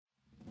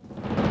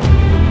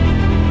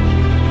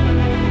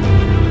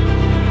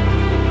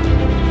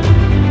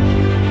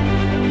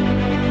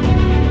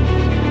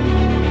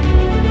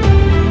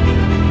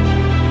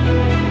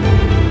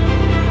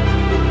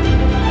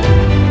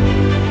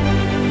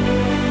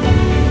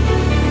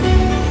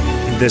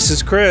This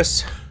is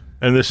Chris.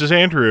 And this is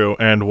Andrew,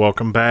 and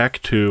welcome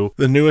back to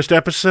the newest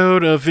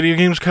episode of Video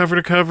Games Cover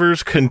to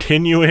Cover's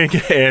continuing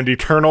and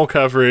eternal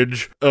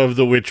coverage of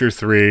The Witcher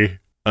 3,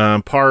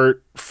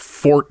 part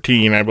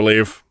 14, I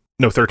believe.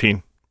 No,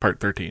 13.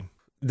 Part 13.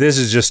 This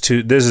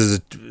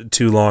is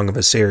too long of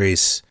a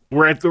series.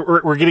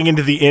 We're getting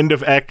into the end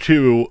of Act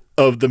 2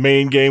 of the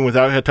main game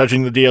without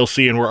touching the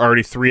DLC, and we're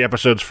already 3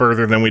 episodes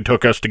further than we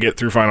took us to get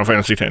through Final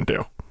Fantasy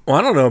X-2. Well,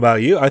 I don't know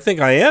about you. I think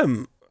I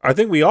am. I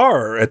think we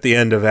are at the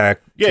end of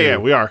Act 2. Yeah,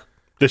 we are.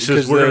 That's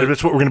what we're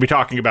going to be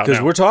talking about now.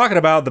 Because we're talking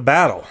about the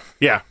battle.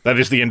 Yeah, that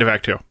is the end of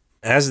Act 2.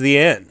 As the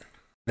end.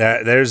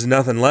 There's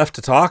nothing left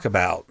to talk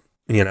about,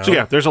 you know? So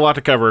yeah, there's a lot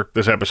to cover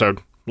this episode.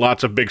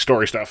 Lots of big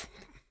story stuff.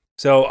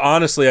 So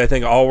honestly, I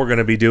think all we're going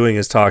to be doing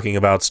is talking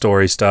about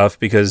story stuff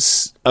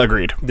because...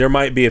 Agreed. There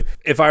might be,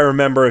 if I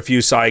remember a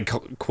few side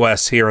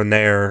quests here and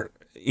there,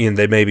 you know,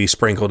 they may be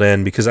sprinkled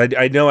in because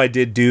I know I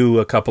did do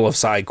a couple of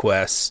side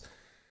quests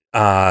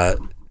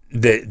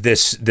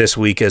this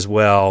week as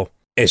well.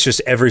 It's just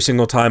every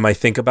single time I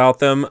think about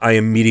them,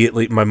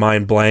 my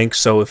mind blanks.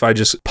 So if I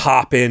just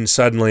pop in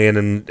suddenly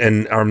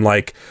and I'm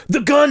like, the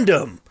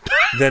Gundam,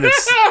 then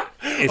it's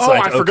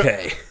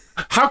okay.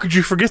 How could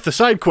you forget the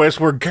side quest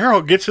where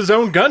Geralt gets his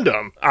own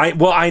Gundam?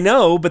 I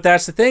know, but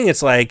that's the thing.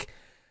 It's like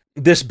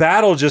this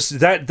battle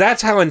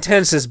that's how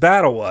intense this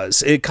battle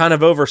was. It kind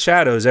of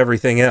overshadows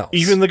everything else.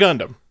 Even the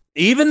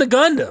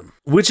Gundam,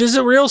 which is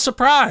a real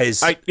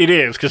surprise. It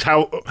is, because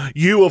how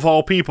you, of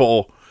all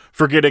people,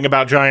 forgetting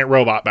about giant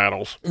robot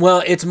battles.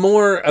 Well, it's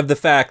more of the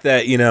fact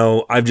that, you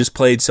know, I've just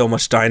played so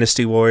much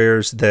Dynasty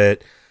Warriors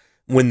that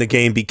when the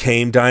game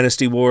became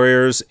Dynasty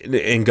Warriors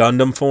in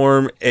Gundam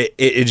form,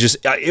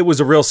 it was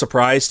a real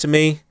surprise to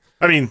me.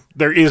 I mean,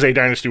 there is a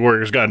Dynasty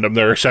Warriors Gundam.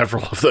 There are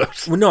several of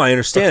those. Well, no, I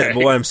understand it,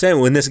 but what I'm saying,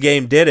 when this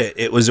game did it,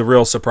 it was a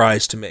real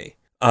surprise to me.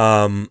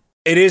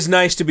 It is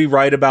nice to be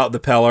right about the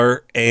Peller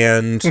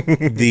and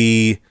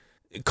the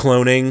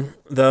cloning,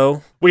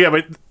 though. Well, yeah,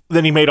 but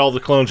then he made all the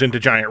clones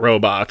into giant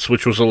robots,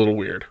 which was a little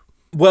weird.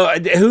 Well,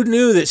 who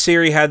knew that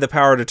Ciri had the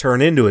power to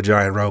turn into a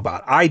giant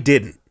robot? I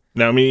didn't.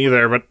 No, me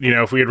either, but, you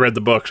know, if we had read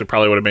the books, it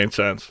probably would have made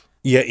sense.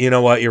 Yeah, you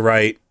know what? You're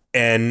right.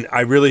 And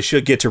I really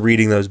should get to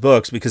reading those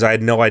books because I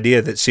had no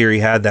idea that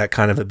Ciri had that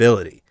kind of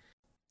ability.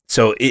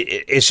 So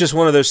it's just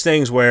one of those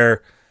things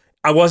where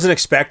I wasn't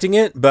expecting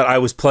it, but I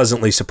was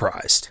pleasantly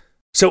surprised.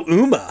 So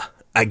Uma,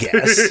 I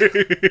guess.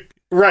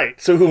 Right,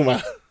 so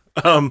Uma.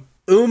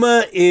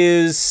 Uma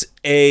is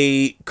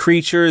a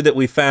creature that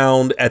we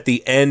found at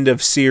the end of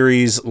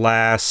Ciri's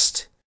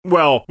last...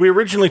 Well, we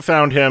originally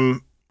found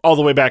him all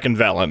the way back in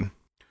Velen,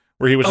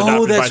 where he was adopted by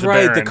the Baron. Oh, that's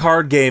right, the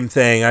card game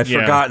thing. I'd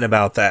forgotten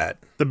about that.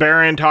 The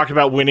Baron talked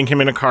about winning him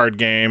in a card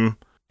game,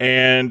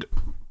 and,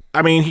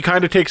 I mean, he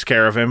kind of takes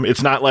care of him.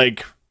 It's not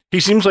like... He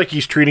seems like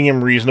he's treating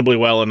him reasonably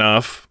well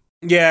enough.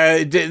 Yeah,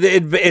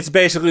 it's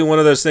basically one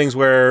of those things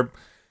where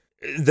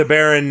the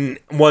Baron,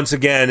 once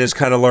again, is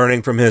kind of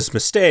learning from his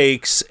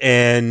mistakes,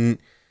 and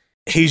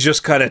he's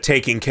just kind of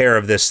taking care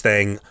of this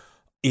thing.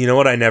 You know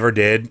what I never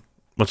did?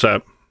 What's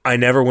that? I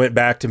never went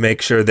back to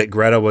make sure that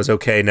Greta was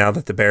okay now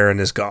that the Baron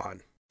is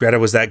gone. Greta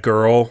was that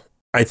girl,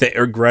 I think,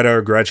 or Greta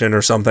or Gretchen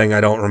or something, I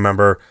don't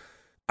remember.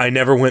 I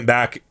never went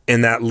back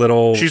in that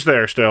little... She's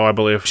there still, I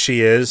believe.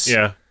 She is?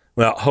 Yeah.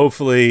 Well,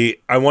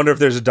 hopefully, I wonder if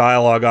there's a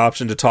dialogue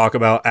option to talk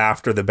about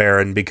after the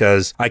Baron,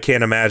 because I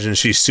can't imagine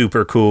she's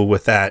super cool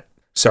with that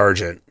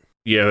sergeant.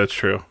 Yeah, that's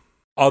true.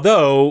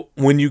 Although,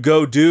 when you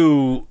go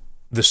do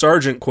the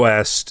sergeant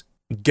quest,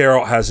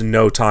 Geralt has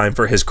no time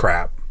for his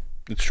crap.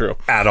 It's true.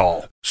 At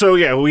all. So,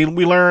 yeah, we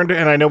learned,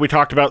 and I know we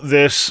talked about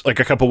this like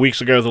a couple weeks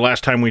ago, the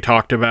last time we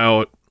talked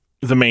about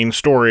the main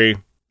story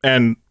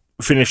and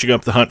finishing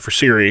up the hunt for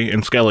Ciri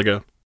and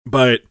Skellige.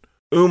 But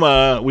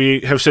Uma, we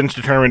have since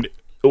determined,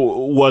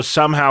 was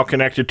somehow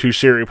connected to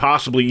Ciri,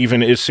 possibly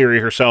even is Ciri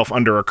herself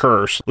under a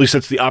curse. At least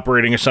that's the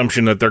operating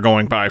assumption that they're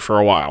going by for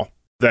a while.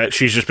 That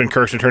she's just been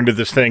cursed and turned into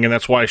this thing, and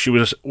that's why she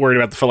was worried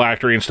about the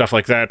phylactery and stuff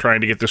like that,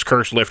 trying to get this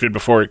curse lifted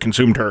before it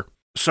consumed her.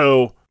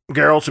 So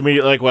Geralt's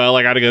immediately like, well,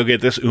 I gotta go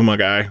get this Uma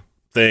guy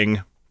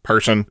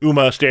person.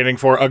 Uma standing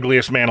for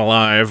Ugliest Man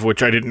Alive,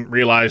 which I didn't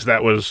realize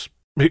that was...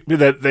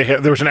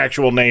 there was an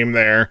actual name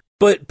there.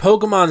 But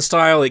Pokemon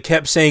style, it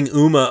kept saying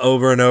Uma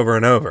over and over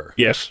and over.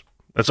 Yes.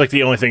 That's like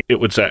the only thing it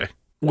would say.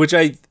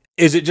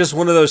 Is it just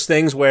one of those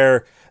things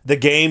where the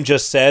game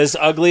just says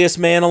Ugliest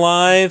Man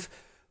Alive,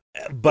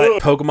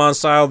 but Pokemon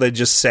style, they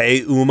just say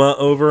Uma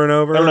over and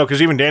over? I don't know,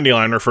 because even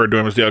Dandelion referred to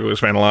him as the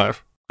ugliest man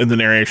alive in the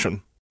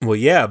narration. Well,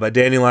 yeah, but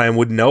Dandelion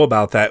wouldn't know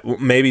about that.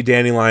 Maybe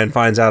Dandelion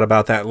finds out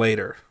about that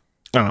later.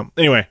 I don't know.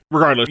 Anyway,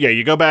 regardless, yeah,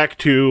 you go back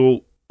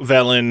to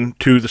Velen,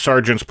 to the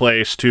sergeant's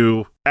place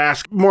to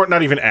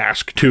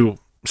to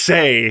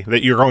say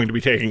that you're going to be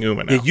taking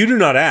Uma now. Yeah, you do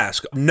not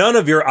ask. None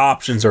of your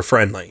options are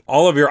friendly.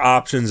 All of your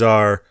options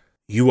are,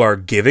 you are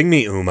giving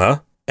me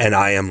Uma, and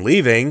I am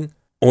leaving,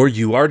 or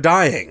you are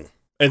dying.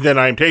 And then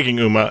I'm taking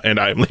Uma, and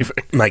I'm leaving.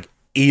 Like,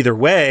 either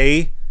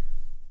way,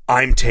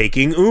 I'm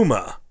taking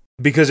Uma.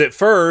 Because at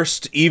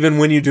first, even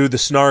when you do the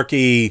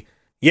snarky,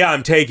 yeah,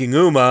 I'm taking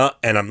Uma,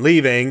 and I'm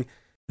leaving,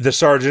 the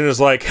sergeant is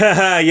like,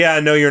 haha, yeah,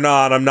 no, you're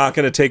not. I'm not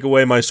going to take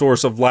away my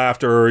source of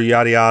laughter or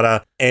yada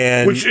yada.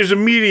 And which is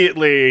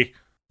immediately,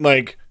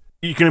 like,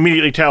 you can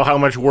immediately tell how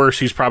much worse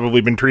he's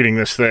probably been treating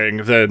this thing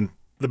than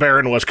the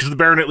Baron was, because the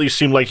Baron at least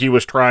seemed like he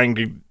was trying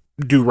to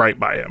do right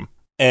by him.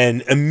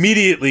 And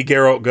immediately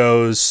Geralt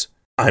goes,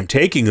 I'm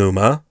taking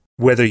Uma,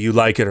 whether you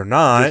like it or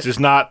not. This is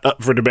not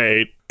up for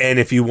debate. And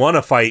if you want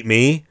to fight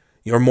me,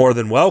 you're more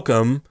than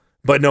welcome.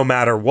 But no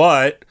matter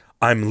what,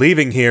 I'm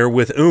leaving here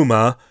with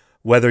Uma,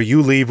 whether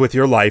you leave with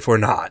your life or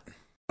not.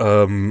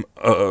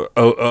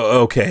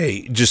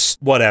 Okay,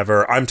 just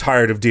whatever. I'm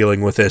tired of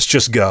dealing with this.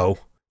 Just go.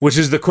 Which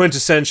is the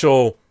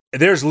quintessential,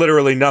 there's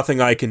literally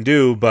nothing I can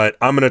do, but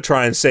I'm going to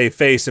try and save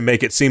face and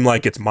make it seem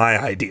like it's my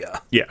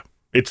idea. Yeah.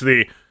 It's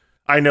the,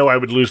 I know I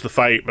would lose the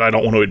fight, but I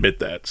don't want to admit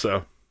that,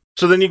 so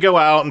then you go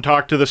out and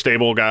talk to the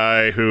stable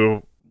guy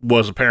who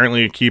was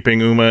apparently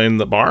keeping Uma in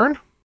the barn?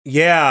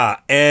 Yeah,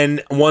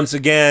 and once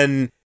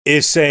again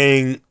is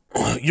saying,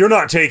 you're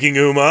not taking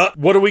Uma.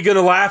 What are we going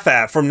to laugh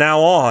at from now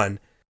on?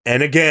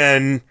 And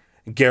again,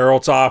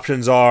 Geralt's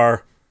options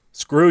are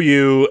screw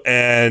you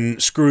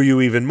and screw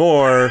you even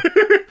more.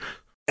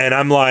 And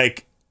I'm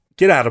like,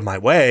 get out of my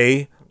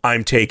way.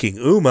 I'm taking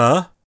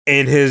Uma.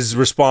 And his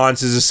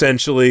response is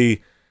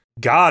essentially,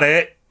 got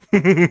it.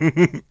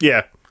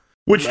 Yeah.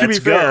 Which, Let's to be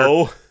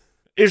fair,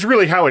 is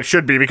really how it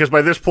should be, because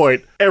by this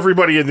point,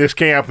 everybody in this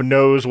camp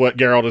knows what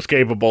Geralt is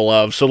capable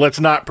of, so let's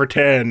not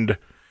pretend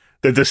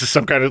that this is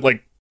some kind of,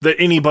 like, that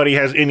anybody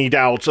has any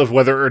doubts of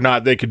whether or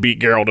not they could beat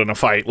Geralt in a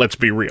fight. Let's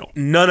be real.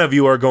 None of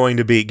you are going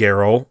to beat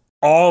Geralt.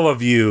 All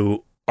of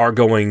you are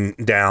going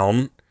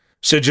down,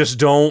 so just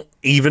don't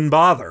even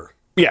bother.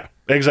 Yeah,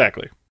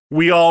 exactly.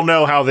 We all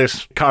know how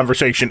this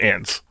conversation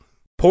ends.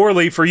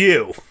 Poorly for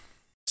you.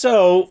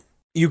 So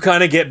you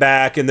kind of get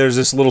back, and there's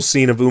this little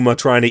scene of Uma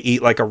trying to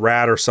eat like a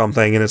rat or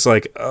something, and it's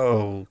like,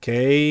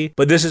 okay.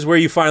 But this is where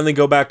you finally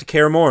go back to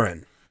Kaer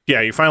Morhen.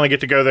 Yeah, you finally get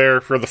to go there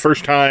for the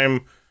first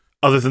time,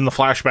 other than the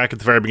flashback at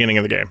the very beginning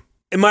of the game.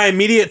 And my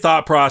immediate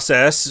thought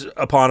process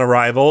upon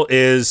arrival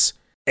is,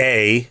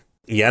 A,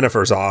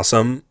 Yennefer's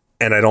awesome,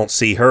 and I don't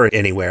see her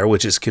anywhere,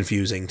 which is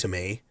confusing to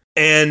me.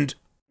 And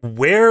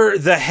where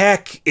the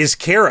heck is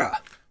Kara?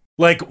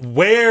 Like,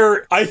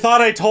 where? I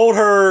thought I told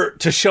her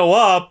to show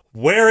up.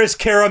 Where is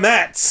Kara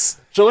Metz?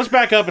 So let's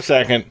back up a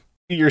second.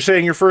 You're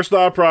saying your first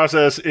thought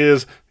process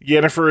is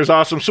Yennefer is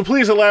awesome. So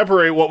please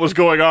elaborate what was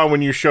going on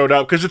when you showed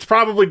up, because it's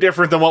probably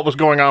different than what was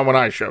going on when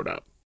I showed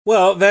up.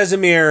 Well,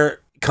 Vesemir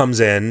comes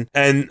in,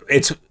 and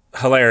it's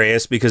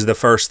hilarious because the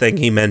first thing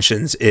he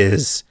mentions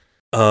is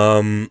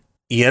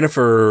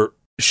Yennefer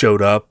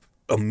showed up,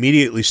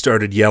 immediately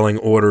started yelling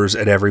orders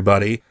at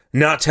everybody,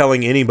 not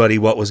telling anybody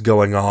what was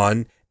going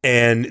on.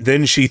 And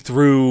then she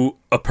threw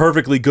a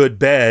perfectly good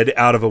bed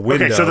out of a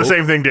window. Okay, so the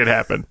same thing did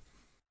happen.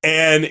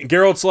 And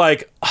Geralt's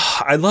like,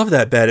 I love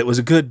that bed. It was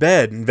a good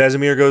bed. And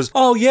Vesemir goes,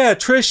 oh yeah,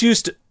 Trish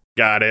used to...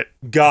 Got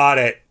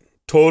it.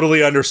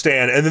 Totally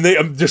understand. And then they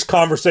just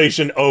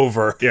conversation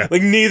over. Yeah.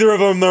 Like neither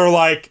of them are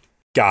like,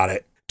 got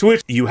it. To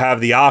which you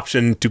have the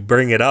option to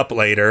bring it up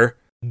later.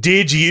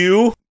 Did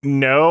you?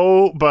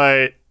 No,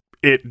 but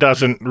it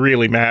doesn't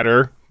really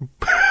matter.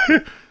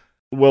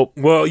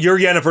 Well, your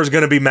Yennefer's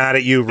going to be mad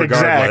at you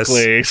regardless.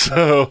 Exactly.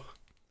 So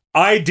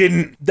I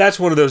didn't. That's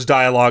one of those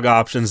dialogue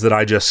options that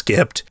I just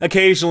skipped.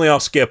 Occasionally I'll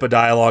skip a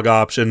dialogue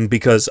option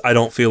because I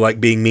don't feel like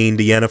being mean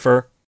to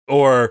Yennefer.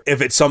 Or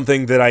if it's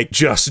something that I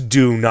just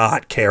do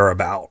not care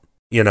about,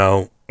 you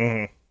know,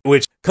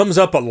 which comes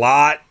up a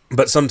lot,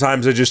 but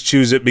sometimes I just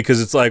choose it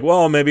because it's like,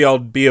 well, maybe I'll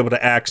be able to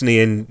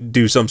Axne and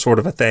do some sort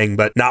of a thing,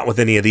 but not with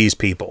any of these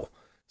people.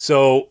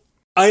 So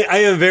I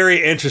am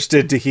very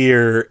interested to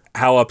hear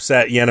how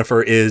upset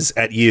Yennefer is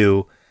at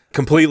you.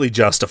 Completely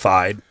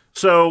justified.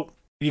 So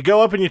you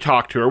go up and you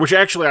talk to her, which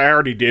actually I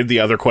already did the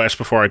other quest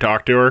before I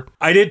talked to her.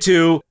 I did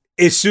too.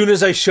 As soon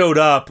as I showed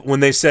up,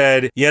 when they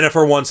said,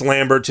 Yennefer wants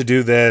Lambert to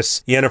do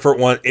this, Yennefer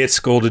wants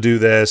Iskall to do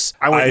this.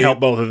 I went and helped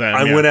both of them.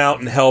 I went out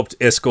and helped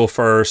Iskall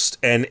first,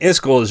 and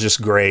Iskall is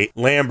just great.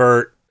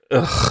 Lambert,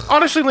 ugh.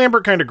 Honestly,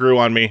 Lambert kind of grew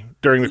on me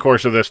during the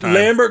course of this time.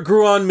 Lambert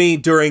grew on me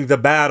during the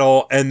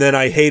battle, and then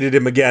I hated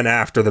him again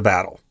after the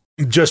battle.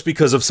 Just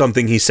because of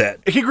something he said.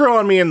 He grew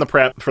on me in the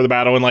prep for the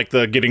battle and like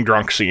the getting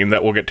drunk scene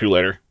that we'll get to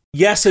later.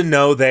 Yes and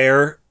no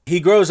there. He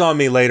grows on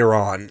me later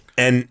on,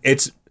 and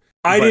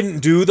I didn't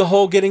do the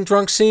whole getting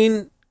drunk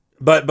scene,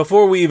 but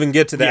before we even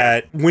get to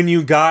that, when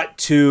you got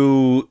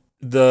to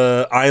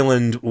the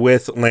island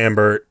with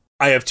Lambert,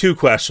 I have two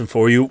questions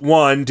for you.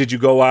 One, did you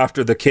go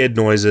after the kid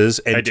noises?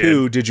 And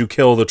two, did you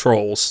kill the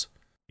trolls?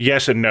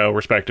 Yes and no,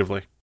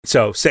 respectively.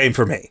 So, same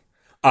for me.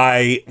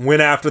 I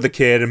went after the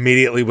kid,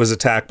 immediately was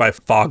attacked by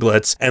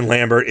foglets, and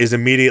Lambert is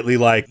immediately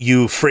like,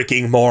 you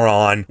freaking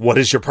moron, what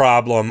is your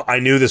problem? I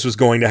knew this was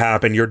going to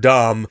happen, you're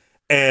dumb.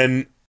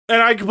 And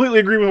I completely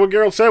agree with what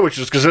Geralt said, which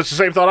is because that's the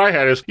same thought I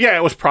had is, yeah,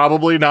 it was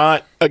probably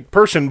not a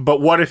person,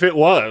 but what if it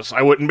was?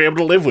 I wouldn't be able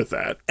to live with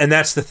that. And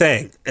that's the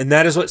thing. And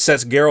that is what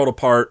sets Geralt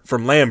apart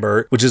from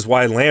Lambert, which is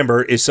why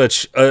Lambert is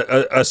such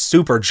a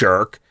super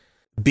jerk,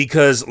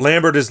 because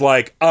Lambert is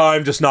like, oh,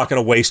 I'm just not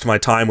going to waste my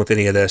time with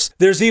any of this.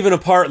 There's even a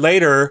part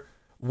later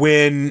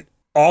when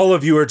all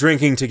of you are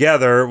drinking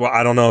together. Well,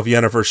 I don't know if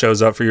Yennefer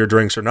shows up for your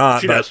drinks or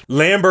not, but does.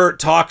 Lambert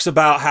talks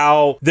about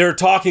how they're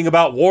talking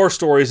about war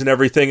stories and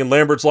everything, and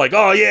Lambert's like,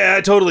 oh yeah,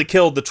 I totally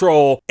killed the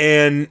troll.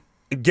 And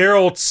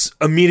Geralt's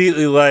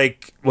immediately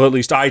like, well, at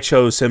least I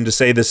chose him to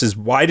say this is,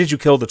 why did you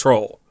kill the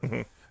troll?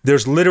 Mm-hmm.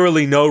 There's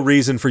literally no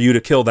reason for you to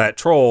kill that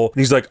troll.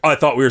 And he's like, I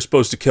thought we were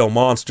supposed to kill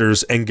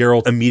monsters. And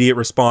Geralt's immediate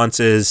response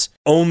is,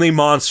 only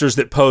monsters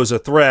that pose a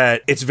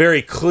threat. It's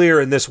very clear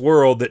in this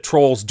world that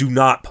trolls do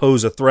not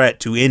pose a threat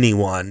to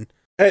anyone.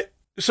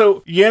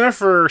 So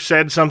Yennefer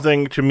said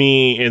something to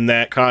me in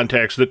that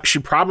context that she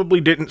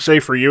probably didn't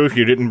say for you if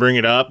you didn't bring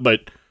it up,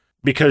 but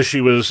because she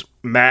was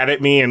mad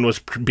at me and was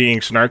being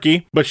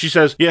snarky. But she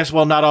says, yes,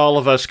 well, not all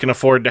of us can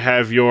afford to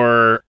have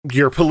your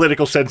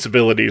political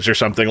sensibilities or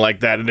something like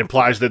that. It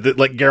implies that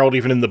like, Geralt,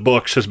 even in the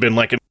books, has been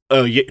like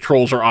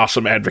trolls are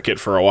awesome advocate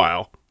for a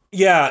while.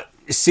 Yeah,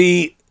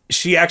 see,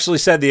 she actually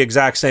said the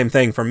exact same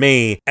thing for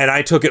me, and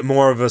I took it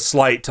more of a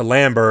slight to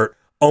Lambert,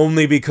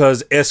 only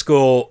because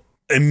Eskel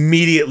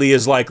immediately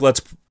is like,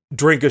 let's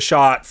drink a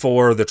shot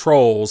for the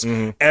trolls.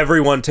 Mm-hmm.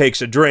 Everyone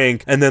takes a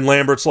drink, and then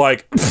Lambert's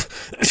like,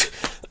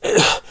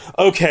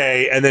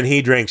 okay, and then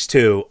he drinks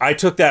too. I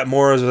took that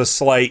more as a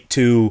slight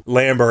to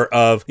Lambert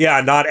of, yeah,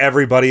 not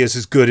everybody is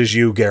as good as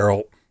you,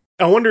 Geralt.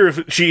 I wonder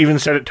if she even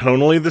said it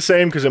tonally the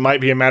same, because it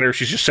might be a matter if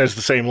she just says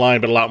the same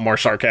line, but a lot more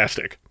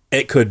sarcastic.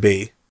 It could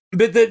be.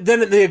 But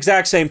then at the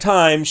exact same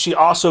time, she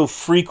also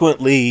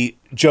frequently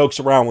jokes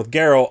around with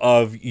Geralt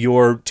of,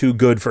 you're too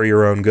good for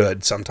your own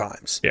good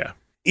sometimes. Yeah.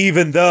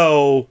 Even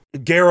though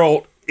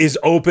Geralt is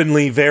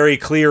openly very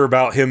clear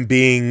about him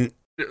being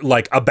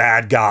like a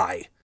bad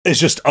guy. It's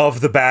just,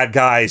 of the bad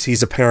guys,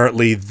 he's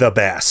apparently the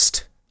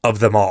best of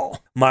them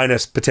all,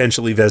 minus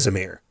potentially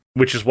Vesemir.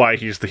 Which is why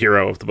he's the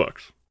hero of the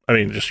books. I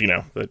mean, just,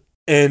 that.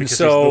 And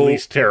so he's the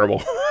least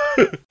terrible.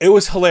 It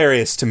was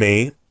hilarious to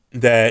me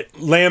that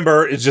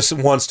Lambert just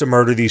wants to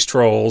murder these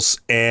trolls,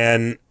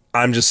 and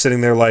I'm just sitting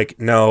there like,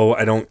 no,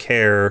 I don't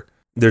care.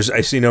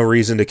 I see no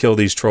reason to kill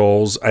these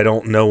trolls. I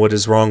don't know what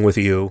is wrong with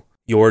you.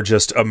 You're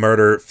just a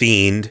murder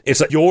fiend.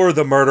 It's like, you're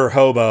the murder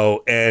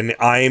hobo, and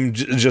I'm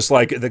just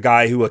like the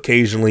guy who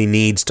occasionally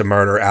needs to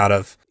murder out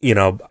of,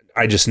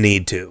 I just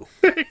need to.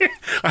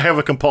 I have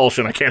a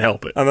compulsion. I can't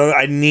help it.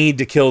 I need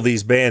to kill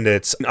these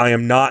bandits. I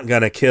am not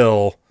going to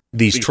kill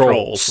these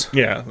trolls.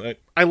 Yeah.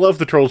 I love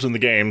the trolls in the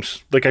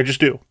games. Like, I just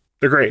do.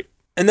 They're great.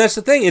 And that's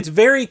the thing. It's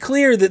very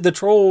clear that the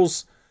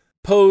trolls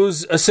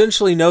pose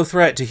essentially no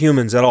threat to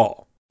humans at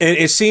all. And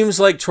it seems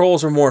like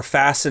trolls are more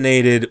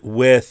fascinated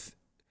with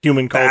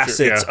human culture,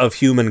 facets of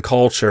human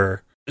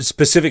culture,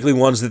 specifically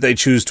ones that they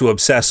choose to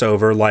obsess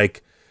over,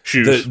 like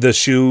shoes. The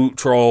shoe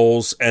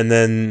trolls, and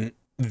then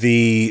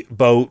the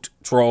boat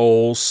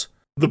trolls.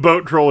 The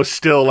boat troll is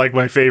still like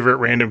my favorite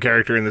random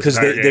character in this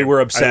entire game. Because they were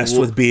obsessed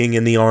with being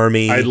in the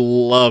army. I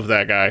love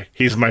that guy.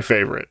 He's my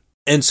favorite.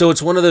 And so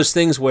it's one of those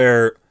things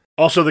where...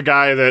 Also, the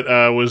guy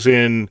that was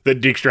in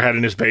that Dijkstra had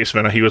in his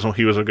basement, he was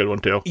a good one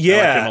too.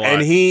 Yeah,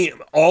 and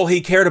all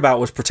he cared about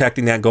was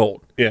protecting that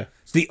gold. Yeah,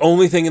 it's the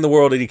only thing in the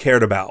world that he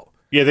cared about.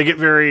 Yeah, they get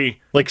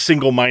very like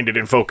single-minded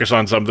and focus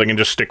on something and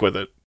just stick with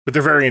it. But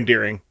they're very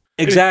endearing.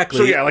 Exactly.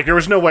 So yeah, like there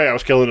was no way I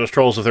was killing those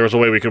trolls if there was a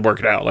way we could work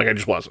it out. Like I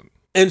just wasn't.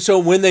 And so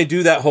when they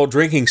do that whole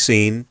drinking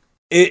scene,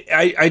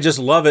 I just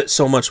love it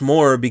so much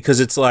more because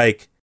it's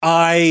like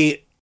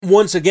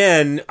once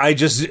again,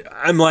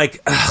 I'm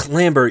like,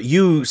 Lambert,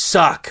 you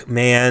suck,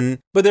 man.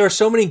 But there are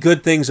so many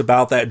good things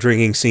about that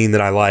drinking scene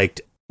that I liked.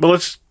 Well,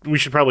 we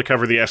should probably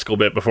cover the Eskel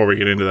bit before we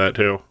get into that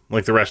too.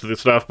 Like the rest of the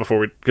stuff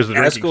because the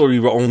Eskel,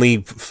 you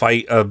only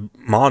fight a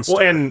monster.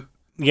 Well, and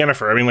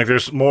Yennefer. I mean, like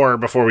there's more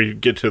before we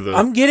get to the...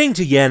 I'm getting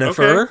to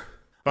Yennefer. Okay,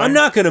 I'm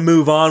not going to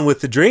move on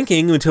with the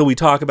drinking until we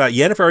talk about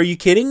Yennefer. Are you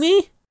kidding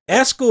me?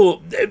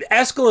 Eskel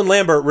and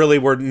Lambert really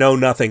were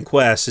know-nothing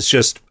quests. It's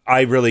just,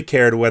 I really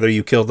cared whether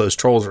you killed those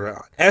trolls or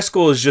not.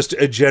 Eskel is just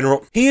a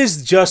general... He's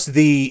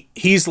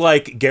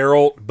like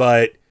Geralt,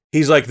 but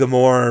he's like the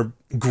more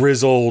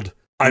grizzled,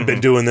 I've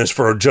been doing this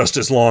for just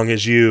as long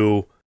as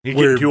you.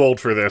 We're too old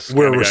for this.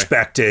 We're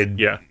respected.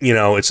 Yeah.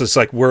 It's just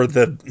like we're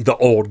the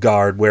old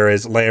guard,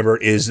 whereas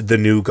Lambert is the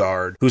new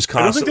guard, who's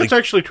constantly... I don't think that's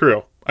actually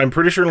true. I'm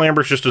pretty sure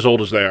Lambert's just as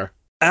old as they are.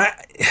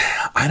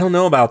 I don't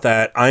know about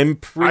that. I'm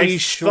pretty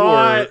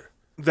sure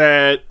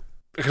that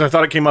because I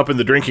thought it came up in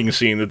the drinking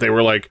scene that they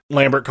were like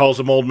Lambert calls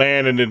him old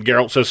man, and then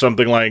Geralt says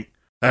something like,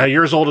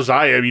 "You're as old as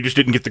I am. You just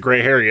didn't get the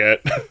gray hair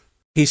yet."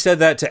 He said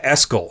that to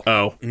Eskel.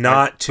 Oh,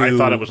 not to. I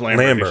thought it was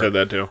Lambert. Who said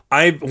that too.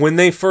 When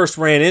they first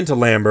ran into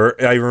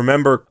Lambert, I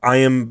remember. I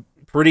am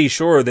pretty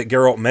sure that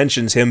Geralt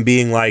mentions him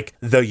being like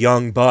the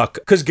young buck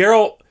because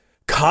Geralt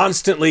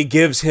constantly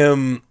gives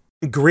him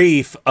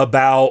grief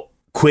about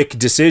quick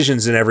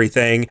decisions and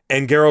everything,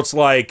 and Geralt's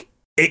like,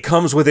 it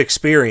comes with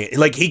experience.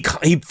 Like he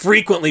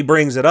frequently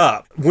brings it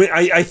up.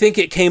 I think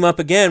it came up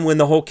again when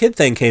the whole kid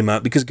thing came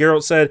up because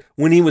Geralt said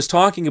when he was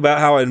talking about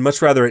how I'd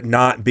much rather it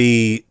not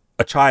be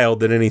a child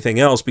than anything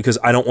else because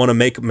I don't want to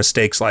make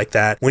mistakes like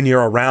that. When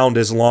you're around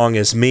as long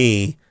as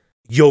me,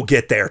 you'll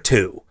get there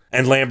too.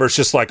 And Lambert's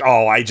just like,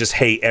 oh, I just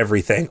hate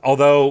everything.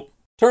 Although,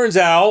 turns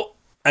out,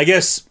 I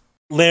guess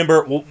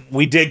Lambert,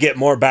 we did get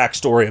more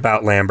backstory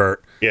about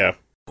Lambert. Yeah.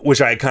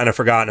 Which I had kind of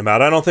forgotten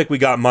about. I don't think we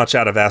got much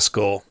out of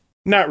Eskel.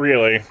 Not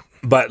really.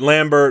 But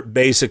Lambert,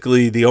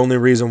 basically, the only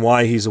reason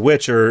why he's a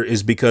Witcher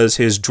is because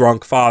his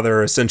drunk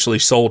father essentially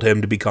sold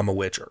him to become a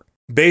Witcher.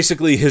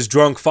 Basically, his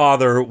drunk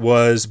father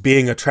was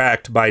being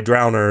attacked by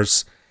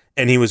drowners,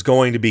 and he was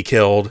going to be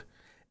killed.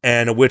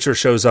 And a Witcher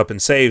shows up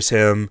and saves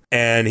him,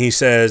 and he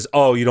says,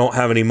 oh, you don't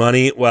have any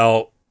money?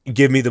 Well,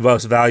 give me the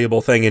most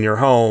valuable thing in your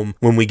home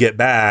when we get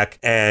back.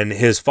 And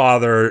his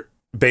father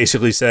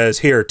basically says,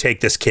 here, take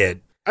this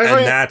kid.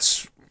 And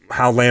that's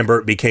how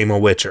Lambert became a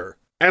Witcher.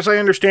 As I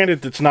understand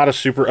it, it's not a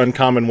super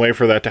uncommon way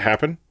for that to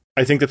happen.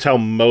 I think that's how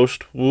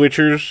most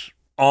Witchers...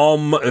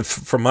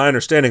 From my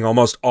understanding,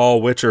 almost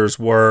all Witchers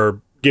were...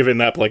 given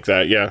up like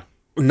that, yeah.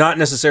 Not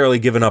necessarily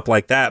given up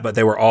like that, but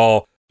they were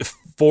all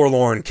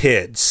forlorn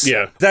kids.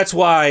 Yeah. That's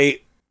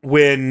why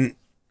when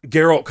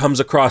Geralt comes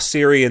across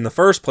Ciri in the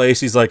first place,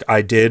 he's like,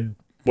 I did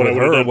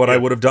what I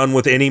would have done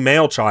with any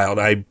male child.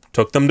 I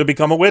took them to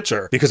become a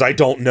Witcher because I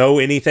don't know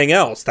anything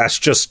else. That's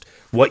just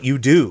what you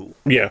do.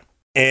 Yeah.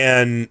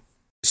 And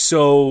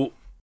so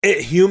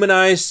it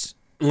humanized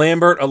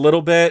Lambert a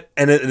little bit,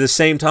 and at the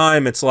same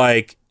time, it's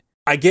like,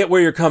 I get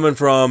where you're coming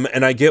from,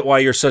 and I get why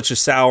you're such a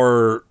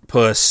sour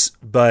puss,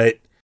 but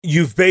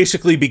you've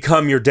basically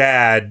become your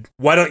dad.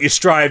 Why don't you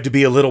strive to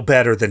be a little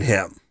better than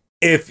him?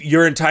 If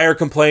your entire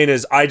complaint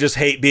is, I just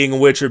hate being a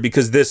Witcher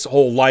because this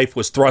whole life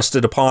was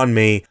thrusted upon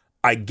me,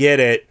 I get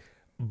it,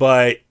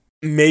 but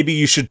maybe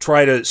you should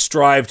try to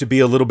strive to be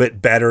a little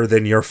bit better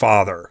than your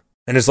father.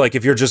 And it's like,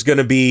 if you're just going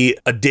to be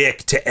a dick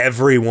to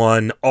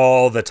everyone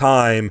all the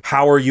time,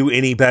 how are you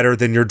any better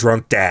than your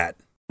drunk dad?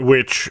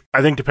 Which,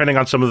 I think, depending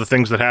on some of the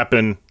things that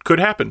happen, could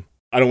happen.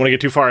 I don't want to get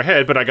too far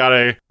ahead, but I got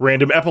a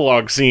random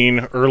epilogue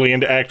scene early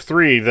into Act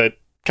 3 that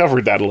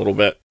covered that a little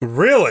bit.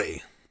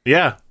 Really?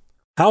 Yeah.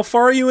 How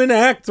far are you into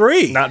Act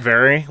 3? Not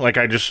very. Like,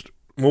 I just...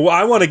 Well,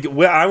 I want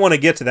to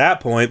get to that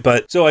point,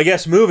 but... So I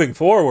guess moving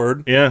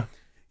forward... Yeah.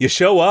 You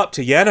show up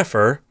to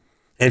Yennefer,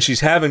 and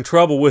she's having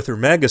trouble with her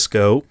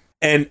megascope.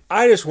 And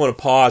I just want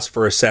to pause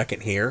for a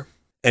second here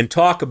and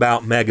talk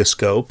about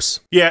megascopes.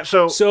 Yeah,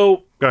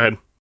 so go ahead.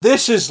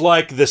 This is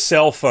like the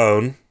cell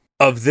phone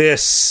of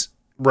this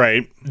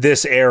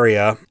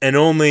area, and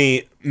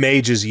only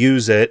mages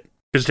use it.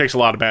 Because it takes a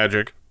lot of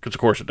magic, because of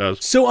course it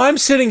does. So I'm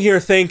sitting here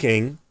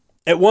thinking,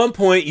 at one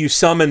point you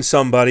summon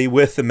somebody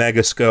with the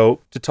megascope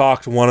to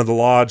talk to one of the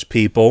lodge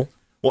people.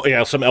 Well,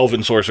 yeah, some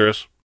elven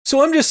sorceress.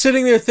 So I'm just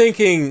sitting there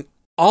thinking,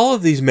 all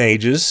of these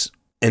mages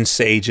and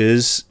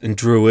sages and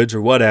druids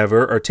or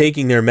whatever are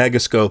taking their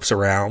megascopes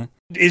around.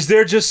 Is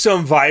there just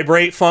some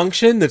vibrate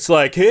function that's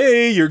like,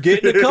 hey, you're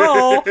getting a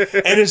call?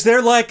 And is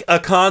there like a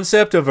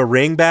concept of a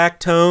ringback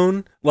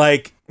tone?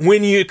 Like,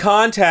 when you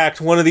contact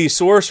one of these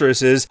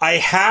sorceresses, I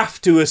have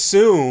to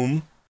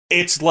assume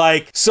it's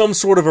like some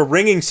sort of a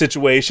ringing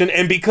situation.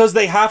 And because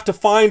they have to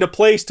find a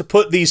place to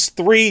put these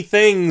three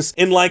things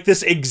in like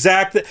this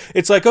exact...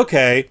 It's like,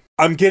 okay,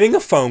 I'm getting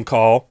a phone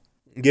call.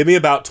 Give me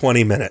about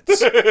 20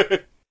 minutes.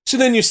 So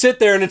then you sit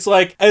there and it's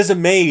like, as a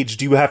mage,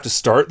 do you have to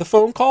start the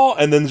phone call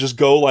and then just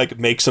go like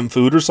make some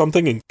food or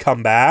something and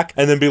come back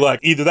and then be like,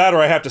 either that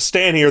or I have to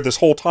stand here this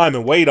whole time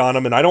and wait on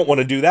them, and I don't want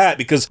to do that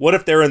because what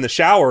if they're in the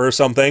shower or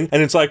something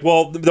and it's like,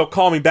 well, they'll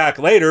call me back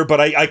later,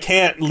 but I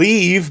can't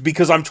leave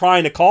because I'm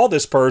trying to call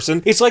this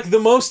person. It's like the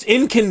most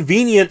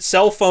inconvenient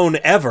cell phone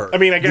ever. I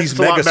mean, I guess it's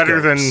a lot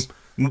better than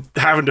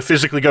having to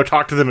physically go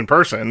talk to them in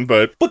person,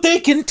 but they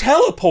can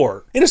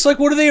teleport. And it's like,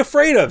 what are they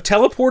afraid of?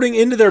 Teleporting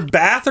into their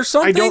bath or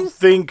something? I don't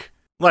think,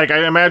 like,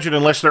 I imagine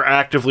unless they're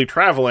actively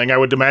traveling, I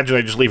would imagine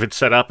they just leave it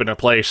set up in a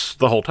place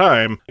the whole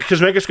time.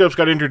 Because megascopes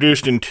got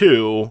introduced in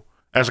 2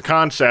 as a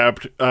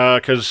concept,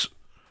 because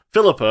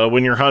Philippa,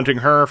 when you're hunting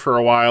her for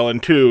a while,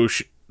 and 2,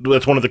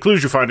 that's one of the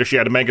clues you find is she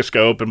had a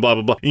megascope and blah,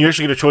 blah, blah. And you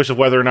actually get a choice of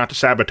whether or not to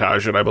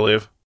sabotage it, I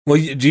believe. Well,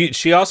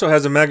 she also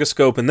has a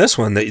megascope in this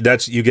one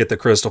that's you get the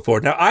crystal for.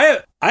 Now,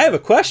 I have a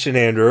question,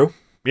 Andrew.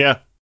 Yeah.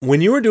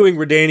 When you were doing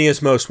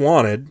Redania's Most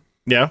Wanted,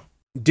 yeah,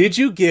 did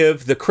you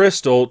give the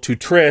crystal to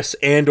Triss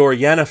and or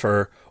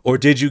Yennefer, or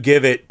did you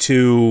give it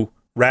to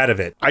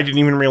Radovid? I didn't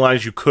even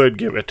realize you could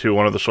give it to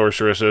one of the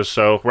sorceresses,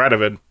 so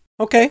Radovid.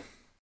 Okay.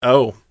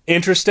 Oh.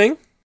 Interesting.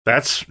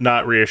 That's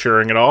not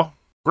reassuring at all.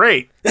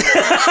 Great.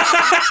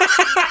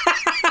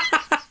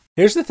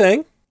 Here's the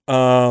thing.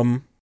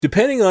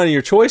 Depending on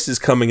your choices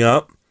coming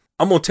up,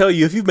 I'm going to tell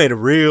you if you've made a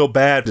real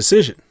bad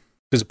decision.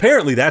 Because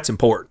apparently that's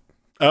important.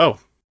 Oh.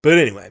 But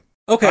anyway.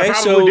 Okay, I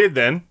probably did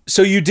then.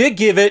 So you did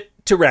give it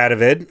to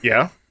Radovid.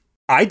 Yeah.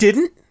 I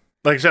didn't.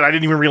 Like I said, I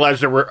didn't even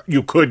realize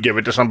you could give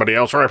it to somebody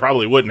else, or I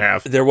probably wouldn't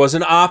have. There was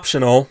an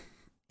optional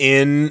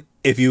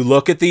if you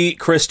look at the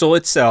crystal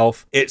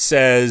itself, it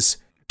says,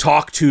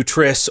 talk to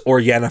Triss or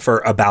Yennefer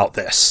about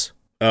this.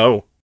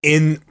 Oh.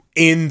 In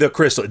in the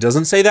crystal. It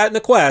doesn't say that in the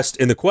quest.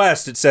 In the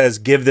quest, it says,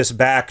 give this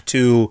back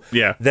to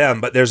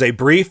them. But there's a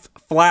brief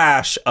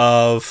flash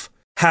of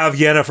have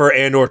Yennefer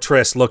and or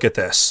Triss look at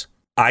this.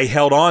 I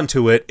held on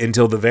to it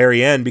until the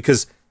very end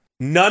because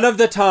none of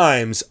the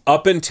times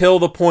up until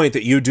the point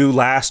that you do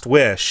Last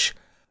Wish,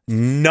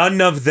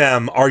 none of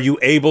them are you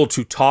able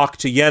to talk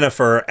to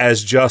Yennefer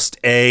as just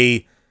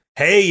a,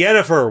 hey,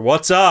 Yennefer,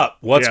 what's up?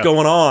 What's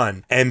going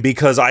on? And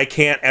because I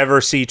can't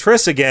ever see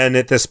Triss again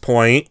at this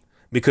point,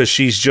 because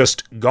she's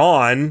just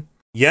gone,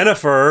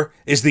 Yennefer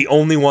is the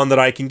only one that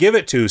I can give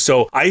it to.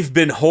 So I've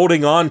been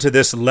holding on to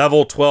this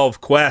level 12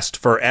 quest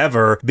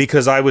forever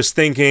because I was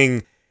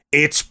thinking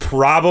it's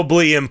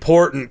probably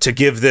important to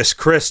give this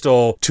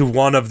crystal to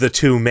one of the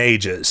two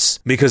mages.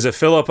 Because if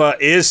Philippa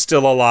is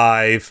still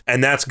alive,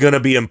 and that's going to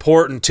be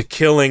important to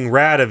killing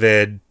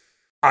Radovid,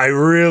 I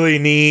really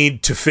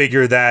need to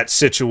figure that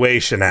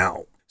situation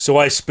out. So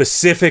I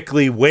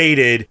specifically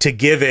waited to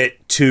give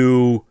it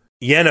to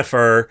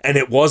Yennefer, and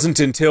it wasn't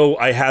until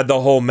I had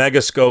the whole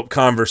Megascope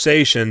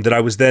conversation that I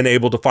was then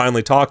able to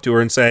finally talk to her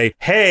and say,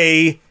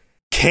 hey,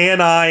 can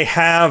I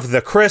have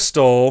the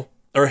crystal?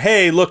 Or,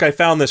 hey, look, I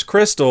found this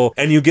crystal.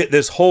 And you get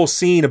this whole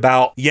scene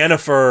about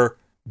Yennefer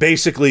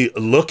basically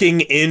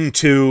looking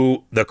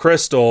into the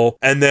crystal,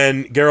 and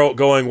then Geralt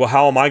going, well,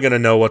 how am I going to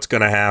know what's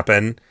going to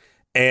happen?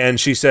 And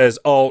she says,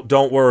 oh,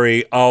 don't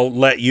worry, I'll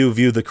let you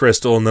view the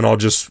crystal, and then I'll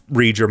just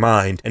read your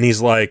mind. And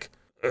he's like,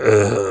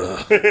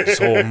 ugh, this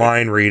whole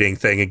mind reading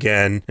thing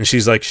again. And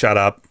she's like, shut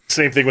up.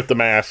 Same thing with the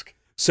mask.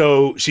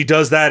 So she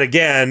does that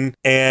again,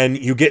 and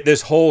you get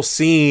this whole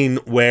scene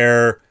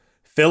where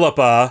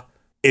Philippa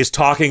is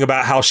talking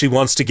about how she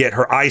wants to get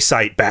her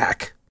eyesight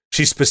back.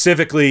 She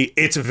specifically,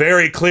 it's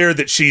very clear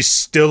that she's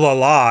still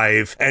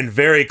alive and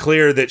very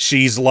clear that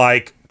she's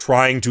like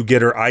trying to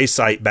get her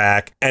eyesight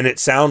back. And it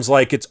sounds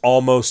like it's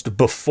almost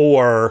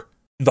before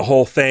the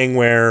whole thing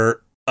where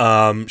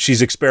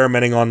she's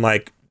experimenting on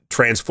like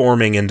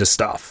transforming into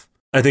stuff.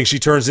 I think she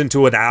turns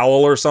into an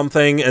owl or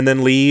something and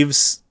then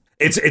leaves.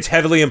 It's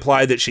heavily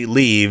implied that she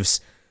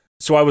leaves.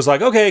 So I was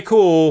like, okay,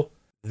 cool.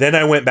 Then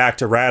I went back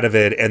to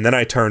Radovid, and then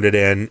I turned it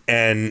in,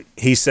 and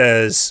he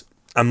says,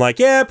 I'm like,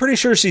 yeah, pretty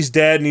sure she's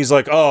dead. And he's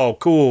like, oh,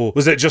 cool.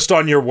 Was it just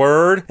on your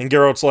word? And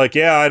Geralt's like,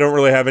 yeah, I don't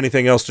really have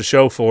anything else to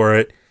show for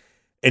it.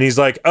 And he's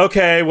like,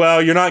 okay,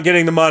 well, you're not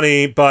getting the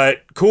money,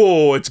 but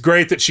cool. It's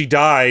great that she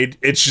died.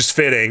 It's just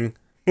fitting.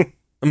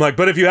 I'm like,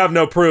 but if you have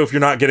no proof, you're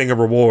not getting a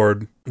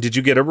reward. Did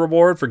you get a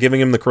reward for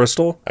giving him the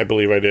crystal? I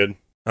believe I did.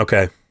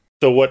 Okay.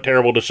 So what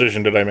terrible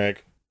decision did I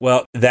make?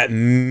 Well, that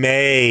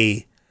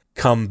may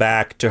come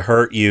back to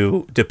hurt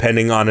you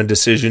depending on a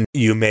decision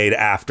you made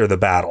after the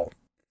battle.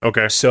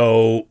 Okay.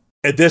 So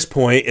at this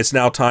point, it's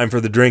now time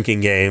for the drinking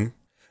game.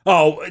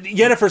 Oh,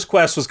 Yennefer's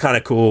quest was kind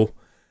of cool.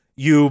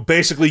 You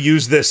basically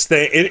use this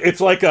thing.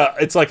 It's like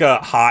a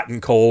hot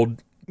and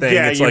cold thing.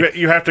 Yeah,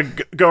 you have to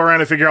go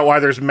around and figure out why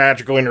there's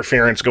magical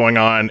interference going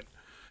on.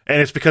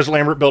 And it's because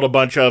Lambert built a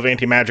bunch of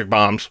anti-magic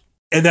bombs.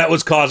 And that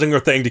was causing her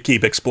thing to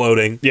keep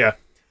exploding. Yeah.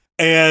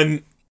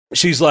 And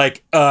she's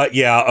like,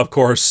 yeah, of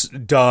course,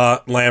 duh,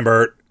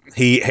 Lambert,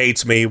 he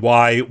hates me.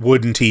 Why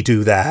wouldn't he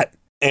do that?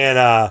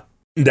 And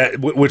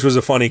which was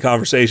a funny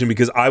conversation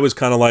because I was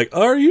kind of like,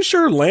 are you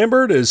sure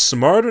Lambert is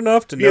smart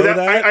enough to know that?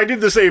 I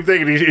did the same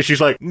thing, and she's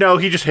like, no,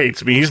 he just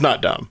hates me. He's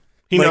not dumb.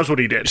 He knows what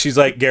he did. She's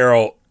like,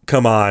 Geralt,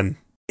 come on.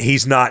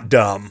 He's not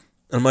dumb.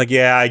 I'm like,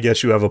 yeah, I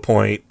guess you have a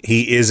point.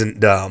 He isn't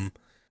dumb,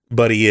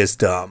 but he is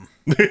dumb.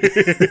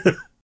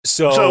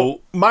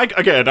 So Mike,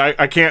 again,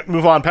 I can't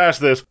move on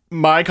past this.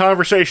 My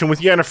conversation with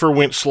Yennefer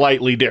went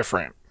slightly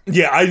different.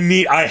 Yeah,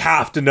 I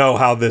have to know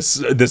how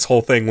this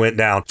whole thing went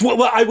down.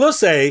 Well, I will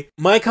say,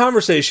 my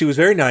conversation, she was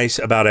very nice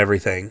about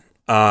everything.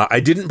 I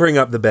didn't bring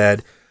up the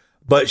bed,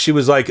 but she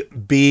was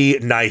like, be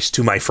nice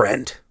to my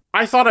friend.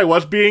 I thought I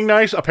was being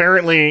nice.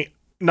 Apparently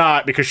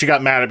not, because she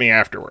got mad at me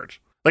afterwards.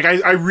 Like,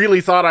 I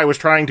really thought I was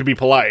trying to be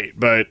polite,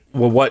 but...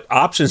 Well, what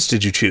options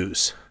did you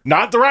choose?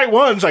 Not the right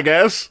ones, I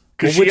guess.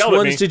 Well, which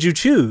ones did you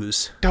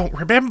choose? Don't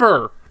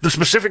remember the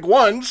specific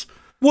ones.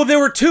 Well, there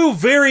were two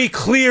very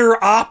clear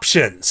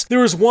options. There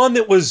was one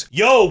that was,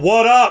 yo,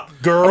 what up,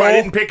 girl? I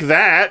didn't pick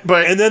that,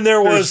 but... And then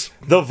there was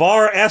the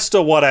Var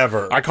Esta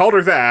whatever. I called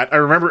her that.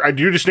 I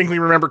do distinctly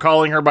remember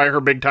calling her by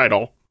her big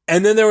title.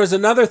 And then there was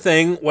another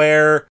thing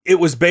where it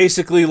was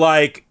basically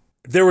like...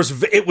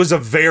 It was a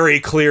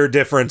very clear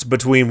difference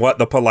between what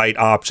the polite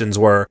options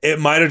were. It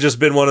might have just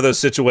been one of those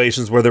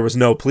situations where there was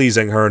no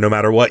pleasing her no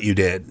matter what you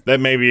did. That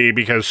may be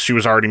because she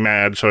was already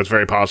mad, so it's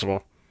very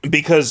possible.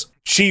 Because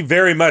she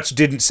very much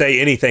didn't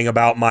say anything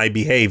about my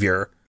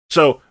behavior.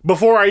 So,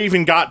 before I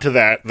even got to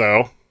that,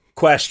 though...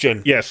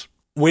 Question. Yes.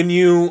 When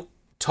you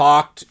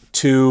talked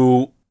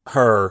to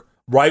her,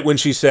 right when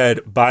she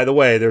said, by the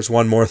way, there's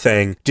one more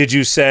thing, did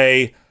you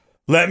say...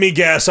 Let me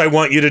guess, I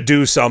want you to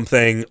do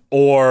something,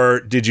 or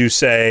did you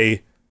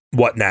say,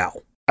 what now?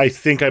 I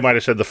think I might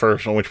have said the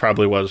first one, which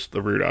probably was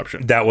the rude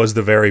option. That was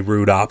the very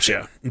rude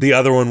option. Yeah. The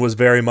other one was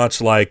very much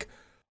like,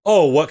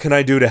 oh, what can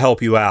I do to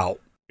help you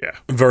out? Yeah.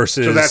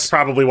 Versus... So that's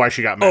probably why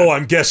she got mad. Oh,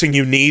 I'm guessing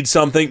you need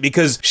something,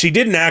 because she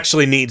didn't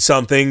actually need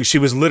something. She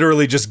was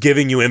literally just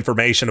giving you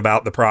information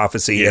about the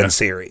prophecy in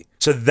Ciri.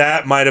 So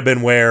that might have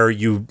been where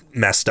you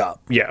messed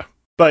up. Yeah.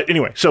 But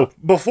anyway, so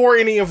before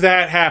any of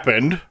that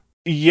happened,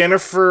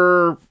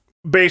 Yennefer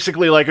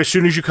basically, like, as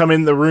soon as you come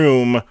in the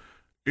room,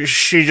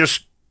 she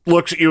just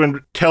looks at you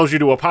and tells you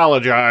to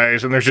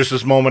apologize, and there's just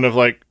this moment of,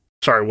 like,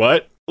 sorry,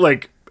 what?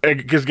 Like,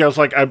 because Geralt's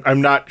like,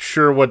 I'm not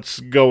sure what's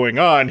going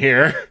on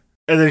here.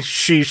 And then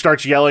she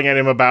starts yelling at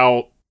him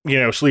about,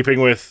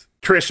 sleeping with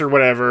Triss or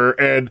whatever,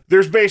 and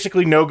there's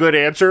basically no good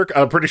answer.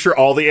 I'm pretty sure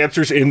all the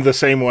answers end the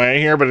same way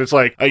here, but it's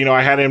like,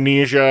 I had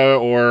amnesia,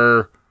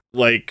 or,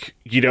 like,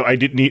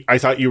 I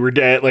thought you were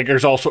dead. Like,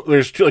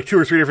 there's two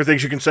or three different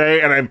things you can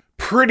say, and I'm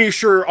pretty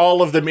sure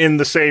all of them end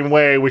the same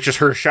way, which is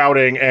her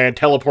shouting and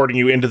teleporting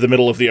you into the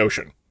middle of the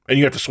ocean, and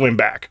you have to swim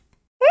back.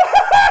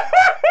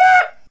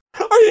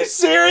 Are you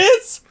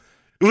serious?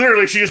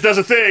 Literally, she just does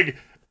a thing,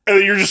 and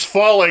then you're just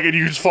falling, and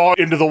you just fall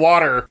into the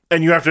water,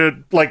 and you have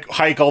to, like,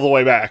 hike all the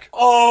way back.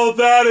 Oh,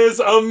 that is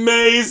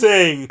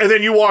amazing! And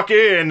then you walk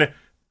in,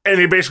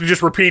 and it basically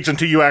just repeats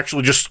until you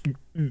actually just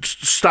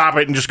stop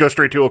it and just go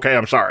straight to, okay,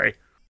 I'm sorry.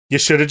 You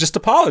should have just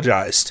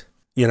apologized.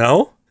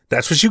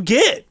 That's what you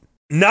get.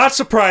 Not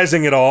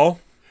surprising at all.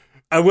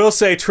 I will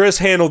say Triss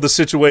handled the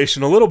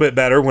situation a little bit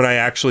better when I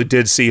actually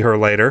did see her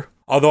later.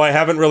 Although I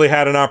haven't really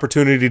had an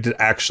opportunity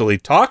to actually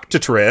talk to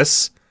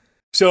Triss.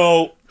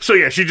 So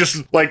yeah, she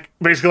just, like,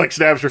 basically, like,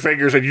 snaps her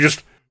fingers, and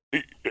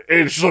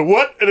and she's like,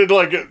 what? And then,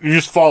 like, you're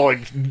just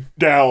falling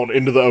down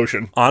into the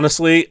ocean.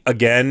 Honestly,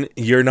 again,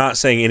 you're not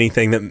saying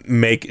anything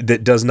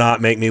that does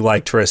not make me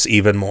like Triss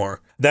even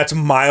more. That's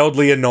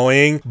mildly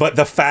annoying, but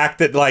the fact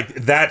that, like,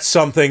 that's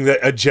something that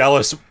a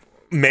jealous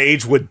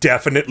mage would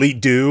definitely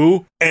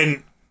do,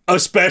 and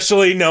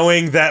especially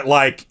knowing that,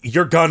 like,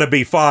 you're gonna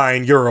be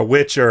fine, you're a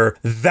witcher,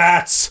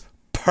 that's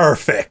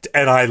perfect,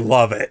 and I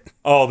love it.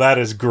 Oh, that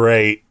is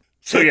great.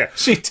 So, yeah.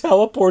 She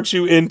teleports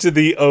you into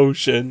the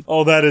ocean.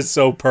 Oh, that is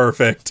so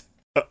perfect.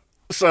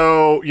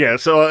 So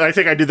I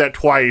think I did that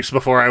twice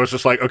before I was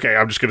just like, okay,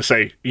 I'm just going to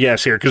say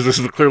yes here, because this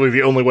is clearly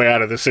the only way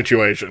out of this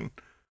situation.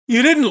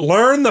 You didn't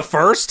learn the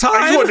first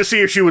time? I just wanted to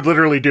see if she would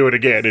literally do it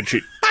again, and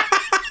she...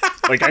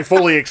 like, I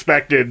fully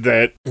expected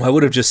that... Well, I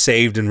would have just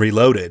saved and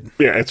reloaded.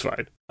 Yeah, it's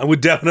fine. I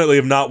would definitely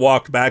have not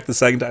walked back the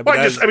second time.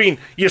 Well,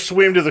 you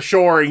swim to the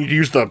shore and you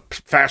use the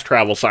fast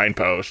travel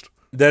signpost.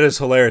 That is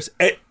hilarious.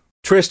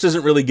 Triss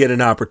doesn't really get an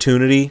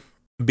opportunity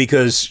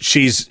because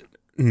she's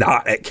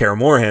not at Kaer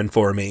Morhen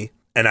for me,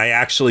 and I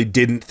actually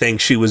didn't think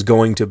she was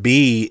going to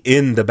be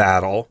in the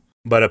battle,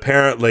 but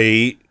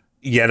apparently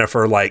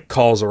Yennefer, like,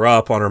 calls her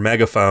up on her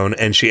megaphone,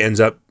 and she ends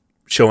up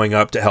showing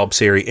up to help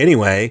Ciri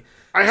anyway.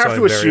 I have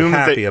to assume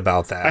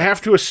about that. I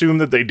have to assume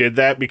that they did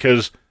that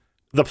because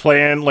the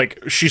plan, like,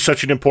 she's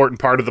such an important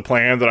part of the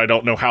plan that I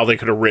don't know how they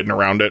could have written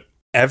around it.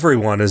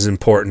 Everyone is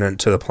important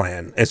to the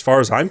plan. As far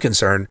as I'm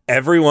concerned,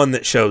 everyone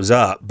that shows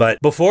up. But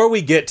before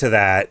we get to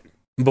that,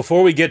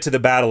 before we get to the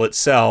battle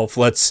itself,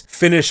 let's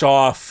finish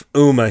off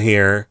Uma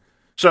here.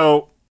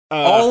 So,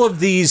 all of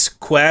these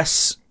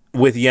quests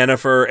with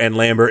Yennefer and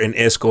Lambert and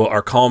Iskall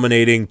are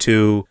culminating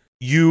to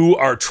you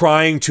are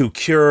trying to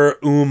cure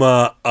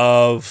Uma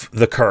of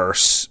the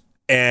curse.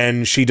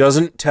 And she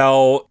doesn't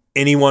tell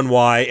anyone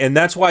why. And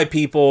that's why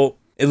people,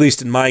 at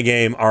least in my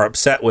game, are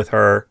upset with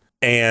her.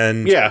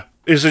 And yeah.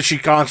 Is that she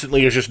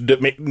constantly is just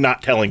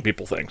not telling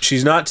people things.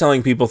 She's not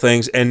telling people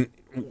things, and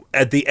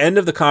at the end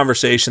of the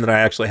conversation that I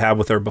actually have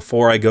with her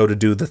before I go to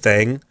do the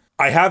thing,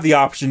 I have the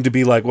option to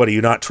be like, what, do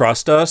you not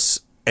trust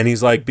us? And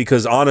he's like,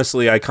 because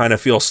honestly, I kind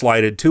of feel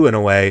slighted too in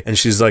a way. And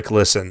she's like,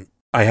 listen,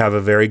 I have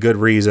a very good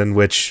reason,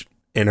 which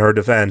in her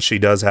defense, she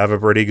does have a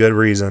pretty good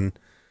reason.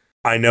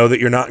 I know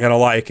that you're not going to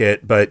like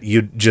it, but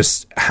you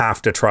just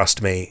have to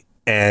trust me.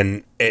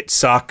 And it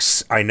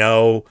sucks. I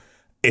know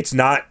it's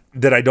not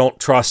that I don't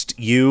trust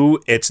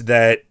you, it's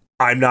that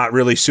I'm not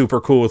really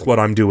super cool with what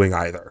I'm doing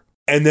either.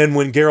 And then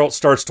when Geralt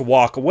starts to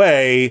walk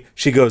away,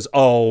 she goes,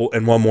 oh,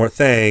 and one more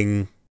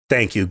thing,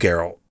 thank you,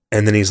 Geralt.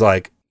 And then he's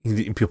like,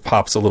 he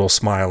pops a little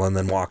smile and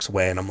then walks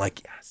away, and I'm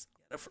like, yes,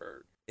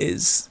 Yennefer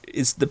is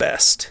the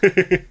best.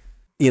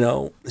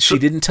 She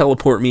didn't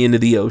teleport me into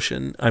the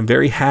ocean. I'm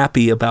very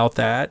happy about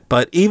that.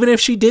 But even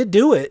if she did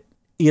do it,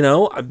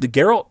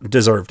 Geralt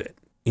deserved it.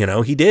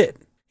 He did.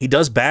 He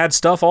does bad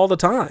stuff all the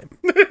time.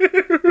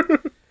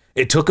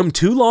 It took him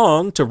too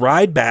long to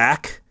ride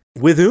back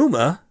with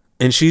Uma,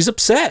 and she's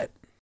upset.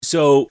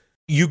 So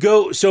you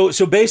go.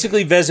 So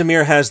basically,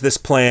 Vesemir has this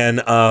plan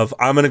of,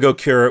 I'm going to go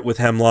cure it with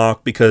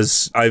Hemlock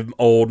because I'm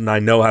old and I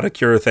know how to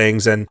cure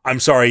things. And I'm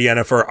sorry,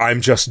 Yennefer, I'm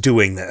just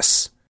doing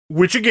this.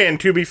 Which, again,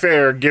 to be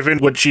fair, given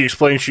what she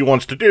explains she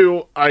wants to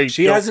do,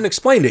 she hasn't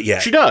explained it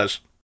yet. She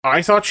does.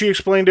 I thought she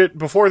explained it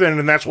before then,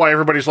 and that's why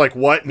everybody's like,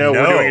 what? No,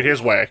 we're doing it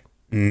his way.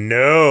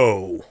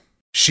 No.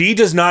 She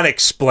does not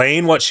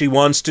explain what she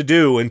wants to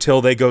do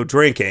until they go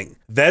drinking.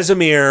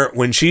 Vesemir,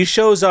 when she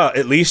shows up,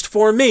 at least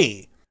for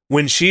me,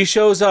 when she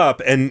shows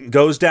up and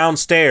goes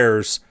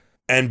downstairs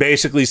and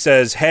basically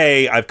says,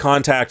 hey, I've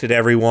contacted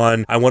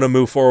everyone. I want to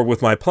move forward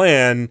with my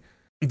plan.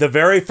 The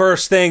very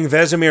first thing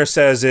Vesemir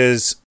says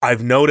is,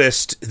 I've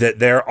noticed that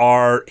there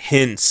are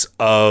hints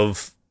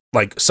of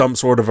like some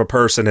sort of a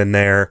person in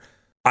there.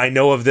 I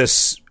know of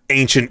this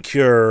ancient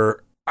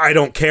cure. I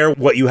don't care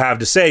what you have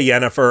to say,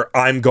 Yennefer.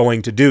 I'm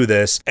going to do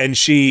this. And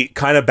she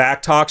kind of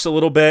backtalks a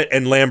little bit,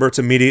 and Lambert's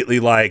immediately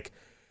like,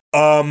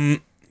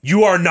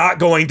 you are not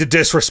going to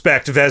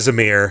disrespect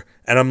Vesemir.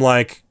 And I'm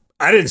like,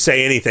 I didn't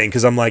say anything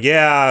because I'm like,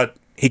 yeah,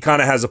 he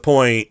kind of has a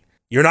point.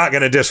 You're not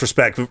going to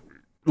disrespect,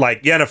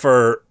 like,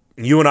 Yennefer,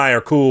 you and I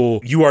are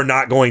cool. You are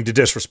not going to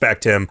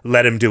disrespect him.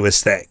 Let him do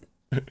his thing.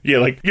 Yeah,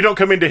 like, you don't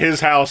come into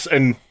his house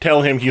and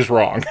tell him he's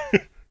wrong.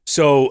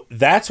 So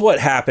that's what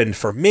happened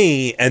for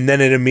me. And then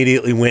it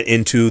immediately went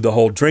into the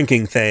whole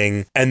drinking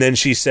thing. And then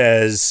she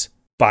says,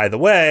 by the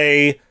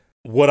way,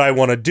 what I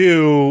want to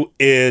do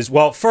is,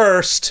 well,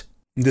 first,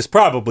 this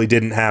probably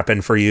didn't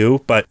happen for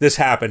you, but this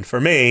happened for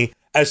me.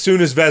 As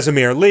soon as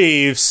Vesemir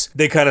leaves,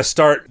 they kind of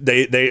start,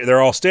 they're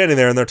all standing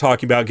there and they're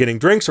talking about getting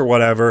drinks or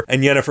whatever.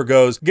 And Yennefer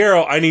goes,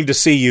 Geralt, I need to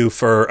see you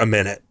for a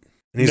minute.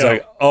 And he's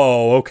like,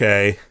 oh,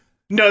 okay.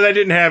 No, that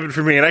didn't happen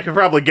for me. And I can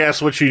probably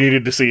guess what she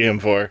needed to see him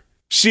for.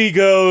 She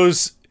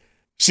goes,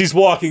 she's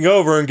walking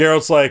over and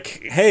Geralt's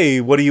like,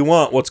 hey, what do you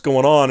want? What's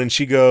going on? And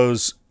she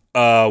goes,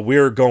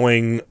 we're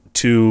going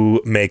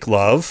to make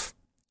love.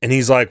 And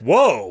he's like,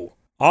 whoa,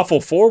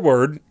 awful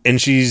forward.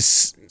 And she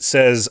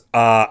says,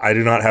 I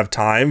do not have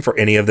time for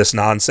any of this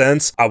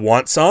nonsense. I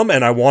want some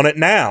and I want it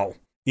now,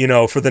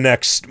 for the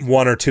next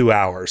 1 or 2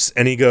 hours.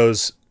 And he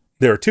goes,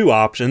 there are 2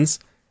 options.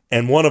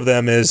 And one of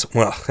them is,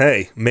 well,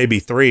 hey, maybe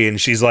 3.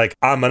 And she's like,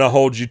 I'm going to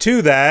hold you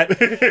to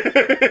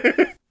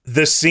that.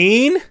 The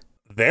scene,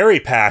 very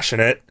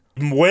passionate,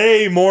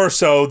 way more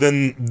so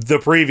than the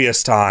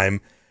previous time.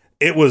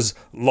 It was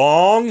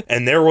long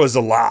and there was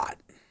a lot.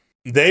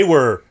 They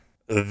were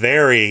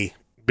very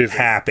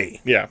happy.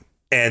 Yeah.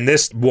 And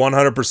this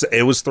 100%,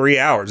 it was 3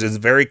 hours. It's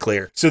very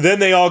clear. So then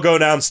they all go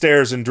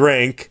downstairs and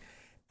drink,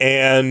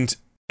 and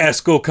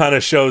Eskel kind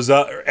of shows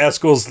up.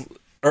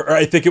 Or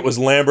I think it was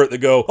Lambert that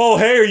go, oh,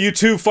 hey, are you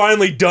two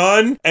finally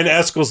done? And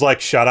Eskel's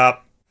like, shut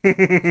up.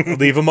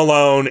 Leave him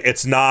alone.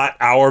 It's not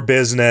our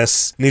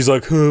business. And he's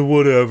like,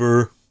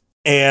 whatever.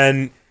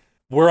 And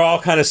we're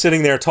all kind of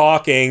sitting there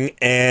talking,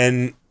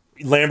 and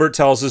Lambert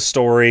tells his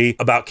story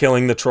about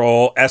killing the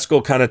troll.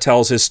 Eskel kind of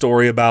tells his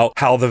story about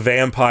how the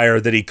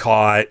vampire that he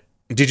caught.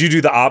 Did you do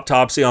the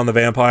autopsy on the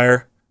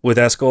vampire with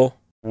Eskel?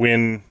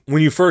 When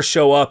you first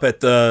show up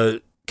at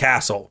the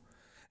castle,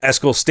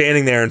 Eskel's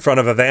standing there in front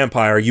of a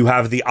vampire. You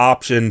have the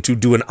option to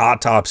do an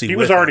autopsy. He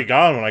was already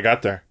gone when I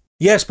got there.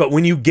 Yes, but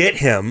when you get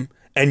him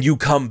and you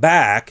come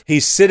back,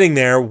 he's sitting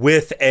there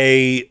with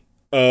a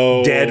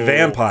dead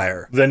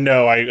vampire. Then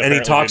no, and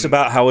he talks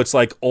about how it's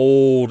like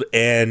old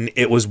and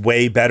it was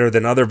way better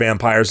than other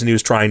vampires, and he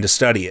was trying to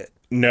study it.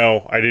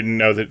 No, I didn't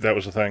know that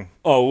was a thing.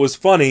 Oh, it was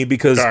funny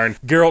because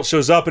Geralt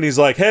shows up and he's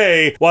like,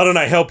 hey, why don't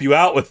I help you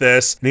out with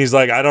this? And he's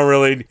like, I don't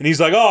really... And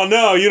he's like, oh,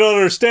 no, you don't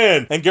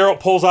understand. And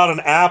Geralt pulls out an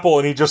apple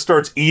and he just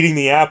starts eating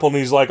the apple, and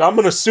he's like, I'm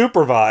going to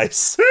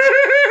supervise.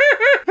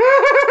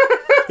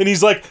 And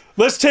he's like,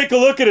 let's take a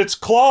look at its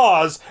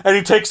claws. And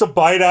he takes a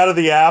bite out of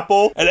the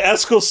apple. And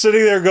Eskel's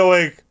sitting there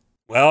going,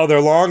 well,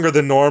 they're longer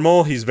than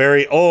normal. He's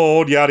very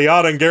old, yada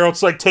yada. And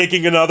Geralt's like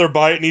taking another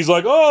bite, and he's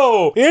like,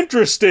 oh,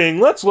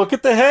 interesting. Let's look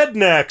at the head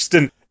next.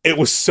 And it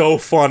was so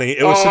funny.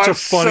 It was such a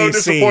funny scene. I'm so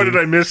disappointed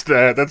I missed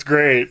that. That's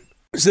great.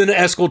 So then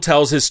Eskel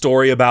tells his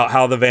story about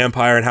how the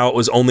vampire and how it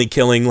was only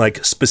killing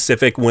like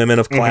specific women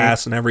of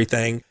class and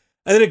everything.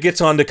 And then it gets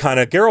on to kind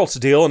of Geralt's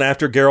deal. And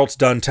after Geralt's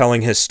done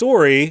telling his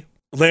story,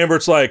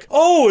 Lambert's like,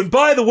 oh, and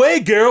by the way,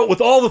 Geralt,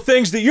 with all the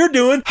things that you're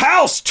doing,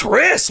 how's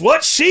Triss?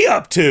 What's she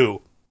up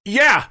to?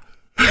 Yeah.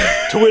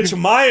 To which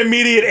my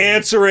immediate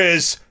answer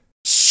is,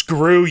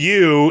 screw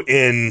you,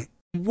 in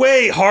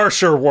way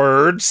harsher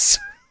words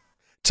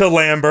to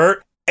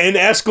Lambert. And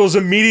Eskel's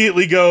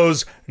immediately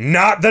goes,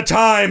 not the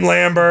time,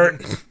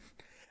 Lambert.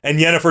 And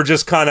Yennefer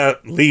just kind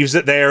of leaves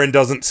it there and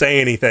doesn't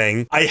say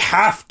anything. I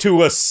have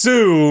to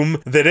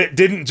assume that it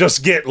didn't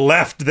just get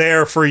left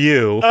there for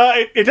you.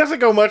 It doesn't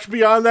go much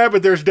beyond that,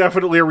 but there's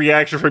definitely a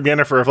reaction from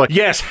Yennefer of like,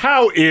 yes,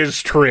 how is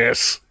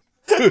Triss?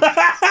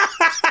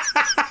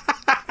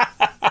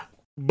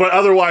 But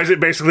otherwise, it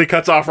basically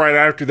cuts off right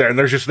after that. And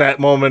there's just that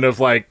moment of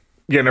like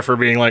Yennefer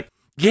being like,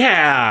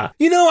 yeah.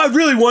 I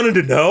really wanted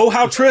to know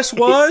how Triss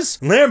was.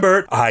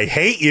 Lambert, I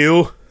hate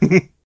you.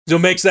 So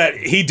it makes that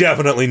he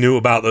definitely knew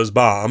about those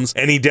bombs,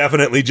 and he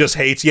definitely just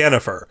hates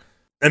Yennefer.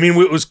 I mean,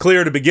 it was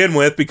clear to begin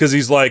with because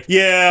he's like,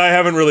 yeah, I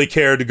haven't really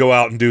cared to go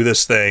out and do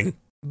this thing.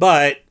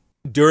 But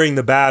during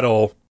the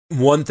battle,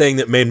 one thing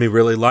that made me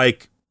really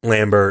like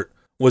Lambert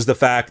was the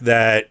fact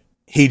that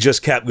he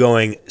just kept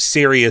going,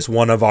 Ciri is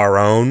one of our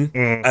own,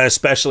 and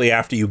especially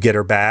after you get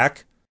her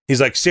back. He's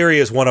like, Ciri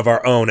is one of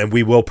our own, and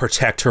we will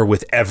protect her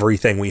with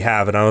everything we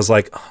have. And I was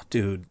like, oh,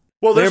 dude.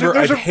 Well, Lambert,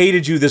 I've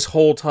hated you this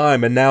whole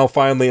time, and now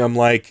finally I'm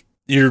like,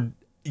 you're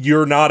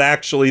you're not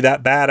actually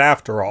that bad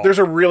after all. There's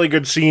a really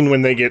good scene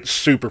when they get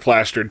super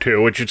plastered,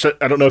 too, which it's,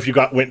 I don't know if you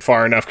went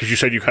far enough, because you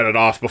said you cut it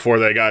off before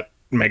they got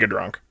mega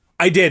drunk.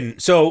 I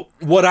didn't. So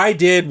what I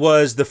did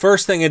was, the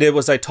first thing I did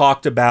was I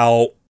talked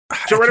about...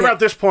 So right about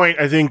this point,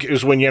 I think,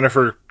 is when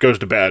Yennefer goes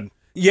to bed.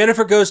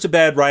 Yennefer goes to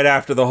bed right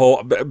after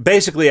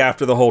basically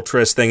after the whole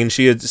Triss thing, and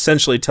she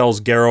essentially tells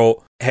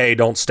Geralt, hey,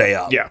 don't stay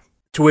up. Yeah.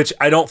 To which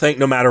I don't think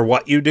no matter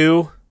what you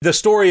do, the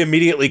story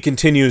immediately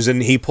continues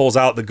and he pulls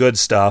out the good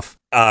stuff,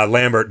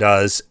 Lambert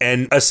does,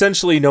 and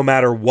essentially no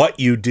matter what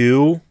you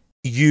do,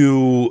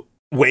 you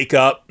wake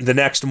up the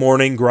next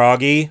morning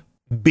groggy,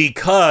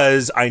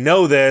 because I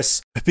know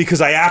this,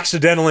 because I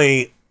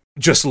accidentally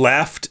just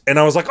left, and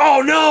I was like,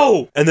 oh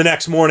no! And the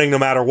next morning, no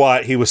matter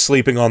what, he was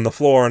sleeping on the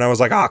floor, and I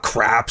was like, oh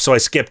crap, so I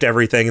skipped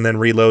everything and then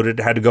reloaded,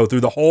 had to go through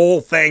the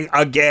whole thing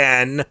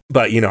again.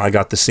 But, I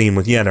got the scene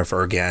with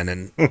Yennefer again,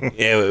 and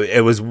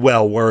it was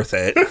well worth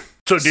it.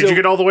 So did you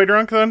get all the way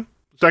drunk then?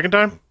 Second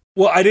time?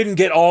 Well, I didn't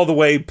get all the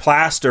way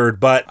plastered,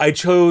 but I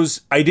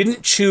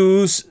didn't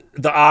choose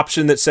the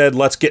option that said,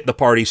 let's get the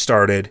party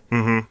started.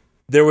 Mm-hmm.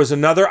 There was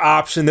another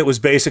option that was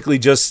basically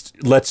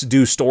just, let's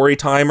do story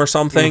time or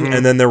something,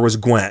 and then there was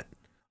Gwent.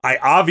 I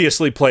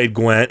obviously played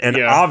Gwent and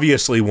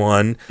obviously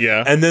won.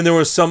 Yeah. And then there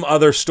was some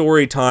other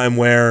story time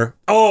where,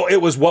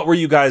 it was what were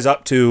you guys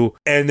up to?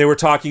 And they were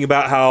talking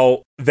about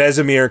how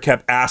Vesemir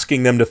kept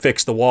asking them to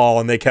fix the wall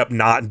and they kept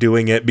not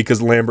doing it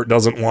because Lambert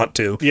doesn't want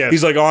to. Yes.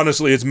 He's like,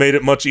 honestly, it's made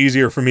it much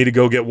easier for me to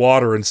go get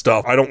water and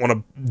stuff. I don't want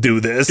to do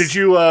this. Did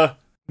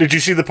you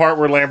see the part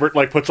where Lambert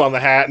puts on the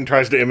hat and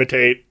tries to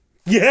imitate?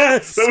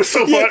 Yes! That was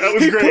so fun. That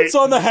was great. He puts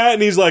on the hat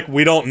and he's like,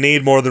 we don't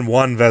need more than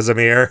one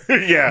Vesemir.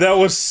 Yeah. That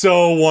was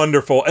so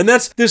wonderful. And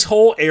this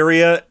whole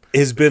area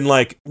has been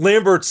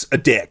Lambert's a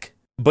dick,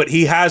 but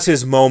he has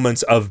his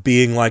moments of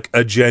being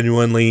a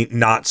genuinely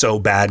not so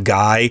bad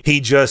guy.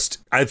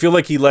 I feel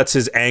like he lets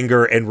his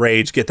anger and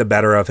rage get the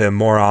better of him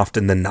more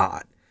often than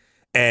not.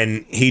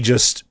 And he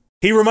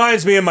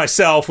reminds me of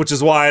myself, which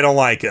is why I don't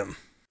like him.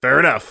 Fair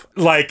enough.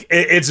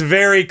 It's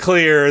very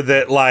clear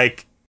that,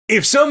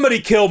 if somebody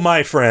killed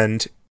my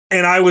friend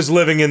and I was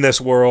living in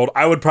this world,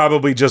 I would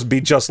probably just be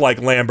just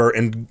like Lambert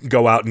and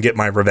go out and get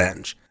my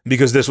revenge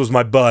because this was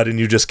my bud and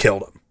you just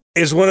killed him.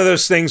 It's one of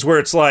those things where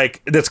it's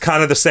that's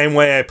kind of the same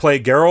way I play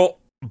Geralt,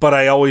 but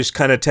I always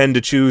kind of tend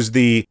to choose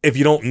the if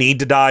you don't need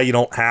to die, you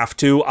don't have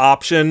to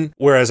option.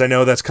 Whereas I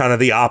know that's kind of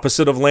the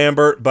opposite of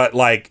Lambert, but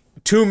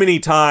too many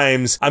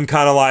times I'm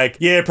kind of I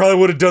probably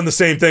would have done the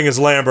same thing as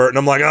Lambert. And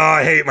I'm like, oh,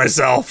 I hate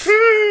myself.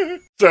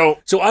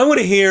 So I want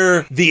to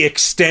hear the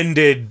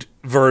extended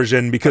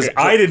version because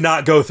I did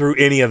not go through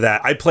any of that.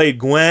 I played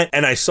Gwent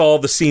and I saw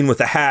the scene with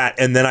the hat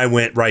and then I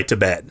went right to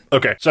bed.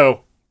 Okay,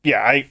 so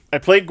I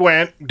played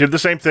Gwent, did the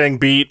same thing,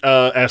 beat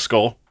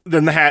Eskel.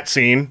 Then the hat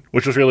scene,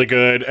 which was really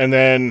good. And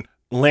then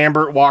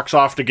Lambert walks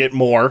off to get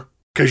more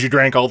because you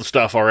drank all the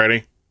stuff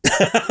already.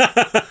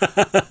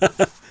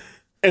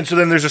 And so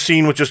then there's a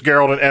scene with just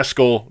Geralt and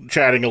Eskel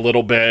chatting a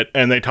little bit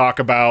and they talk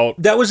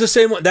about... That was the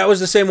same one. That was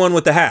the same one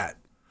with the hat.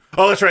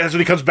 Oh, that's right. That's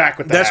when he comes back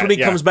with the hat. That's when he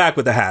comes back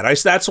with the hat.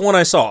 That's the one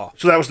I saw.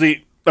 So that was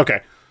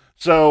okay.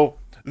 So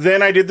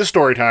then I did the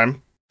story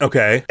time.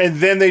 Okay. And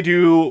then they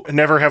do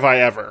Never Have I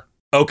Ever.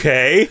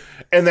 Okay.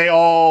 And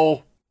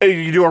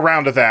you do a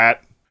round of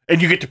that.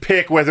 And you get to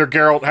pick whether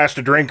Geralt has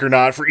to drink or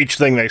not for each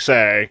thing they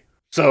say.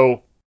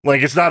 So,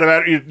 it's not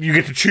about, you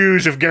get to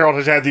choose if Geralt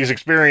has had these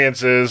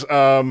experiences.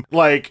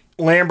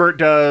 Lambert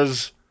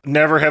does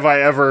Never Have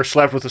I Ever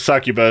Slept with a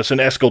Succubus and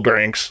Eskel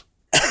drinks.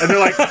 And they're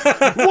like,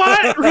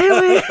 what?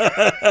 Really?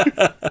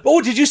 Oh,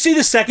 did you see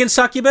the second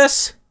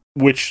succubus?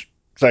 Which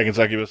second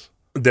succubus?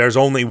 There's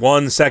only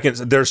one second.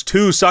 There's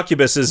two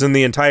succubuses in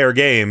the entire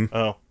game.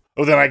 Oh,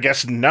 then I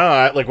guess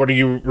not. What are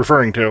you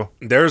referring to?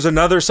 There's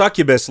another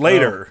succubus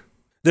later. Oh.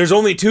 There's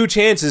only 2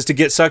 chances to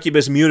get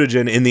succubus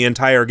mutagen in the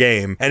entire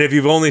game. And if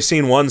you've only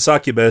seen one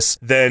succubus,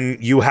 then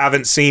you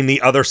haven't seen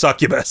the other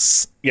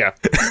succubus. Yeah.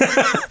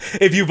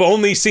 If you've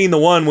only seen the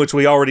one, which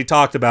we already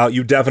talked about,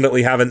 you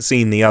definitely haven't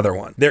seen the other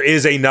one. There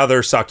is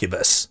another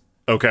succubus.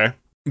 Okay.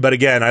 But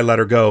again, I let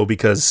her go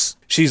because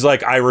she's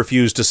like, I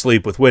refuse to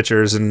sleep with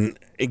Witchers. And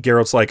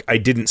Geralt's like, I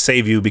didn't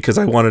save you because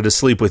I wanted to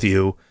sleep with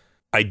you.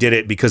 I did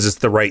it because it's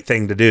the right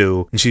thing to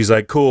do. And she's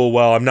like, cool,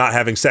 well, I'm not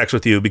having sex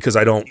with you because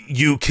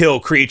you kill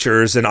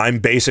creatures and I'm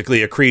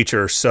basically a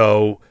creature.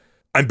 So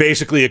I'm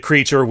basically a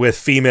creature with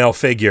female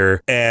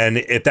figure. And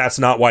if that's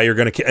not why you're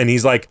going to and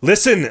he's like,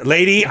 listen,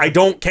 lady, I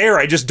don't care.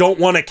 I just don't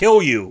want to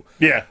kill you.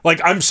 Yeah.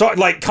 I'm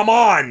sorry. Come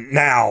on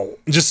now.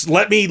 Just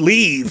let me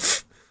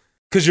leave.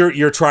 Because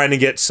you're trying to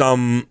get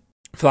some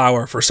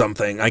flower for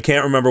something. I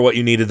can't remember what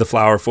you needed the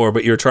flower for,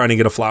 but you're trying to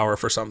get a flower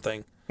for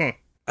something.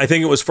 I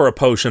think it was for a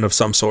potion of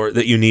some sort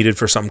that you needed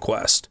for some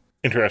quest.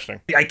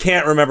 Interesting. I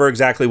can't remember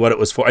exactly what it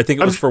was for. I think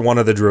it was for one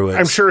of the druids.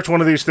 I'm sure it's one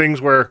of these things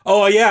where...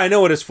 Oh, yeah, I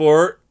know what it's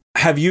for.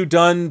 Have you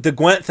done the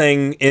Gwent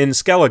thing in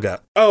Skellige?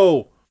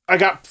 Oh, I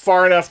got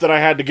far enough that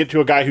I had to get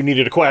to a guy who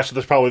needed a quest, so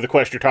that's probably the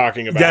quest you're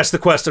talking about. That's the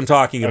quest I'm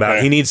talking about.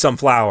 Okay. He needs some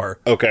flour.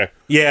 Okay.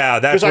 Yeah,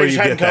 that's where you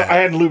get that. I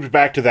hadn't looped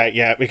back to that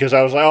yet because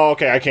I was like, oh,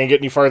 okay, I can't get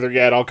any further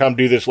yet. I'll come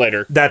do this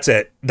later. That's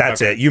it.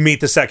 That's it. You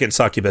meet the second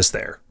succubus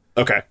there.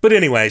 Okay. But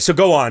anyway, so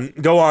go on.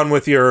 Go on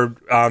with your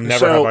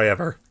Never Have I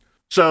Ever.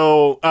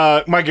 So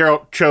my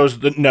Geralt chose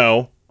the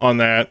no on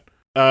that.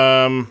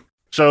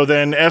 So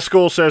then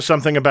Eskel says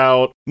something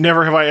about,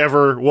 never have I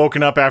ever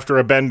woken up after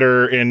a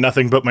bender in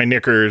nothing but my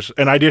knickers.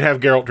 And I did have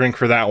Geralt drink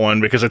for that one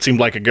because it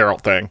seemed like a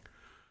Geralt thing.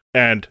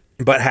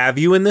 But have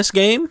you in this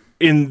game?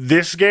 In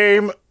this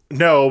game,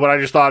 no, but I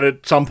just thought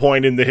at some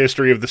point in the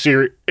history of the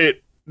series, the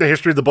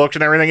history of the books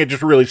and everything, it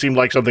just really seemed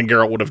like something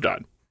Geralt would have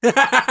done.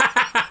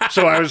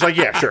 So I was like,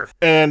 yeah, sure.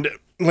 And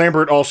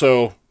Lambert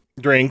also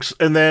drinks.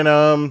 And then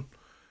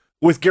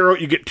with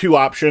Geralt, you get two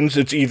options.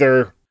 It's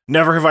either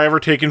never have I ever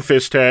taken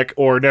Fizz-Tech,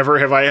 or never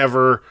have I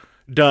ever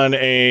done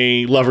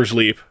a lover's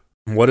leap.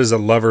 What is a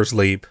lover's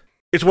leap?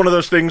 It's one of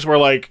those things where,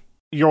 like,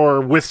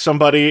 you're with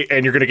somebody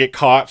and you're going to get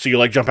caught, so you,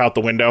 like, jump out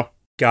the window.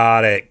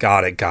 Got it.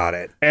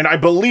 And I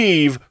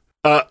believe,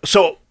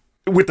 so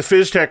with the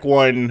Fizz-Tech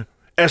one,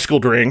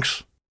 Eskel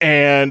drinks,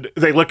 and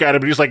they look at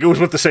him and he's like, it was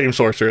with the same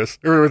sorceress,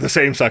 or with the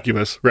same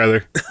succubus,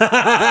 rather.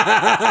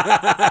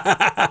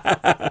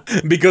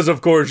 Because of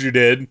course you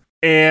did.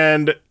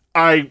 And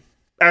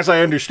as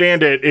I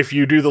understand it, if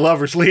you do the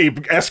lover's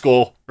leap,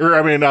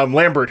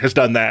 Lambert has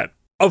done that.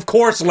 Of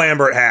course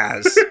Lambert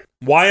has.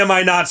 Why am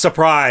I not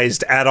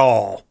surprised at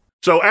all?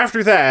 So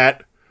after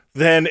that,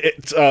 then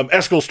it's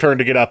Eskel's turn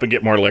to get up and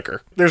get more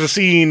liquor. There's a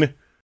scene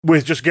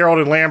with just Geralt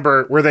and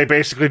Lambert where they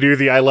basically do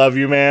the I love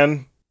you,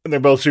 man. And they're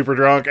both super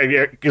drunk. And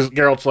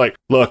Geralt's like,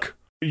 look,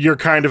 you're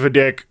kind of a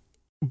dick,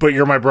 but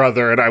you're my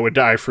brother and I would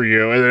die for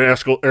you.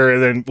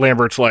 And then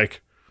Lambert's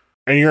like,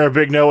 and you're a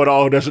big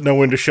know-it-all who doesn't know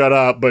when to shut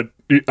up, but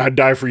I'd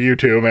die for you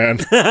too, man.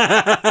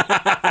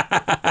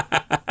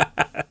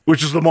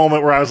 Which is the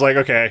moment where I was like,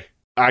 okay,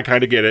 I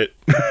kind of get it.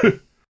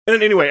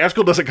 And anyway,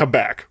 Eskel doesn't come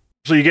back.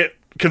 So you get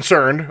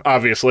concerned,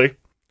 obviously.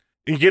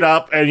 You get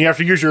up, and you have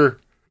to use your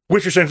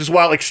Witcher senses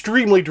while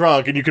extremely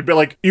drunk, and you could be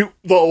like, the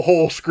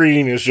whole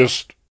screen is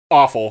just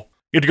awful.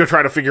 You have to go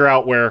try to figure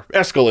out where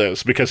Eskel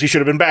is, because he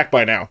should have been back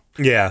by now.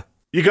 Yeah.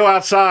 You go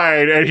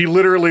outside, and he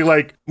literally,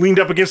 like, leaned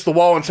up against the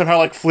wall and somehow,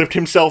 like, flipped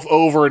himself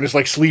over and is,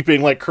 like,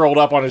 sleeping, like, curled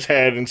up on his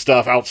head and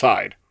stuff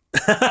outside.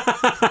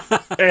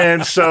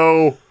 And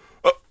so,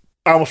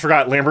 I almost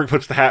forgot, Lambert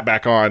puts the hat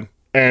back on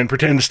and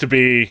pretends to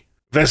be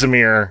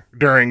Vesemir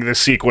during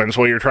this sequence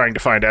while you're trying to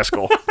find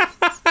Eskel.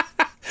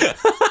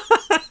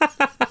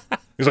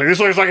 He's like, this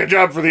looks like a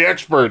job for the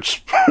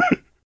experts.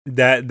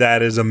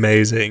 That is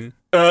amazing.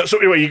 So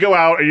anyway, you go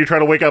out and you try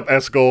to wake up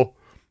Eskel,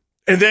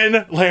 and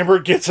then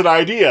Lambert gets an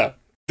idea.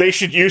 They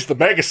should use the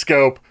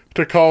megascope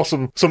to call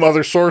some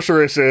other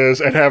sorceresses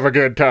and have a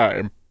good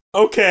time.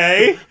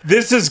 Okay,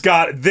 this has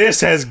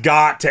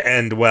got to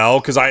end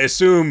well, because I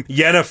assume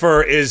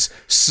Yennefer is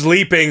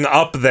sleeping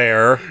up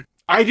there.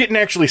 I didn't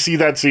actually see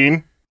that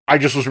scene. I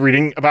just was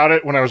reading about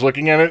it when I was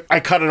looking at it.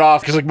 I cut it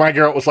off because, like, my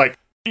Geralt was like,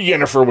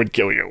 Yennefer would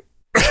kill you.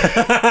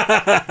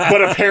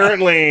 But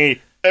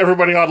apparently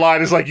everybody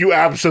online is like, you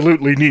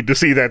absolutely need to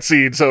see that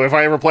scene, so if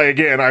I ever play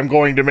again, I'm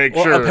going to make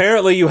sure.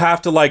 Apparently you have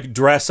to, like,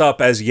 dress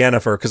up as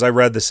Yennefer, because I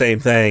read the same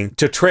thing.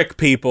 To trick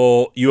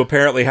people, you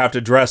apparently have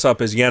to dress up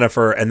as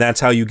Yennefer, and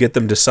that's how you get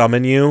them to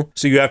summon you.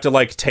 So you have to,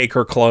 like, take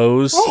her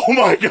clothes. Oh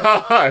my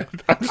god!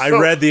 I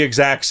read the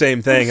exact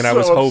same thing, and I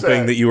was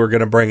hoping that you were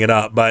going to bring it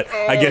up, but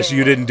I guess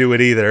you didn't do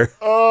it either.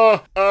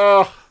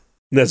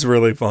 That's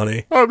really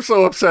funny. I'm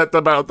so upset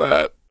about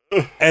that.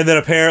 And then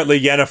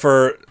apparently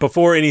Yennefer,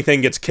 before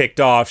anything gets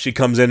kicked off, she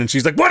comes in and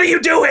she's like, what are you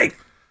doing?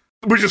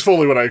 Which is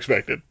fully what I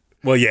expected.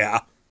 Well, yeah.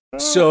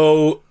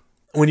 So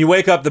when you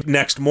wake up the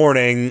next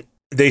morning,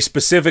 they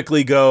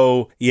specifically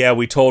go, yeah,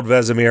 we told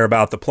Vesemir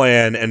about the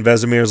plan. And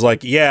Vesemir's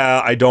like,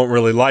 yeah, I don't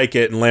really like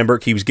it. And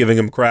Lambert keeps giving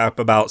him crap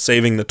about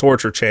saving the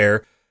torture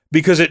chair.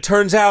 Because it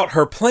turns out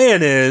her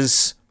plan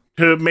is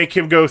to make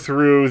him go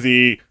through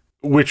the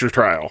Witcher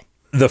trial.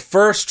 The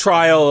first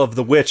trial of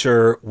The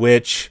Witcher,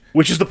 which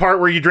is the part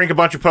where you drink a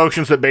bunch of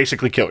potions that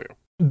basically kill you.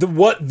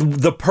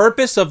 The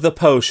purpose of the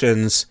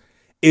potions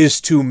is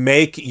to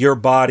make your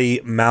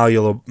body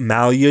malleable.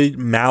 It's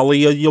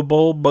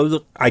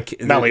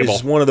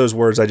one of those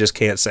words I just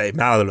can't say.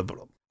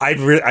 Malleable.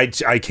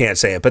 I can't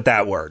say it, but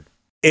that word.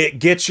 It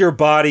gets your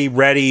body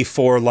ready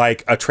for,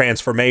 like, a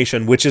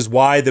transformation, which is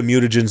why the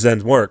mutagens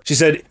then work. She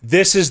said,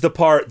 this is the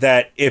part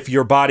that if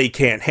your body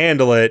can't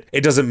handle it,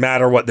 it doesn't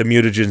matter what the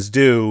mutagens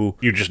do.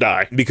 You just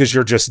die. Because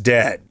you're just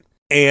dead.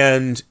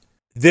 And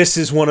this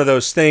is one of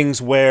those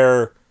things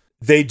where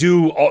they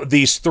do all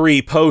these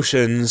 3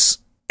 potions,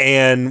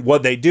 and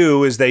what they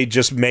do is they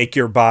just make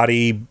your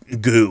body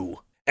goo.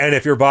 And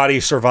if your body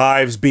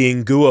survives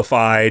being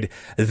gooified,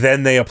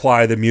 then they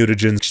apply the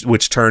mutagens,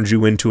 which turns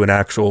you into an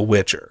actual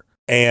Witcher.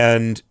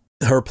 And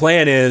her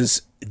plan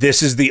is,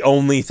 this is the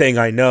only thing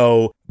I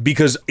know,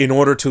 because in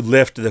order to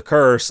lift the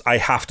curse, I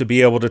have to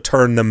be able to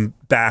turn them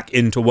back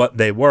into what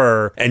they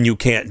were, and you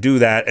can't do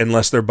that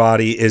unless their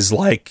body is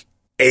like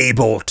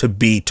able to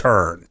be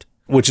turned,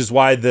 which is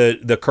why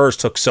the curse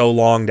took so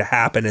long to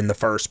happen in the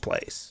first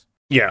place.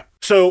 Yeah.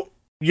 So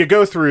you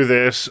go through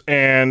this,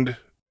 and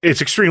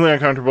it's extremely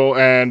uncomfortable,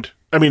 and,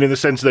 I mean, in the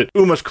sense that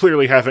Uma's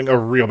clearly having a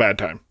real bad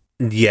time.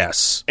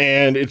 Yes.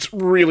 And it's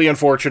really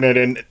unfortunate,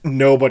 and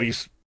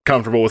nobody's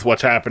comfortable with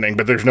what's happening,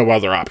 but there's no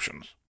other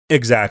options.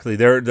 Exactly.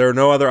 There are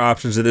no other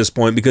options at this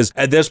point, because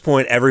at this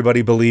point,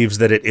 everybody believes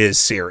that it is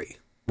Ciri.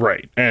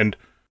 Right. And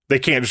they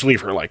can't just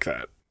leave her like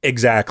that.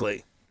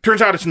 Exactly.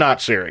 Turns out it's not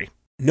Ciri.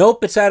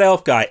 Nope, it's that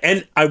elf guy.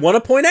 And I want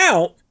to point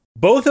out,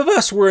 both of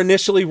us were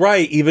initially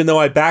right, even though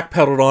I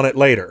backpedaled on it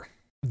later.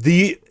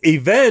 The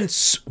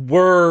events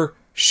were,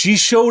 she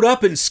showed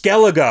up in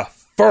Skellige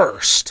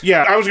first.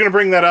 Yeah, I was going to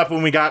bring that up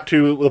when we got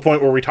to the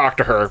point where we talked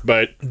to her,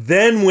 but...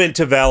 Then went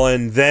to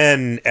Velen,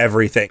 then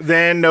everything.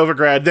 Then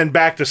Novigrad, then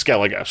back to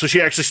Skellige. So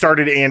she actually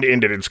started and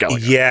ended in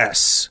Skellige.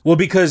 Yes. Well,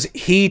 because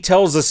he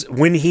tells us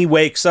when he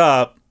wakes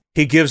up,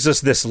 he gives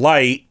us this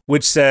light,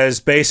 which says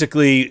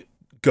basically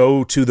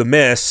go to the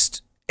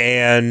mist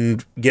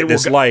and get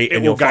this light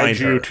and you'll find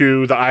her. It will guide you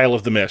to the Isle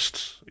of the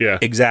Mists. Yeah.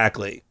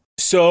 Exactly.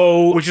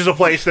 So, which is a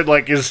place that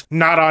like is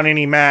not on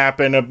any map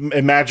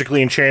and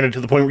magically enchanted to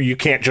the point where you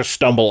can't just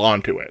stumble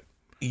onto it.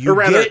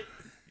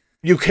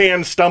 You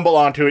can stumble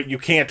onto it. You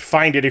can't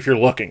find it if you're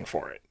looking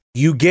for it.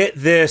 You get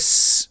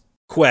this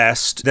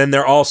quest, then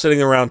they're all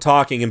sitting around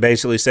talking and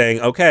basically saying,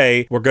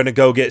 okay, we're going to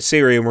go get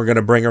Ciri and we're going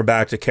to bring her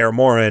back to Kaer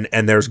Morhen,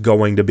 and there's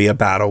going to be a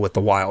battle with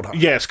the Wild Hunt.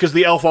 Yes, because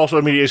the elf also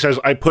immediately says,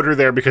 I put her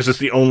there because it's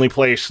the only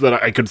place that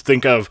I could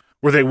think of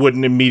where they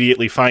wouldn't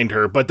immediately find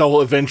her, but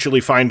they'll eventually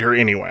find her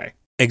anyway.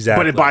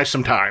 Exactly. But it buys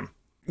some time.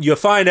 You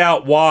find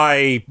out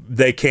why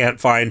they can't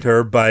find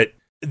her, but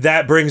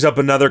that brings up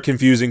another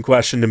confusing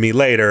question to me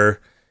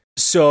later.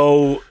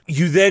 So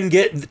you then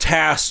get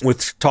tasked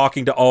with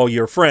talking to all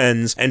your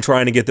friends and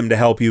trying to get them to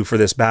help you for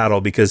this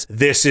battle, because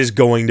this is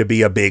going to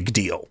be a big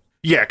deal.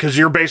 Yeah, because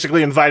you're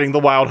basically inviting the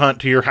Wild Hunt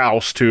to your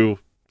house to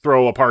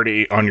throw a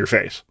party on your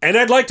face. And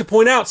I'd like to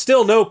point out,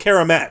 still no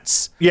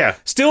Karamets. Yeah.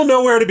 Still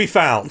nowhere to be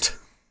found.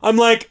 I'm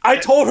like, I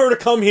told her to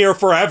come here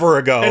forever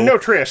ago. And no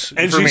Triss.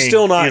 And she's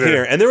still not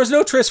here. And there was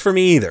no Triss for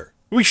me either.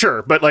 We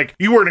sure, but like,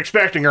 you weren't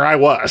expecting her, I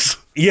was.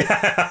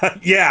 Yeah,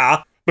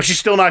 yeah. But she's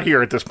still not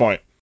here at this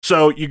point.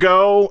 So you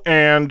go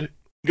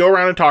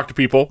around and talk to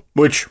people,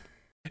 which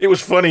it was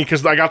funny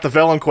because I got the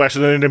Velen quest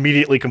and then it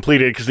immediately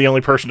completed because the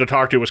only person to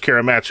talk to was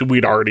Karamets, who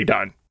we'd already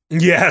done.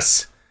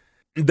 Yes.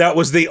 That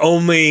was the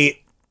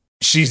only,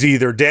 she's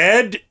either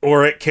dead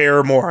or at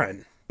Kaer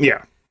Morhen.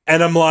 Yeah.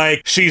 And I'm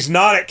like, she's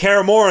not at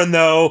Kaer Morhen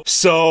though,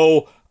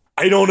 so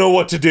I don't know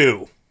what to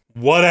do.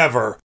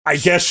 Whatever. I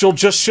guess she'll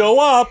just show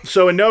up.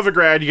 So in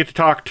Novigrad, you get to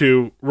talk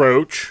to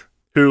Roach,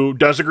 who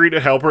does agree to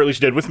help, or at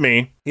least did with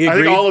me. I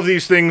think all of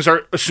these things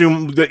are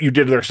assumed that you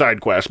did their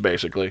side quest,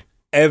 basically.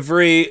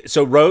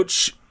 So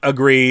Roach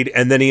agreed,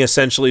 and then he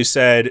essentially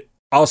said,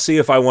 I'll see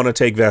if I want to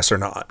take Vess or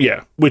not.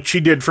 Yeah, which he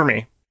did for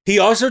me. He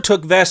also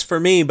took Vess for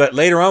me, but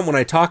later on when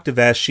I talked to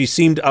Vess, she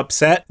seemed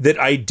upset that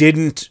I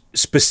didn't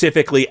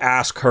specifically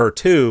ask her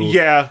to.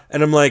 Yeah.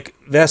 And I'm like,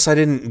 Vess, I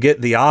didn't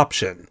get the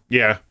option.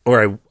 Yeah.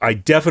 Or I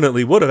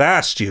definitely would have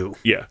asked you.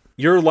 Yeah.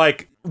 You're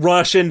like,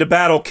 rush into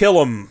battle,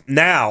 kill him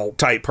now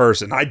type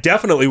person. I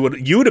definitely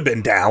would. You'd have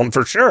been down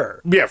for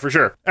sure. Yeah, for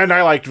sure. And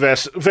I liked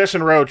Vess. Vess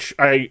and Roach,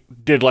 I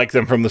did like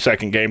them from the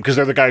second game because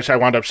they're the guys I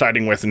wound up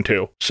siding with in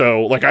 2.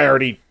 So, like, I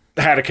already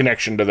had a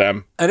connection to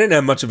them. I didn't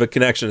have much of a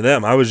connection to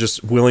them. I was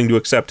just willing to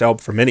accept help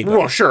from anybody.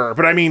 Well, sure.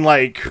 But I mean,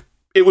 like,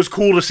 it was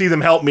cool to see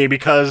them help me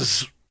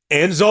because...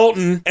 And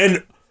Zoltan.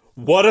 And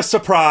what a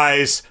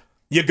surprise.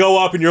 You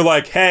go up and you're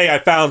like, hey, I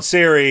found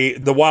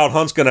Ciri. The Wild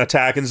Hunt's going to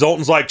attack. And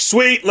Zoltan's like,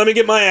 sweet, let me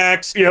get my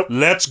axe. Yep.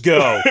 Let's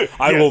go.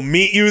 I will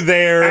meet you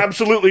there.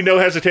 Absolutely no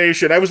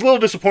hesitation. I was a little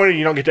disappointed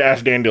you don't get to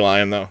ask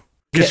Dandelion, though.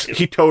 Because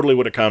he totally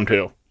would have come,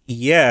 too.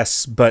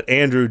 Yes, but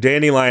Andrew,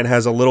 Dandelion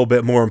has a little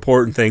bit more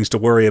important things to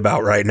worry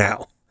about right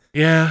now.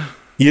 Yeah.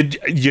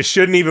 You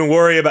shouldn't even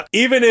worry about...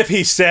 Even if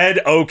he said,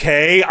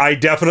 okay, I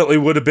definitely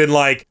would have been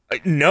like,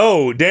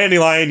 no,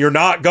 Dandelion, you're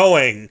not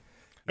going.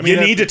 I mean,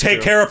 you need to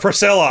take care of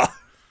Priscilla.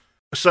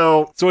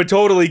 So I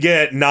totally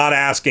get not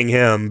asking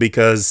him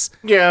because...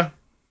 Yeah.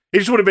 It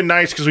just would have been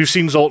nice because we've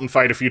seen Zoltan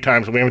fight a few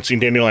times and we haven't seen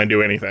Dandelion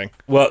do anything.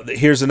 Well,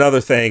 here's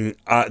another thing.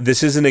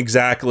 This isn't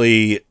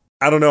exactly...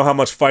 I don't know how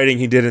much fighting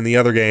he did in the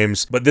other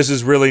games, but this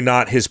is really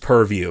not his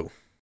purview.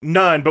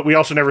 None, but we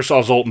also never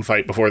saw Zoltan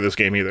fight before this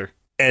game either.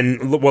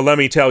 And, well, let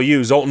me tell you,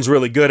 Zoltan's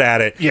really good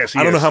at it. Yes,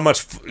 I don't know how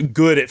much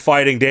good at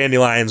fighting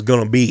Dandelion's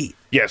gonna be.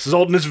 Yes,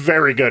 Zoltan is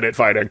very good at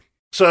fighting.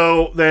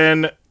 So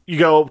then you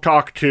go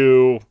talk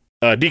to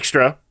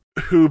Dijkstra,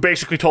 who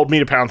basically told me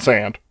to pound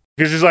sand.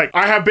 Because he's like,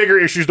 I have bigger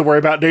issues to worry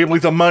about, namely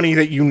the money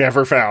that you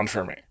never found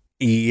for me.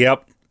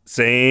 Yep,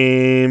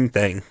 same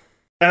thing.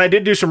 And I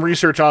did do some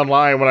research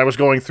online when I was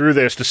going through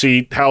this to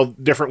see how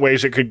different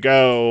ways it could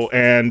go,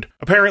 and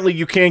apparently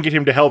you can get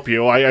him to help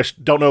you. I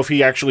don't know if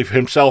he actually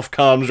himself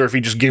comes or if he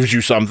just gives you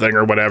something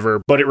or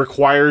whatever, but it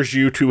requires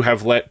you to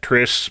have let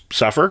Triss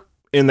suffer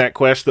in that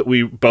quest that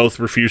we both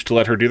refused to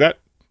let her do that.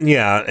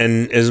 Yeah,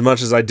 and as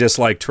much as I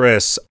dislike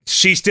Triss,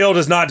 she still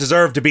does not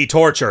deserve to be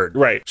tortured.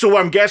 Right. So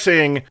I'm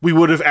guessing we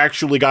would have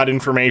actually got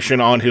information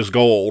on his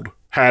gold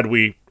had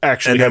we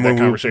actually had that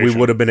conversation. We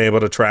would have been able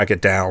to track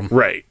it down.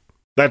 Right.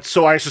 That's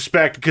so I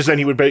suspect, because then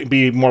he would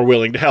be more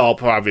willing to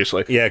help,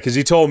 obviously. Yeah, because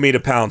he told me to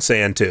pound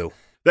sand too.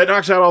 That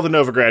knocks out all the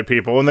Novigrad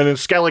people, and then in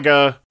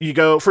Skellige, you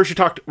go, first you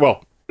talk to,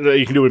 well,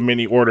 you can do it in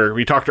mini order.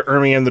 We talk to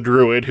Ermion the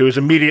Druid, who is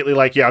immediately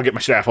like, yeah, I'll get my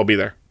staff, I'll be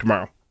there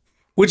tomorrow.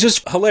 Which is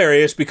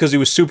hilarious, because he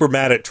was super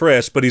mad at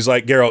Triss, but he's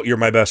like, Geralt, you're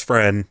my best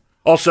friend.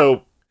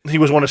 Also, he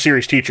was one of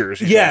Ciri's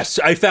teachers. Yes,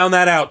 I found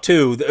that out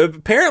too.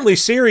 Apparently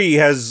Ciri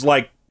has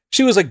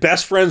she was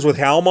best friends with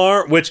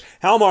Halmar, which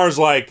Halmar's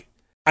like,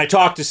 I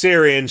talked to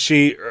Ciri and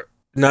Cerys.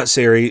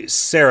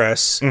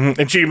 Mm-hmm.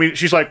 And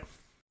she's like,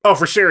 oh,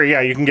 for Ciri,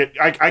 yeah, you can get,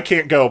 I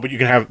can't go, but you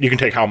can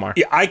take Halmar.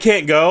 Yeah, I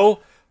can't go,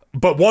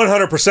 but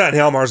 100%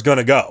 Halmar's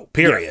gonna go,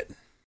 period. Yeah.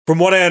 From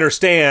what I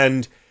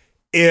understand,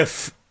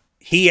 if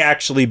he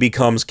actually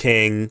becomes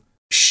king,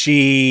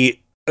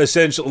 he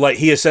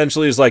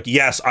essentially is like,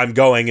 yes, I'm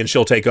going, and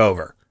she'll take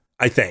over,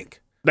 I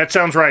think. That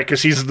sounds right,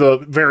 because he's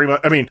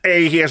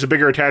A, he has a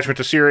bigger attachment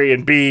to Ciri,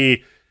 and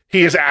B,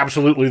 he is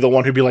absolutely the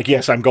one who'd be like,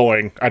 yes, I'm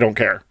going, I don't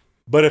care.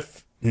 But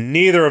if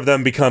neither of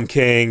them become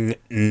king,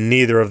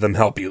 neither of them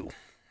help you.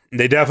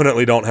 They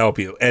definitely don't help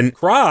you. And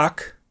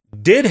Croc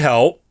did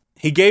help.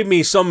 He gave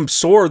me some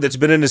sword that's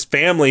been in his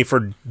family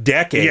for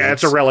decades. Yeah,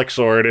 it's a relic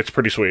sword. It's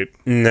pretty sweet.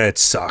 It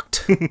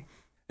sucked.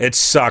 It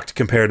sucked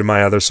compared to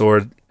my other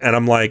sword. And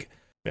I'm like,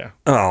 yeah.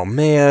 Oh,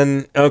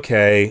 man,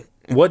 okay.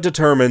 What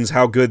determines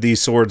how good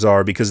these swords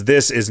are? Because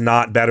this is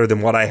not better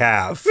than what I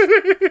have.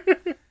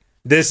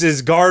 This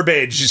is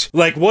garbage.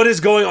 What is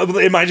going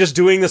on? Am I just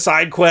doing the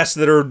side quests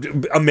that are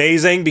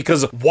amazing?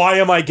 Because why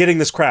am I getting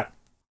this crap?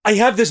 I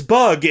have this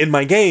bug in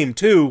my game,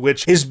 too,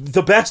 which is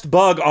the best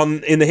bug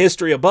in the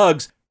history of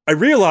bugs. I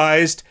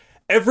realized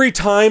every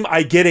time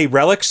I get a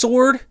relic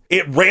sword,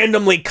 it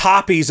randomly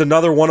copies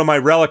another one of my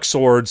relic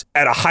swords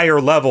at a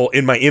higher level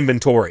in my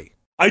inventory.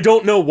 I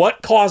don't know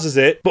what causes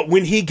it, but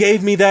when he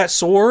gave me that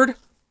sword,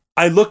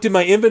 I looked in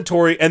my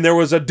inventory and there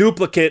was a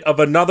duplicate of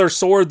another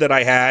sword that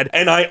I had,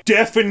 and I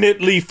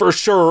definitely for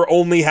sure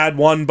only had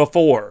one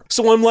before.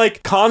 So I'm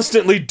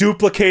constantly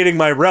duplicating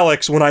my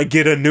relics when I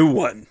get a new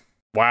one.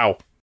 Wow.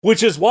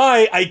 Which is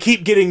why I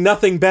keep getting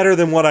nothing better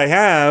than what I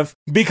have,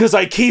 because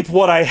I keep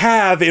what I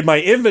have in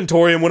my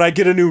inventory, and when I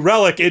get a new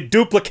relic, it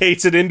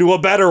duplicates it into a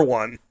better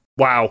one.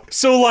 Wow.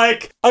 So,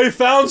 I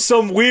found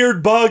some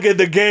weird bug in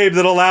the game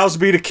that allows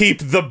me to keep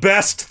the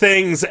best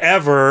things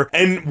ever,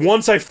 and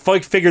once I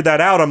figured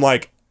that out, I'm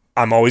like,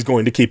 I'm always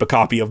going to keep a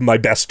copy of my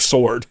best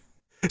sword,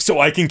 so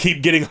I can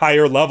keep getting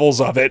higher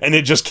levels of it, and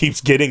it just keeps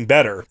getting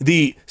better.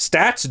 The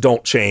stats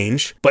don't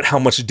change, but how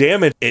much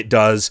damage it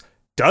does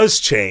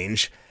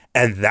change,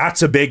 and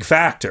that's a big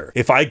factor.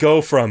 If I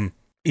go from,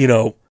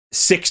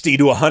 60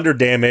 to 100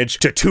 damage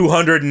to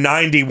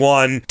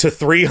 291 to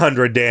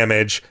 300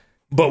 damage,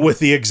 but with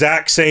the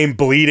exact same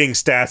bleeding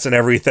stats and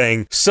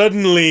everything,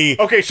 suddenly...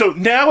 Okay, so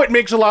now it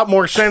makes a lot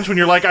more sense when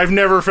you're like, I've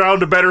never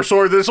found a better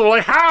sword than this. I'm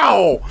like,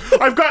 how?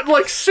 I've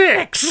got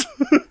 6.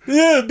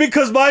 Yeah,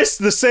 because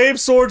the same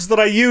swords that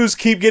I use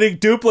keep getting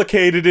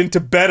duplicated into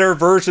better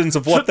versions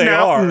of what they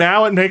are.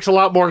 Now it makes a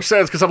lot more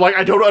sense, because I'm like,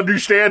 I don't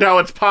understand how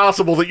it's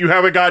possible that you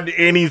haven't gotten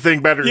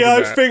anything better than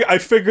that. I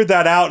figured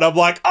that out, and I'm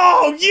like,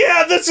 oh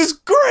yeah, this is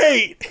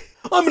great!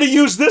 I'm going to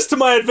use this to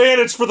my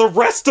advantage for the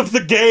rest of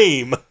the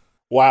game.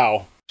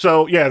 Wow.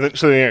 So,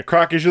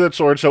 Croc gives you that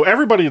sword, so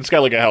everybody in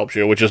Skellige helps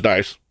you, which is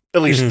nice.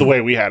 At least the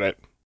way we had it.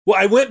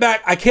 Well, I went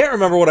back, I can't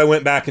remember what I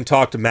went back and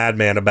talked to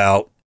Madman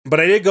about,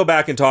 but I did go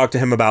back and talk to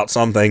him about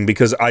something,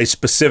 because I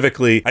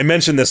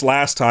mentioned this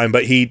last time,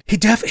 but he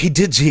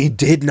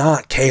did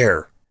not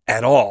care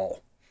at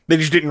all. They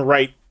just didn't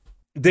write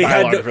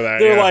dialogue for that.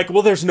 They're like,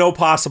 well, there's no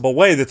possible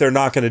way that they're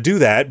not going to do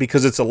that,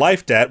 because it's a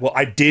life debt. Well,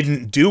 I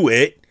didn't do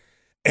it.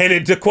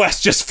 And the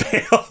quest just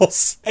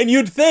fails. And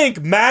you'd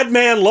think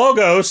Madman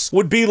Logos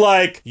would be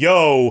like,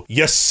 yo,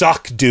 you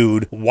suck,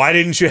 dude. Why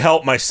didn't you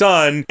help my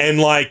son? And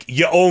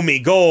you owe me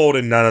gold,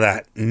 and none of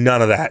that.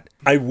 None of that.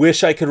 I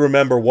wish I could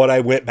remember what I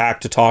went back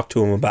to talk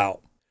to him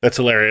about. That's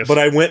hilarious. But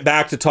I went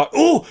back to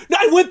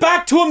I went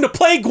back to him to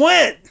play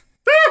Gwent.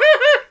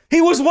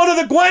 He was one of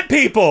the Gwent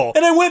people.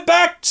 And I went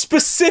back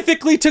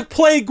specifically to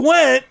play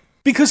Gwent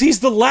because he's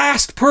the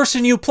last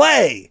person you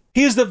play.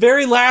 He is the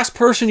very last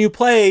person you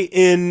play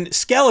in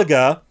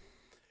Skellige,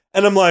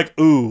 and I'm like,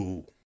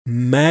 ooh,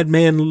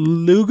 Madman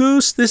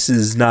Lugos? This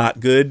is not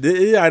good.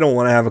 I don't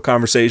want to have a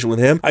conversation with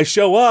him. I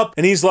show up,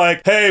 and he's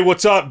like, hey,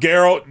 what's up,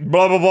 Geralt?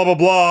 Blah, blah, blah, blah,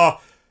 blah.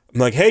 I'm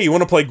like, hey, you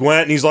want to play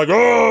Gwent? And he's like,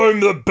 oh,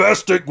 I'm the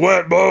best at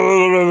Gwent. Blah,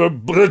 blah, blah,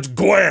 blah. It's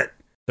Gwent.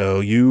 So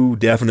you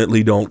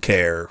definitely don't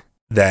care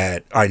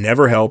that I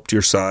never helped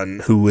your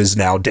son, who is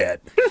now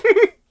dead.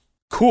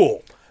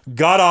 Cool.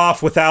 Got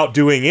off without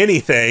doing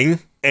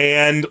anything.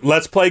 And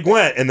let's play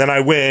Gwent. And then I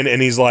win,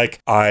 and he's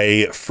like,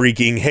 I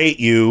freaking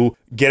hate you.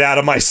 Get out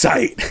of my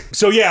sight.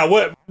 So yeah,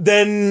 what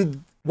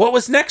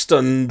was next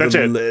on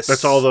the list?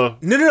 That's all the...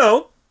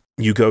 No.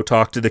 You go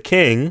talk to the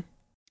king,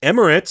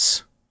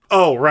 Emirates.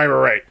 Oh,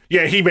 right.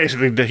 Yeah, he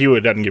doesn't give you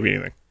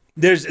anything.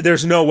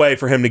 There's no way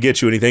for him to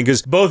get you anything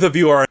because both of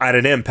you are at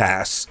an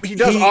impasse. He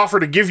does offer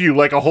to give you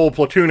like a whole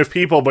platoon of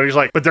people, but he's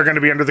like, but they're going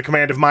to be under the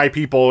command of my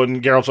people.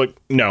 And Geralt's like,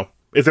 no.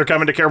 If they're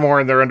coming to Kaer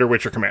Morhen, they're under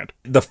Witcher command.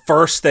 The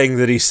first thing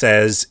that he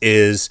says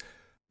is,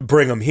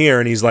 bring them here.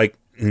 And he's like,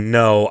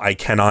 no, I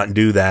cannot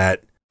do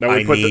that.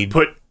 That would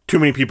put too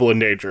many people in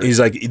danger. He's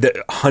like,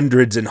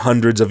 hundreds and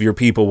hundreds of your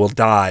people will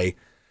die.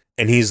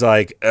 And he's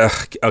like,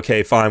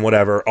 okay, fine,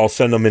 whatever. I'll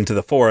send them into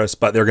the forest,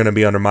 but they're going to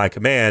be under my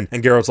command.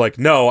 And Geralt's like,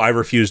 no, I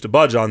refuse to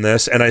budge on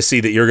this. And I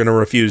see that you're going to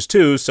refuse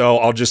too, so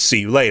I'll just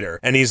see you later.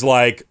 And he's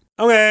like,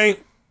 okay,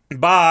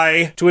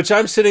 bye. To which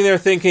I'm sitting there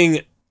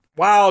thinking,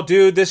 wow,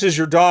 dude, this is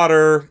your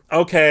daughter.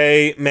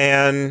 Okay,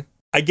 man,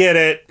 I get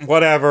it.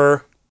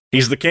 Whatever.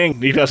 He's the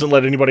king. He doesn't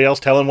let anybody else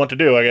tell him what to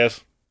do, I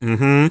guess.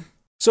 Mm-hmm.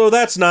 So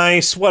that's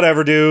nice.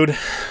 Whatever, dude.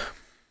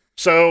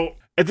 So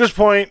at this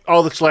point,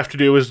 all that's left to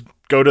do is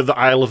go to the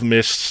Isle of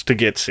Mists to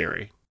get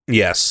Ciri.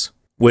 Yes,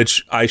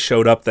 which I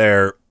showed up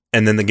there,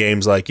 and then the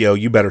game's like, yo,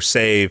 you better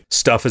save.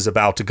 Stuff is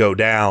about to go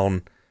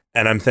down.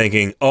 And I'm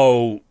thinking,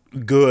 oh,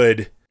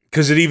 good.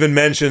 Because it even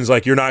mentions,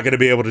 like, you're not going to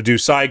be able to do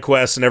side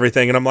quests and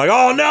everything. And I'm like,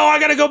 oh, no, I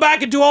got to go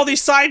back and do all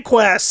these side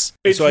quests.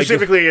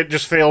 It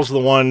just fails the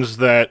ones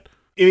that,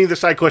 any of the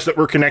side quests that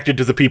were connected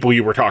to the people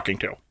you were talking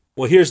to.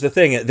 Well, here's the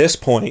thing. At this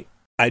point,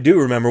 I do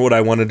remember what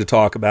I wanted to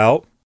talk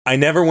about. I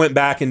never went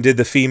back and did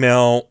the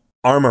female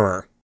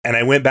armorer. And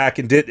I went back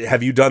and did...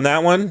 Have you done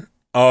that one?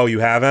 Oh, you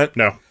haven't?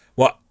 No.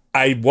 Well,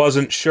 I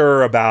wasn't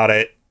sure about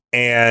it,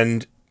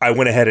 and I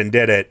went ahead and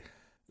did it.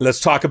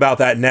 Let's talk about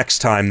that next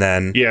time,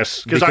 then.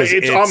 Yes, because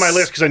it's on my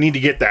list because I need to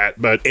get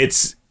that, but...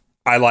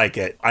 I like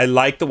it. I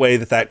like the way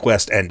that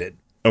quest ended.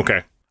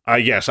 Okay.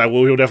 Yes,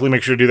 we'll definitely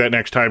make sure to do that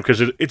next time,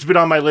 because it's been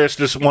on my list.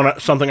 It's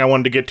something I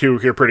wanted to get to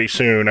here pretty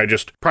soon. I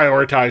just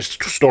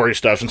prioritized story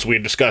stuff since we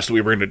had discussed that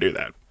we were going to do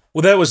that.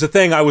 Well, that was the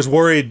thing. I was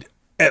worried...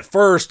 At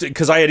first,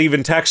 because I had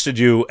even texted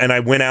you and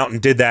I went out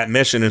and did that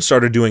mission and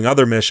started doing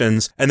other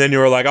missions. And then you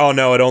were like, oh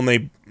no, it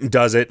only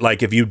does it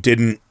like if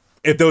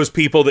those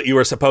people that you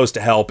were supposed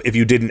to help, if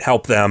you didn't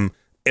help them,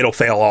 it'll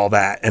fail all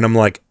that. And I'm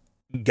like,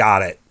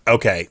 got it.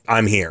 Okay,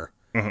 I'm here.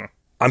 Mm-hmm.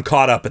 I'm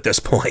caught up at this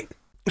point.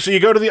 So you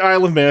go to the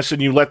Isle of Mist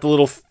and you let the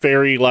little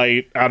fairy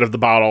light out of the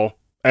bottle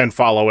and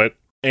follow it.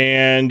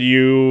 And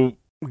you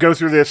go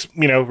through this,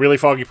 really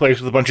foggy place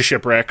with a bunch of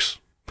shipwrecks.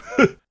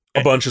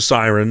 A bunch of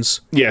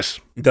sirens. Yes.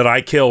 That I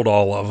killed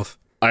all of.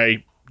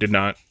 I did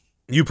not.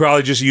 You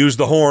probably just used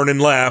the horn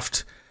and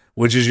left,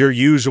 which is your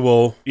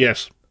usual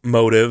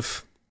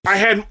motive. I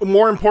had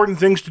more important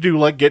things to do,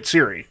 like get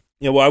Ciri.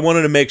 Yeah, well, I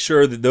wanted to make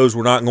sure that those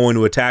were not going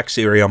to attack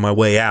Ciri on my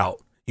way out.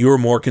 You were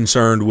more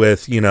concerned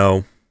with,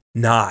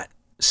 not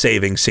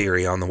saving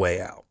Ciri on the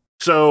way out.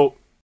 So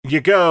you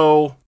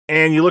go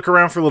and you look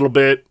around for a little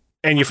bit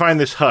and you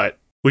find this hut,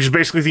 which is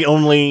basically the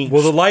only...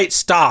 Well, the light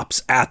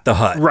stops at the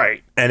hut.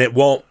 Right. And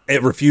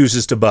it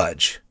refuses to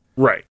budge.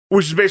 Right.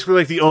 Which is basically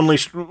like the only...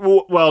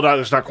 Well,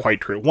 that's not quite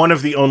true. One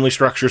of the only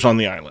structures on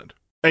the island.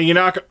 And you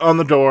knock on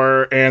the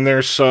door, and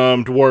there's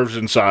some dwarves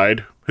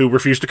inside who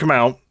refuse to come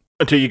out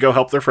until you go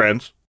help their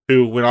friends,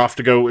 who went off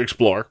to go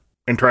explore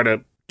and try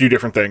to do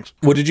different things.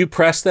 Well, did you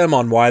press them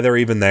on why they're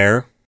even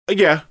there?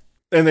 Yeah.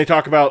 And they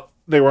talk about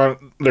they were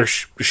on their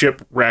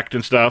ship wrecked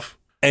and stuff.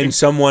 And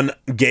someone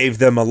gave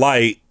them a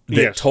light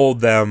that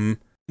told them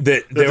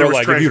that they were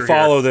like, if you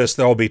follow this,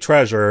 there'll be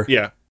treasure.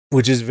 Yeah.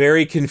 Which is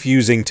very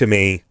confusing to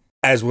me,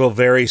 as we'll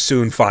very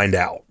soon find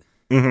out.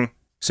 Mm-hmm.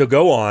 So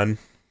go on.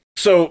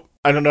 So,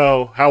 I don't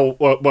know how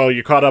well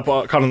you caught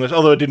on this,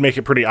 although it did make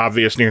it pretty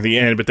obvious near the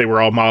end, but they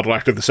were all modeled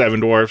after the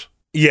Seven Dwarves.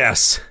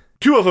 Yes.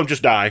 2 of them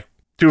just die.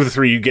 2 of the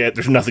 3 you get,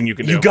 there's nothing you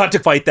can do. You got to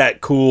fight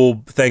that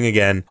cool thing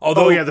again.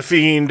 Although, the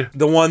Fiend.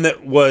 The one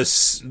that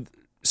was...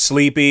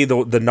 Sleepy, the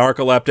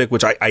narcoleptic,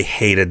 which I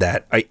hated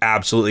that. I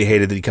absolutely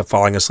hated that he kept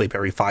falling asleep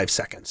every 5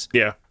 seconds.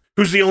 Yeah.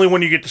 Who's the only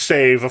one you get to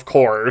save, of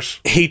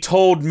course. He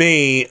told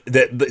me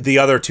that the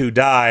other 2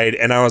 died,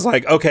 and I was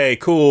like, okay,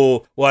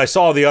 cool. Well, I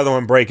saw the other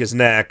one break his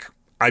neck.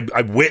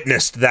 I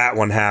witnessed that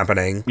one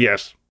happening.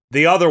 Yes.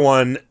 The other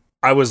one,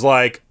 I was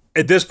like,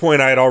 at this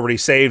point, I had already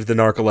saved the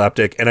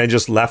narcoleptic, and I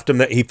just left him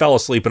there. He fell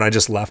asleep, and I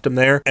just left him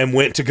there and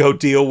went to go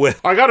deal with...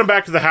 I got him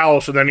back to the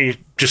house, and then he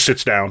just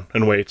sits down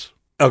and waits.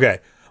 Okay.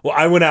 Well,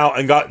 I went out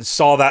and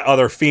saw that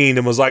other fiend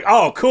and was like,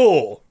 oh,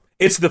 cool.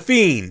 It's the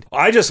Fiend.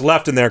 I just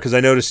left him there because I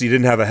noticed he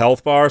didn't have a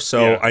health bar,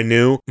 so I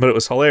knew. But it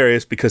was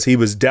hilarious because he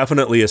was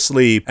definitely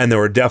asleep, and there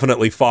were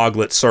definitely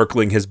foglets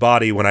circling his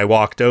body when I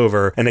walked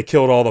over, and it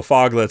killed all the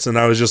foglets, and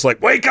I was just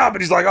like, wake up!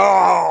 And he's like,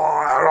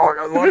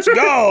 oh, let's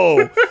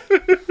go!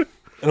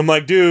 And I'm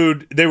like,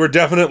 dude, they were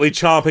definitely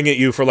chomping at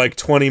you for like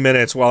 20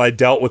 minutes while I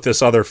dealt with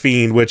this other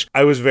fiend, which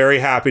I was very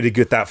happy to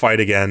get that fight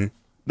again.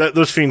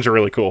 Those fiends are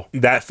really cool.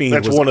 That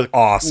fiend was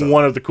awesome.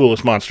 One of the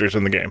coolest monsters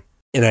in the game.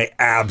 And I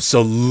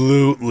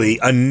absolutely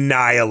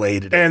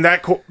annihilated it. And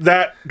that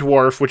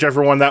dwarf,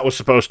 whichever one that was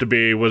supposed to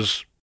be,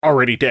 was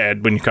already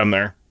dead when you come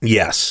there.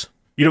 Yes.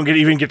 You don't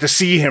even get to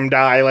see him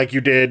die like you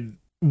did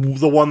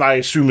the one that I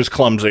assume is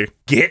clumsy.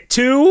 Get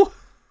to?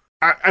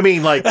 I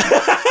mean, like,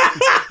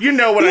 You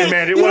know what I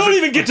meant. You don't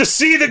even get to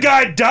see the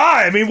guy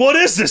die. I mean, what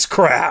is this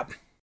crap?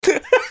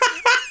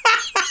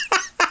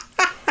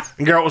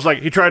 And Geralt was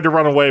like, he tried to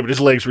run away, but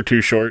his legs were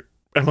too short.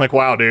 I'm like,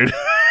 wow, dude.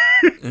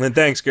 And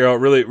thanks, Geralt.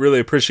 Really, really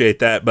appreciate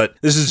that. But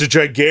this is a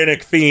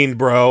gigantic fiend,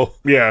 bro.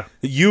 Yeah.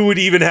 You would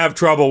even have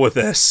trouble with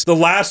this. The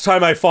last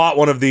time I fought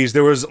one of these,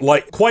 there was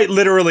like quite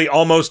literally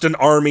almost an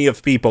army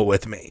of people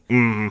with me.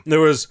 Mm. There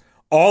was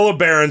all of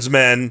Baron's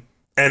men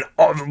and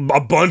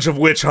a bunch of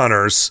witch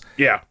hunters.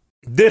 Yeah.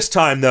 This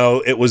time,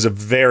 though, it was a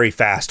very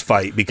fast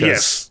fight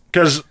because...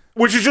 Yes.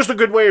 Which is just a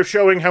good way of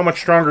showing how much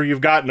stronger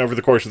you've gotten over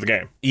the course of the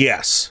game.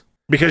 Yes.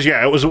 Because,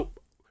 yeah, it was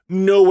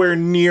nowhere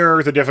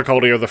near the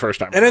difficulty of the first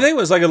time. And I think it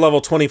was like a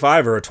level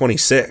 25 or a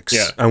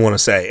 26, I want to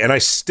say. And I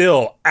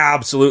still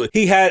absolutely...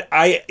 He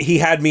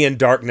had me in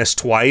darkness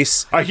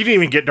twice. He didn't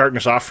even get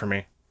darkness off for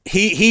me.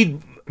 He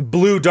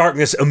blew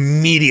darkness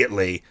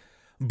immediately,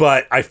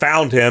 but I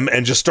found him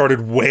and just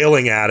started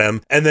wailing at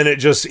him. And then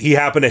he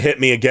happened to hit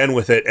me again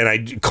with it. And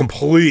I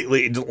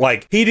completely,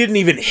 like, he didn't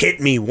even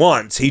hit me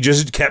once. He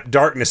just kept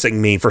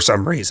darknessing me for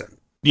some reason.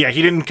 Yeah,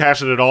 he didn't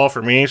cast it at all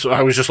for me, so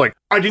I was just like,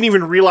 I didn't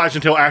even realize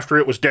until after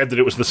it was dead that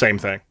it was the same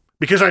thing.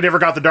 Because I never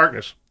got the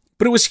darkness.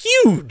 But it was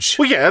huge!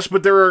 Well, yes,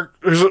 but there's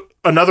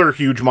another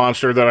huge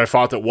monster that I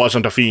fought that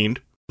wasn't a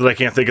fiend, that I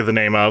can't think of the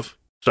name of.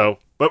 So,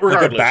 but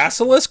regardless. Like a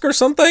basilisk or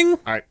something?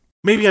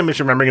 Maybe I'm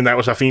misremembering and that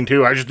was a fiend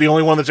too. The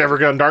only one that's ever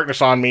gotten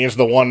darkness on me is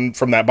the one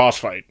from that boss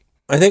fight.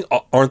 I think,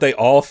 aren't they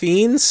all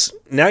fiends?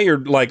 Now you're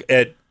like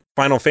at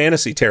Final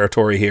Fantasy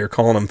territory here,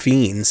 calling them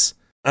fiends.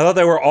 I thought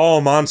they were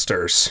all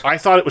monsters. I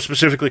thought it was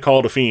specifically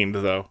called a fiend,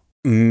 though.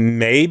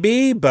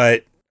 Maybe,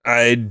 but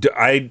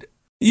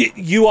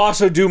you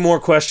also do more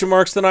question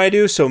marks than I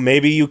do, so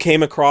maybe you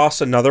came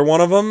across another one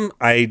of them.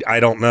 I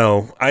don't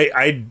know.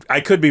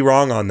 I could be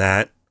wrong on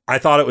that. I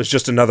thought it was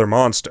just another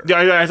monster.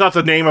 Yeah, I thought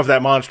the name of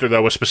that monster,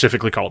 though, was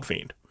specifically called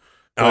Fiend.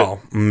 I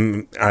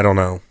don't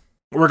know.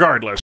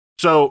 Regardless.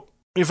 So,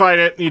 you fight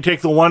it, you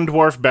take the one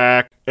dwarf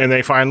back, and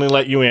they finally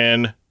let you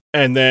in,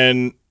 and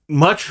then...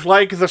 Much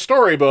like the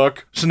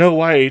storybook, Snow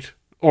White,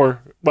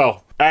 or,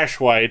 well, Ash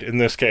White in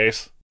this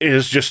case,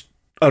 is just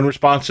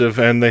unresponsive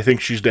and they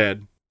think she's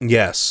dead.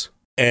 Yes.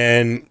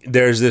 And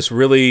there's this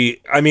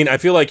really... I mean, I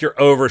feel like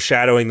you're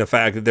overshadowing the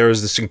fact that there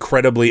was this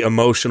incredibly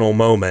emotional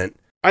moment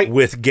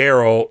with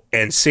Geralt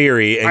and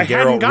Ciri, and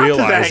Geralt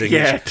realizing...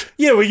 yet.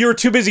 Yeah, well, you were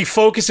too busy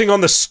focusing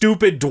on the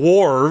stupid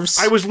dwarves.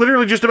 I was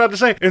literally just about to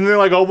say, and they're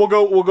like, oh, we'll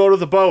go to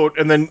the boat,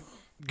 and then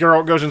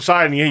Geralt goes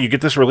inside, and you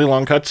get this really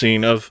long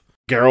cutscene of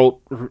Geralt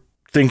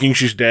thinking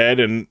she's dead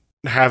and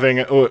having,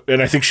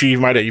 and I think she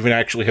might even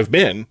actually have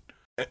been.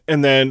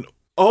 And then,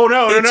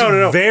 no.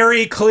 It's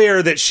very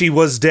clear that she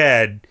was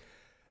dead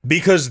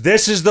because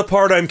this is the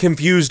part I'm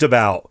confused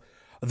about.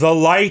 The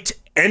light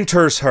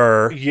enters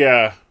her.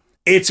 Yeah.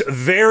 It's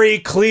very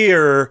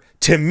clear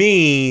to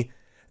me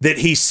that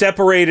he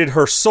separated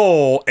her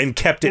soul and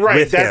kept it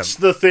with him. That's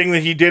the thing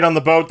that he did on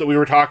the boat that we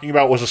were talking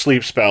about was a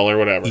sleep spell or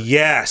whatever.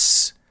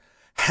 Yes.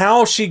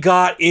 How she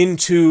got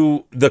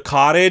into the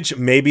cottage,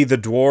 maybe the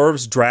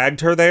dwarves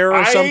dragged her there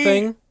or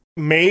something?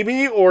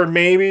 Maybe,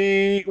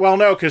 well,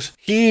 no, because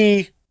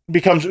he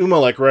becomes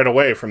Uma right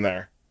away from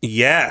there.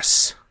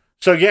 Yes.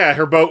 So yeah,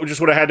 her boat just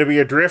would have had to be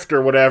adrift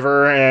or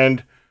whatever,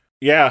 and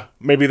yeah,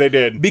 maybe they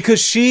did.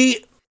 Because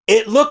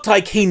it looked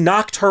like he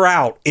knocked her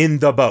out in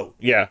the boat.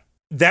 Yeah.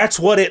 That's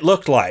what it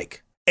looked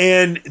like.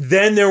 And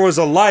then there was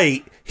a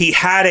light, he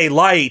had a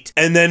light,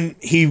 and then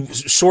he,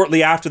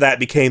 shortly after that,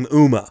 became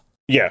Uma.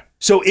 Yeah.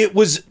 So it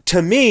was,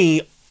 to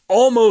me,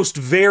 almost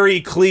very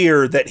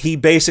clear that he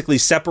basically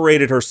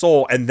separated her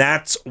soul, and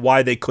that's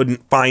why they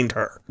couldn't find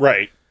her.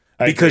 Right.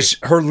 Because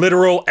her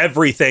literal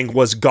everything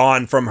was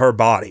gone from her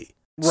body.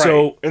 Right.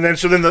 So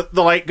then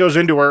the light goes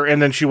into her,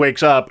 and then she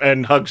wakes up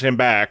and hugs him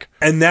back.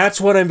 And that's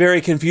what I'm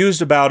very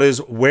confused about is,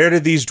 where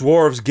did these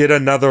dwarves get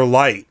another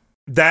light?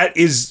 That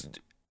is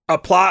a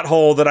plot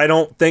hole that I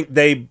don't think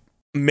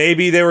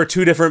maybe there were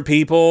two different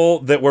people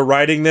that were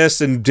writing this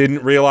and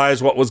didn't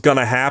realize what was going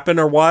to happen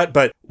or what,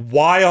 but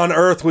why on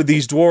earth would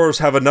these dwarves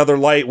have another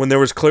light when there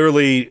was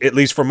clearly, at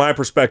least from my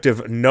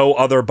perspective, no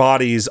other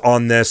bodies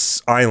on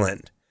this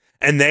island?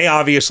 And they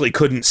obviously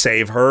couldn't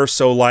save her,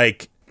 so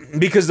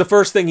because the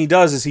first thing he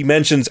does is he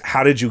mentions,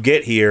 how did you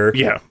get here?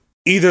 Yeah.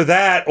 Either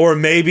that, or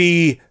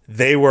maybe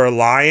they were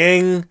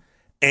lying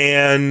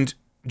and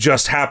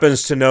just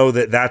happens to know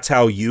that that's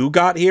how you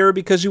got here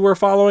because you were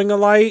following a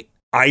light.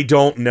 I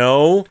don't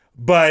know,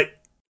 but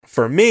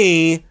for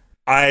me,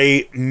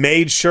 I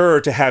made sure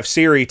to have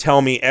Ciri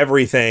tell me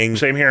everything.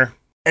 Same here.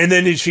 And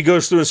then she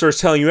goes through and starts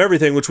telling you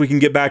everything, which we can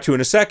get back to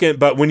in a second,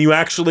 but when you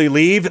actually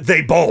leave,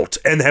 they bolt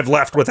and have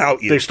left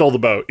without you. They stole the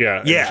boat,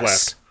 yeah. Yes.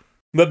 Just left.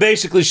 But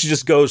basically, she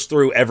just goes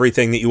through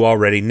everything that you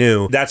already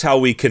knew. That's how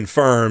we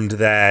confirmed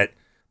that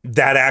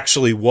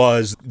actually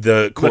was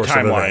the course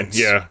of events.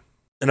 Yeah.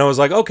 And I was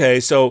like, okay,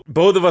 so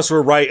both of us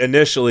were right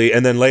initially,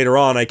 and then later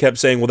on I kept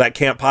saying, well, that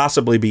can't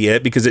possibly be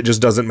it because it just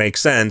doesn't make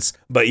sense.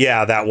 But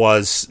yeah,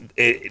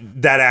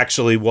 that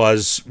actually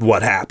was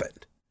what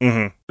happened.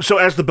 Mm-hmm. So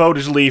as the boat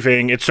is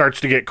leaving, it starts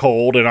to get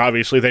cold, and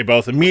obviously they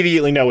both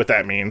immediately know what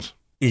that means.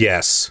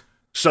 Yes.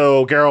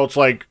 So Geralt's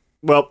like,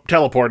 well,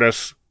 teleport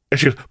us. And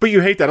she goes, but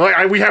you hate that. I'm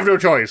like, we have no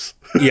choice.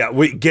 Yeah,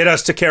 we get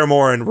us to Kaer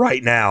Morhen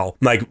right now.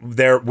 Like,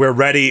 we're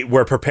ready,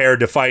 we're prepared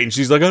to fight. And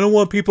she's like, I don't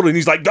want people. And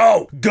he's like,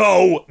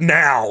 go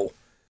now.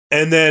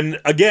 And then,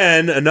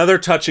 again, another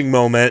touching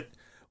moment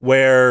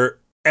where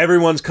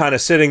everyone's kind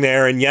of sitting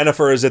there, and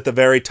Yennefer is at the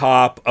very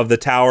top of the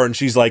tower, and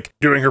she's like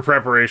doing her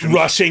preparations,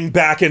 rushing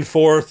back and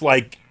forth,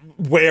 like,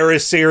 where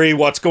is Ciri?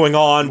 What's going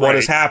on? What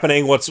is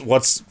happening? What's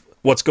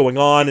going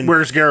on? And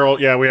where's Geralt?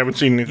 Yeah, we haven't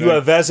seen anything. You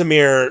have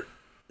Vesemir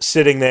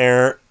sitting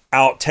there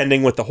out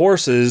tending with the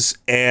horses,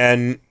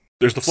 and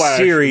there's the Flash,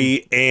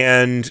 Ciri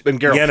and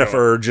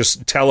Yennefer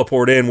just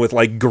teleport in with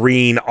like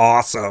green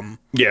awesome.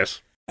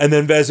 Yes. And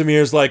then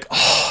Vesemir's like,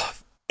 oh.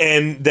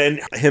 And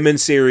then him and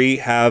Ciri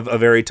have a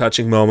very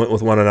touching moment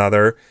with one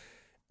another.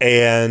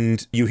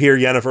 And you hear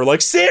Yennefer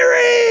like,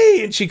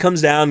 Ciri! And she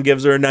comes down,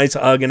 gives her a nice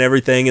hug and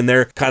everything. And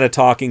they're kind of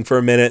talking for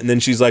a minute. And then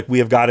she's like, we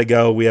have got to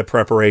go. We have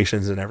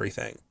preparations and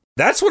everything.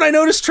 That's when I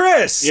noticed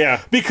Triss.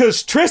 Yeah.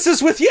 Because Triss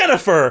is with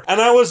Yennefer. And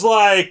I was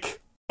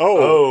like,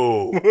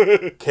 oh,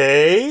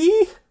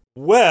 okay.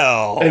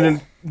 Well.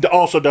 And then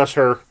also does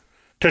her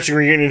touching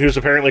reunion, who's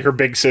apparently her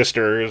big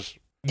sister. Is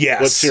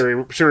yes. What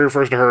Ciri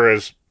refers to her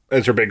as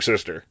her big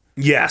sister.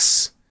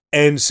 Yes.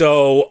 And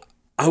so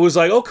I was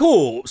like, oh,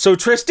 cool. So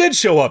Triss did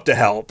show up to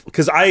help.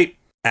 Because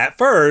at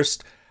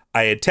first,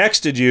 I had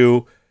texted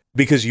you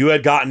because you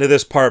had gotten to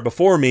this part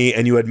before me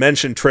and you had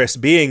mentioned Triss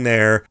being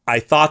there. I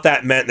thought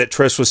that meant that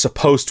Triss was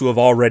supposed to have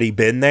already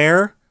been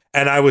there.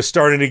 And I was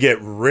starting to get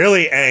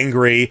really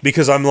angry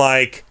because I'm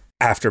like,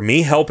 after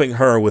me helping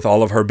her with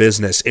all of her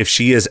business, if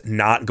she is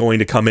not going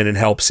to come in and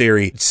help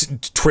Ciri,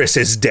 Triss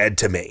is dead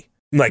to me.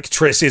 Like,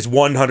 Triss is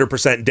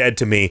 100% dead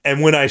to me.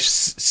 And when I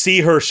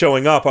see her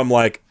showing up, I'm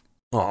like,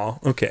 oh,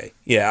 okay.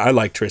 Yeah, I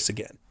like Triss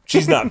again.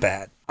 She's not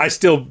bad. I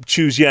still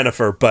choose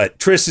Yennefer, but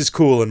Triss is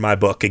cool in my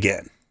book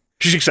again.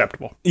 She's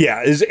acceptable.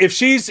 Yeah, if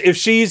she's,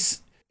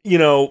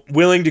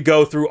 willing to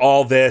go through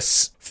all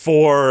this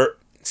for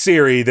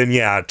Ciri, then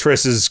yeah,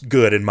 Triss is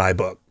good in my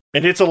book.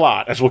 And it's a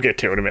lot, as we'll get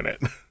to in a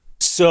minute.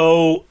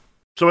 So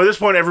at this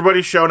point,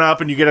 everybody's shown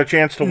up and you get a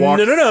chance to walk.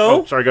 No.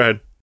 Oh, sorry, go ahead.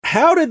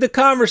 How did the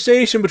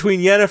conversation between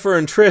Yennefer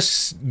and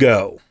Triss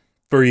go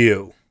for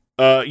you?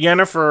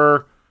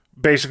 Yennefer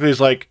basically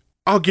is like,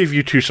 I'll give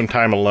you two some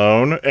time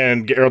alone.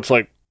 And Geralt's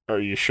like, are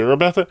you sure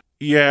about that?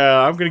 Yeah,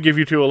 I'm going to give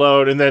you two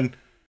alone. And then,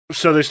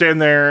 so they stand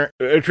there.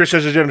 Triss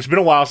says, it's been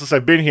a while since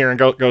I've been here. And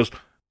goes,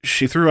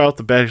 she threw out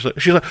the bed.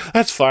 She's like,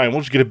 that's fine. We'll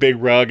just get a big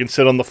rug and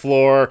sit on the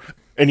floor.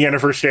 And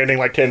Yennefer's standing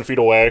like 10 feet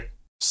away.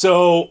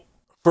 So,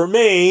 for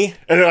me...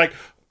 And they're like,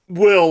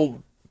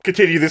 we'll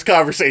continue this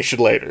conversation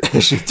later.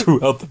 She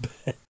threw out the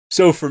bed.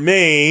 So, for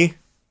me,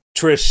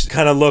 Trish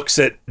kind of looks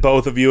at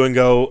both of you and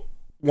go,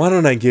 why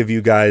don't I give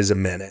you guys a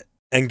minute?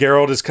 And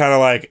Geralt is kind of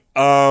like,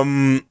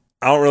 I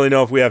don't really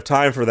know if we have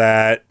time for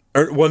that.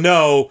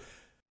 No.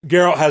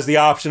 Geralt has the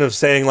option of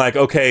saying like,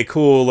 okay,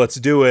 cool, let's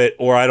do it,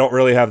 or I don't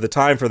really have the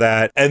time for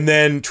that. And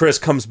then Triss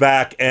comes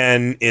back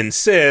and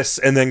insists,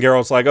 and then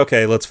Geralt's like,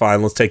 okay, let's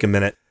take a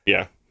minute.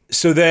 Yeah.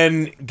 So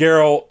then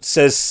Geralt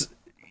says,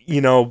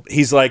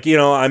 he's like,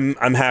 I'm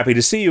happy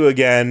to see you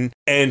again.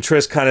 And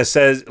Triss kind of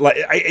says, like,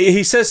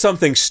 he says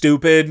something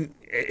stupid.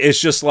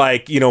 It's just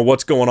like,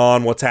 what's going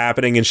on, what's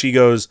happening? And she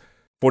goes,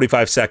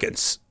 45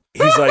 seconds.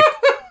 He's like,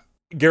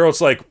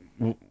 Geralt's like,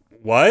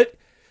 what?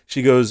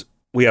 She goes,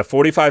 we have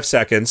 45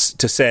 seconds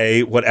to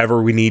say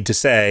whatever we need to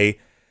say,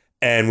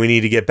 and we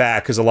need to get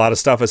back because a lot of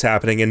stuff is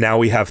happening, and now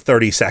we have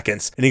 30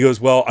 seconds. And he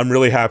goes, well, I'm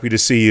really happy to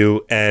see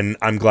you, and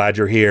I'm glad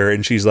you're here.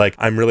 And she's like,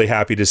 I'm really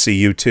happy to see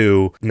you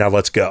too. Now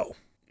let's go.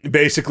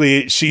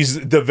 Basically, she's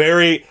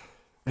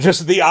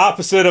just the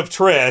opposite of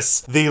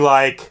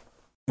Triss.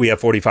 We have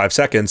 45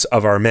 seconds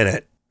of our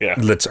minute. Yeah.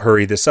 Let's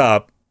hurry this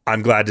up.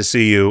 I'm glad to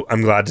see you.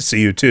 I'm glad to see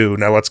you too.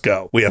 Now let's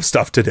go. We have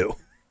stuff to do.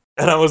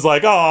 And I was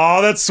like, oh,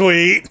 that's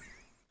sweet.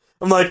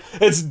 I'm like,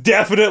 it's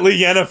definitely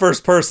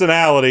Yennefer's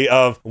personality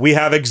of, we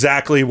have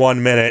exactly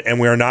 1 minute and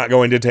we are not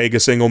going to take a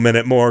single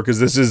minute more because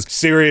this is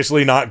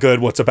seriously not good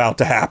what's about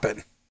to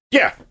happen.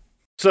 Yeah.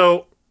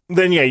 So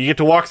then, you get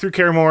to walk through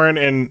Kaer Morhen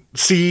and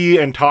see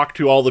and talk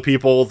to all the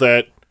people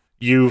that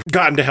you've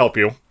gotten to help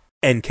you.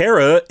 And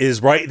Kara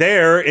is right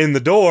there in the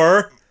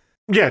door.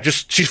 Yeah,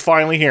 she's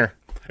finally here.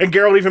 And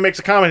Geralt even makes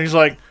a comment. He's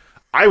like,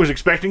 I was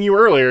expecting you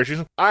earlier. She's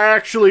like, I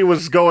actually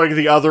was going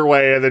the other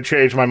way and then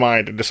changed my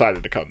mind and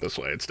decided to come this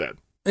way instead.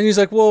 And he's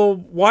like, well,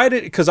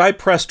 because I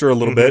pressed her a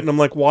little bit, and I'm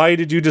like, why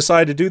did you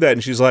decide to do that?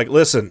 And she's like,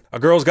 listen, a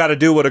girl's got to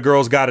do what a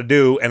girl's got to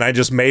do, and I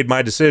just made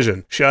my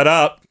decision. Shut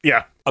up.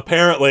 Yeah.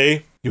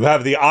 Apparently, you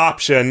have the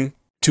option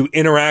to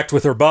interact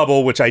with her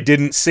bubble, which I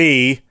didn't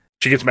see.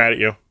 She gets mad at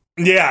you.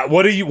 Yeah,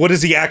 what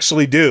does he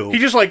actually do? He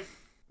just,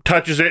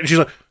 touches it, and she's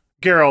like,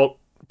 Geralt,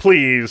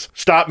 please,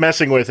 stop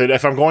messing with it.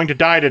 If I'm going to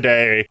die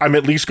today, I'm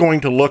at least going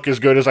to look as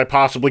good as I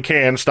possibly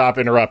can. Stop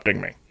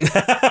interrupting me.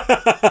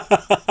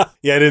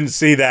 Yeah, I didn't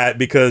see that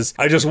because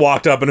I just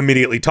walked up and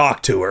immediately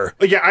talked to her.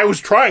 Yeah, I was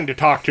trying to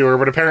talk to her,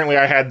 but apparently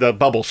I had the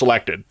bubble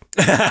selected.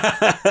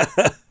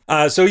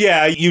 So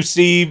yeah, you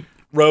see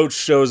Roach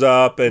shows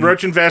up, and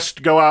Roach and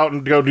Vest go out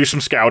and go do some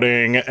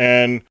scouting,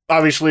 and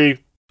obviously,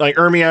 like,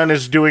 Ermion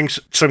is doing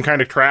some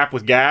kind of trap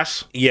with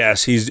gas.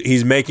 yes,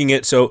 he's making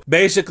it so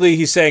basically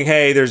he's saying,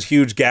 hey, there's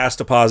huge gas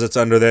deposits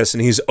under this,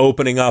 and he's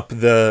opening up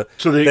the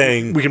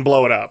thing We can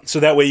blow it up. so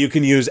that way you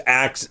can use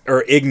Axe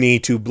or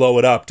Igni to blow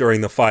it up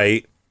during the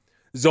fight.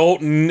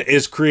 Zoltan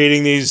is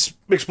creating these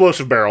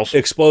Explosive barrels.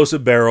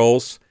 explosive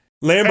barrels.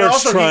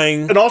 Lambert's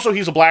trying. And also,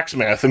 he's a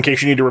blacksmith in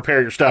case you need to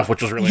repair your stuff,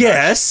 which was really nice.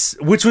 Yes,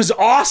 which was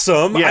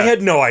awesome. Yeah. I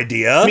had no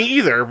idea. Me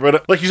either,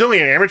 but like, he's only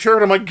an amateur,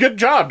 and I'm like, good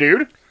job,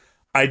 dude.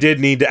 I did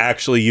need to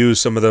actually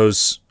use some of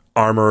those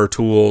armor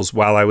tools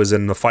while I was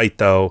in the fight,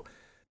 though.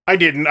 I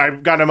didn't. I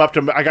got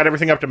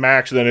everything up to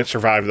max, and then it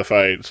survived the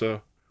fight.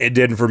 So It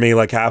didn't for me.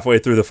 Like halfway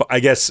through the fight, I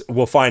guess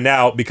we'll find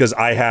out because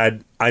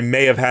I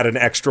may have had an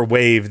extra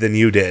wave than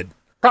you did.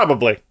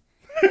 probably.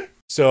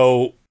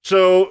 So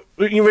So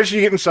you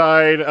eventually get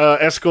inside.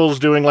 Eskel's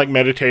doing like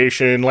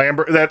meditation.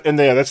 Lambert,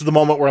 that's the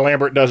moment where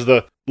Lambert does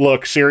the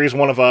look. Ciri's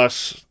one of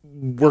us.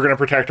 We're gonna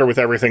protect her with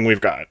everything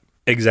we've got.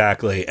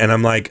 exactly, and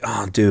I'm like,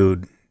 oh,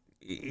 dude,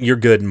 you're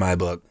good in my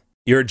book.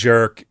 You're a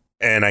jerk,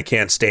 and I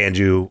can't stand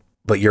you,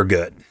 but you're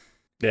good.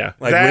 Yeah,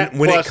 Like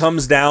when it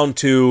comes down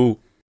to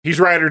he's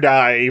ride or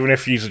die, even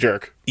if he's a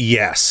jerk.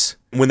 yes,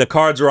 when the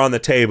cards are on the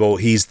table,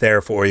 he's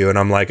there for you, and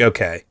I'm like,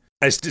 okay.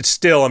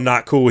 Still, I'm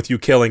not cool with you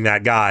killing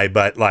that guy,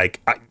 but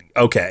like,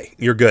 okay,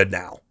 you're good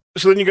now.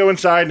 So then you go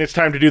inside, and it's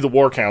time to do the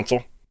war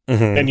council,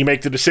 and you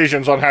make the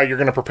decisions on how you're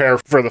going to prepare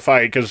for the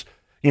fight because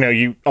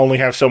you only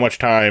have so much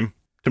time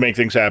to make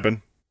things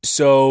happen.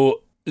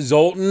 So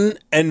Zoltan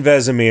and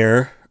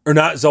Vesemir, or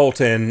not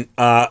Zoltan,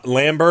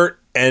 Lambert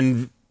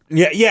and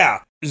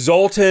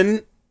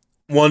Zoltan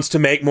wants to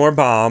make more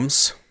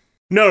bombs.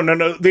 No.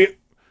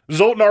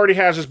 Zoltan already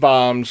has his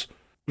bombs.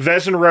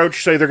 Vez and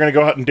Roach say they're going to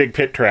go out and dig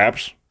pit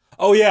traps.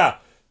 Oh yeah,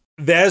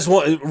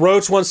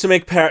 Roach wants to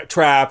make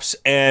traps,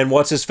 and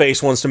what's his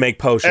face wants to make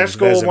potions.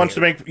 Eskel wants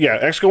to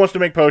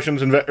make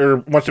potions and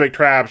wants to make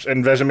traps,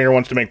 and Vesemir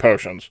wants to make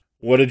potions.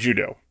 What did you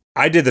do?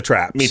 I did the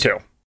traps. Me too.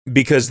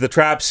 Because the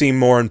traps seem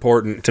more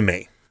important to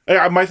me.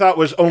 My thought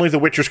was only the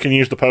Witchers can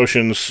use the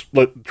potions.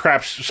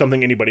 Traps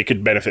something anybody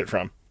could benefit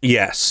from.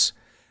 Yes.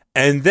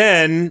 And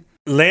then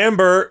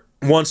Lambert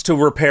wants to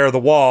repair the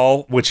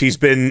wall, which is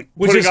hilarious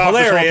this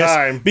whole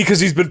time. because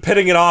he's been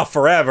pitting it off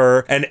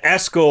forever. And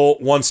Eskel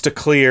wants to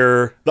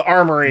clear the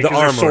armory because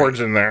there's swords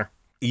in there.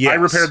 Yes. I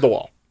repaired the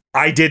wall.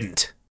 I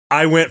didn't.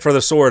 I went for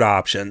the sword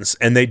options,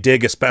 and they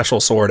dig a special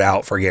sword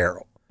out for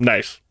Geralt.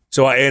 Nice.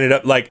 So I ended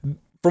up, like,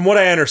 from what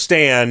I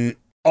understand,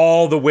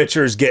 all the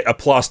Witchers get a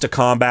plus to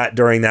combat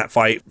during that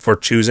fight for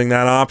choosing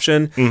that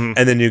option, and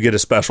then you get a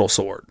special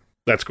sword.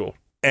 That's cool.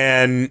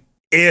 And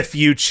if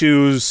you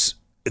choose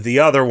the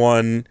other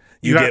one,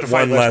 you have get to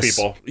fight one less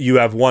people. You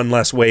have one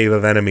less wave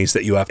of enemies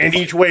that you have to And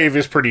fight. each wave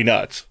is pretty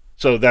nuts.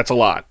 So that's a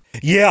lot.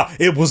 Yeah,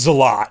 it was a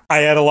lot. I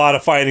had a lot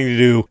of fighting to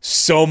do,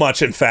 so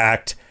much in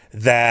fact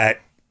that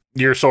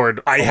Your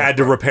sword. I had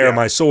to repair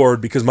my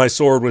sword because my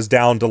sword was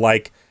down to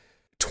like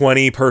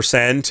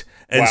 20%.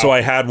 And so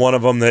I had one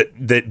of them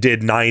that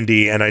did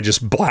 90, and I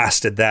just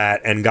blasted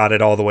that and got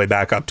it all the way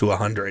back up to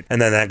 100.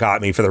 And then that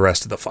got me for the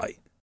rest of the fight.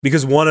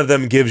 Because one of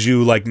them gives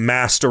you like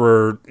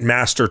master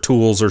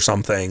tools or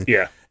something.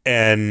 Yeah.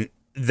 And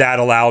that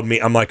allowed me,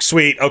 I'm like,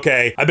 sweet,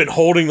 okay, I've been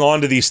holding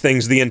on to these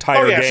things the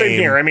entire game. Same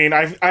here. I mean,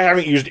 I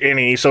haven't used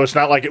any, so it's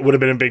not like it would have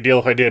been a big deal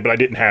if I did, but I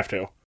didn't have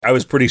to. I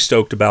was pretty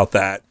stoked about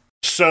that.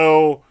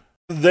 So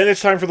then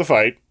it's time for the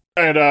fight.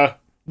 And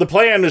the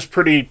plan is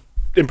pretty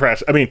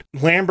impressive. I mean,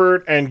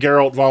 Lambert and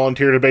Geralt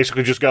volunteer to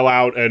basically just go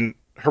out and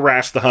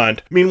harass the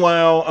hunt.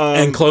 Meanwhile...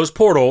 and close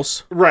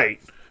portals. Right.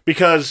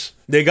 Because...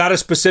 They got to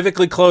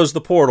specifically close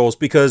the portals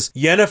because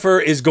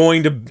Yennefer is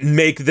going to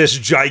make this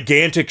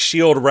gigantic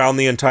shield around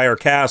the entire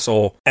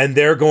castle, and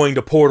they're going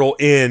to portal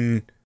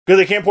in. Because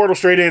they can't portal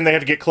straight in, they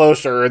have to get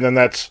closer, and then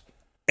that's...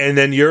 And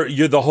then you're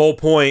the whole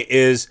point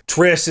is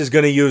Triss is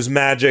going to use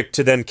magic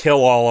to then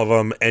kill all of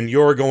them, and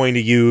you're going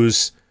to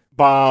use...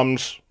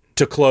 bombs...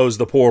 to close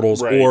the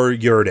portals, right. Or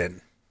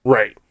Yrden.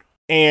 Right.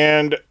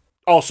 And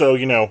also,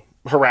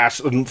 harass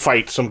and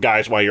fight some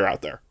guys while you're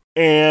out there.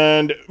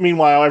 And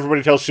meanwhile,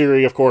 everybody tells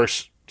Ciri, of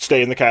course,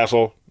 stay in the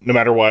castle, no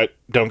matter what.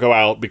 Don't go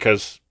out,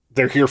 because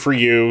they're here for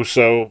you,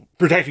 so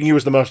protecting you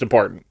is the most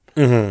important.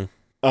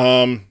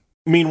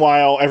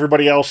 Meanwhile,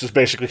 everybody else is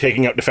basically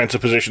taking up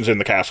defensive positions in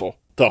the castle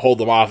to hold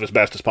them off as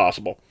best as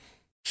possible.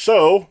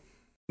 So,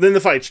 then the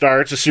fight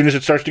starts as soon as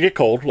it starts to get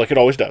cold, like it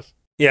always does.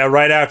 Yeah,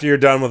 right after you're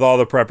done with all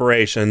the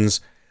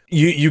preparations,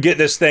 you get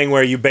this thing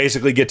where you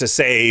basically get to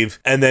save,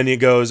 and then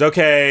it goes,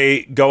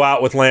 okay, go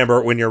out with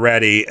Lambert when you're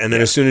ready, and then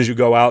as soon as you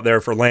go out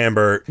there for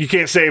Lambert... You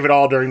can't save it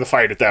all during the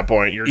fight at that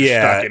point. You're just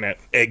stuck in it.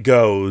 It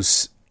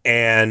goes,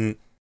 and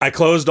I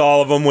closed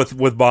all of them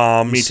with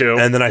bombs. Me too.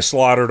 And then I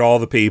slaughtered all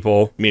the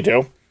people. Me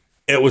too.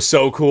 It was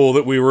so cool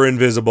that we were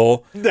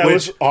invisible. That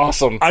was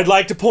awesome. I'd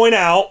like to point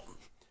out,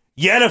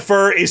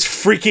 Yennefer is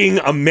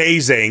freaking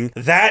amazing.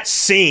 That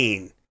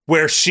scene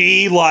where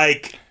she,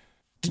 like,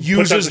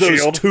 uses those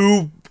shield.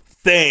 two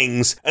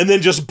things and then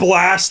just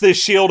blasts this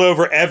shield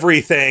over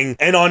everything,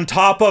 and on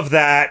top of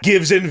that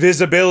gives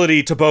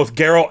invisibility to both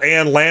Geralt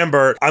and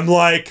Lambert. I'm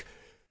like,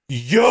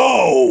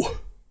 yo!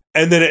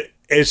 And then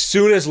as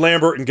soon as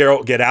Lambert and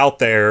Geralt get out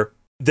there,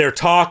 they're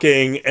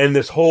talking, and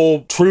this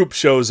whole troop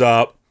shows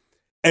up,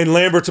 and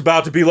Lambert's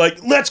about to be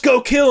like, let's go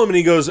kill him. And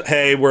he goes,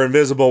 hey, we're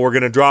invisible. We're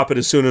going to drop it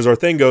as soon as our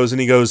thing goes. And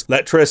he goes,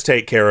 let Triss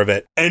take care of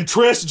it. And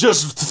Triss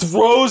just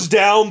throws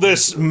down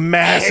this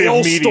massive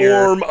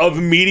hailstorm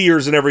of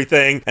meteors and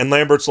everything. And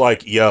Lambert's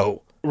like,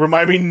 yo.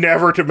 Remind me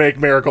never to make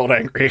Marigold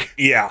angry.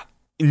 Yeah.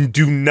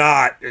 Do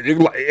not.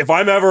 If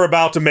I'm ever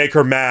about to make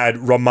her mad,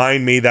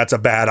 remind me that's a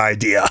bad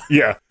idea.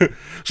 Yeah.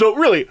 So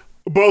really,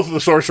 both of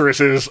the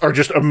sorceresses are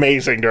just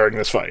amazing during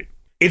this fight.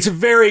 It's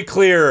very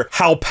clear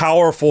how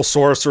powerful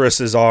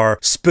sorceresses are,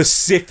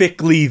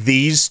 specifically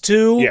these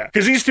two. Yeah,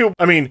 because these two,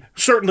 I mean,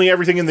 certainly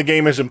everything in the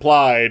game is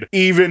implied,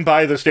 even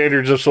by the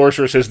standards of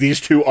sorceresses,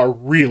 these two are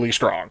really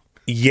strong.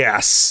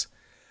 Yes,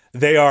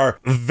 they are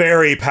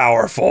very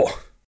powerful.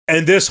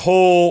 And this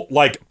whole,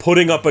 like,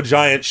 putting up a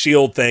giant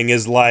shield thing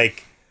is,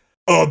 like,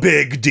 a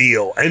big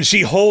deal. And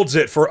she holds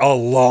it for a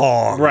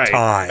long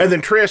time. And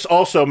then Triss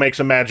also makes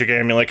a magic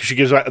amulet, because she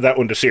gives that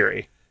one to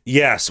Ciri.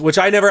 Yes, which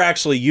I never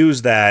actually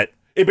used that.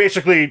 It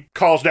basically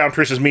calls down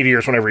Triss's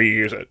meteors whenever you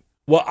use it.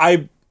 Well,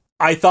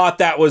 I thought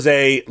that was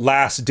a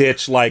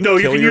last-ditch, like, no,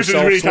 you kill can use it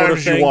yourself as many sort times of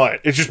as thing. you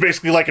want. It's just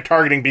basically like a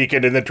targeting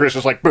beacon, and then Triss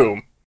is like,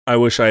 boom. I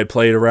wish I had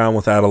played around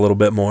with that a little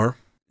bit more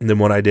than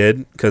what I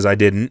did, because I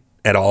didn't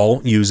at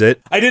all use it.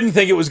 I didn't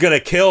think it was going to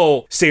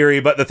kill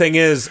Ciri, but the thing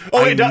is,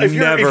 if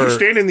you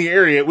stand in the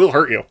area, it will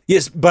hurt you.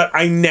 Yes, but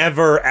I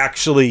never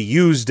actually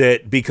used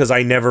it because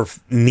I never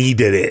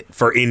needed it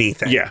for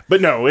anything. Yeah,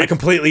 but no. I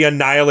completely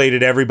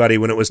annihilated everybody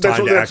when it was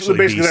time to actually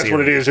basically, be that's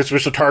what it is. It's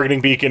just a targeting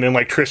beacon, and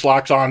like Triss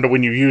locks on to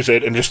when you use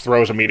it and just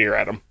throws a meteor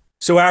at him.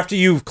 So after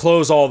you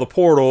close all the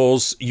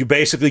portals, you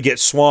basically get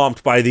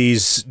swamped by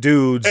these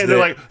dudes. And they're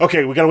like,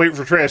 okay, we gotta wait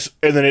for Triss,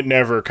 and then it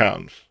never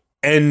comes.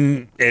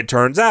 And it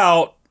turns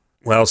out,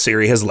 well,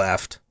 Ciri has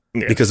left.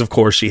 Yeah. Because, of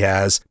course, she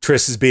has.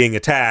 Triss is being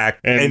attacked.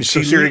 And so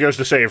Ciri goes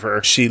to save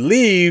her. She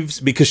leaves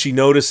because she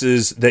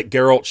notices that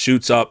Geralt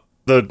shoots up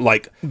the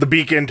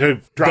beacon to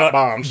drop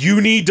bombs.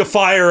 You need to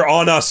fire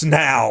on us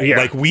now. Yeah.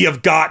 Like, we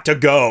have got to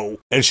go.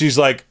 And she's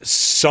like,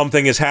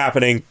 something is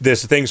happening.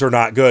 Things are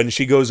not good. And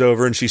she goes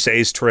over and she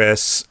saves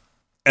Triss.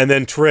 And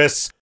then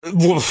Triss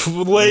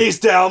lays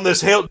down this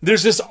hail.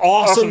 There's this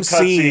awesome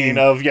scene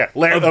of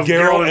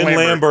Geralt and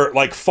Lambert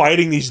like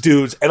fighting these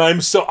dudes, and I'm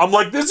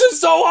like, this is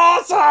so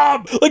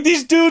awesome. Like,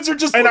 these dudes are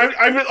just, and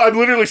I'm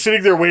literally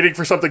sitting there waiting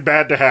for something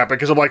bad to happen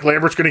because I'm like,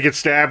 Lambert's gonna get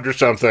stabbed or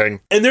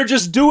something, and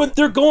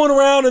they're going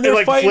around and they're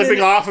like fighting,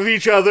 flipping off of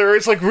each other.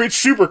 It's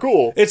super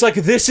cool. It's like,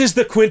 this is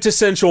the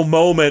quintessential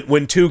moment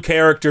when two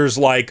characters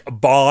like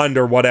bond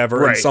or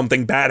whatever, and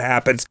something bad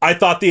happens. I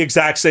thought the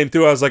exact same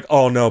thing. I was like,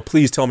 oh no,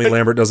 please tell me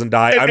Lambert doesn't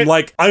die.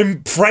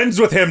 I'm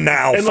friends with him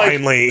now, and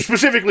finally. Like,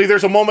 specifically,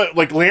 there's a moment,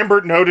 like,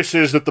 Lambert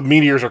notices that the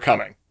meteors are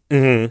coming.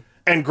 Mm-hmm.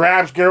 And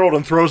grabs Geralt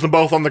and throws them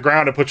both on the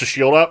ground and puts a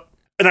shield up.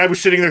 And I was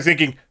sitting there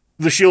thinking,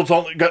 the shield's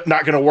not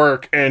going to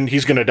work, and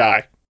he's going to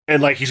die.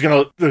 And, like,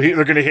 they're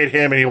going to hit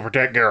him, and he'll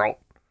protect Geralt.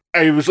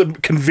 I was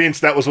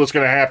convinced that was what's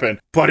going to happen.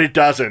 But it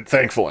doesn't,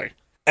 thankfully.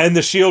 And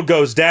the shield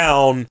goes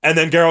down, and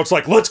then Geralt's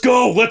like, let's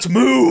go, let's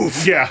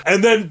move. Yeah.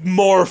 And then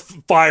more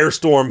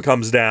firestorm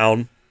comes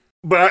down.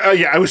 But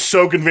I was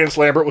so convinced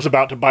Lambert was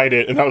about to bite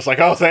it, and I was like,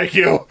 oh, thank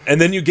you.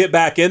 And then you get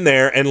back in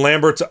there, and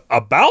Lambert's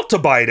about to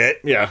bite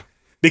it. Yeah.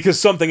 Because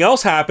something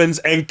else happens,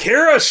 and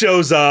Kira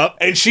shows up,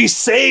 and she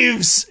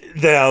saves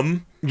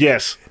them.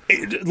 Yes.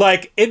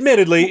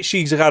 Admittedly,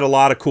 she's got a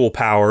lot of cool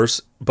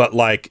powers, but,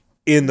 like,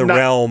 in the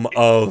realm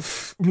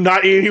of...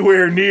 Not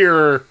anywhere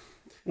near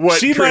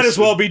what she might as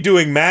well be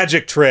doing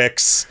magic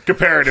tricks.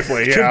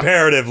 Comparatively, yeah.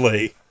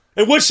 Comparatively.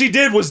 And what she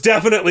did was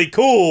definitely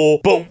cool,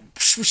 but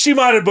she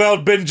might have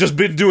well been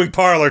doing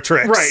parlor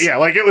tricks. Right, yeah,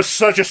 like, it was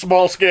such a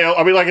small scale.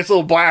 I mean, like, it's a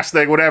little blast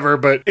thing, whatever,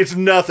 but it's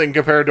nothing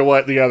compared to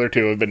what the other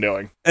two have been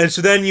doing. And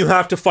so then you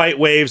have to fight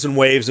waves and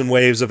waves and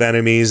waves of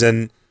enemies,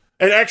 and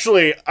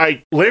actually,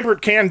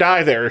 Lambert can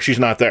die there if she's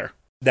not there.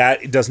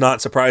 That does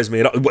not surprise me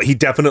at all. He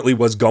definitely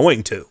was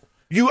going to.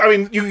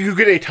 You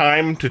get a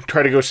time to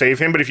try to go save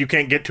him, but if you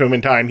can't get to him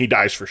in time, he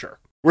dies for sure.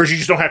 Whereas you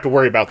just don't have to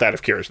worry about that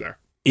if Kira's there.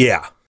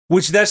 Yeah.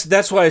 Which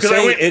that's why I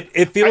say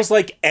it feels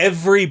like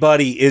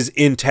everybody is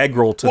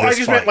integral to this fight. I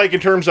just meant, like,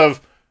 in terms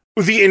of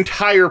the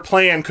entire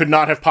plan could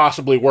not have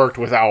possibly worked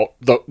without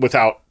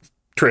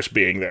Triss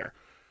being there.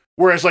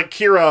 Whereas, like,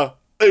 Kira,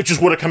 it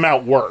just would have come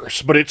out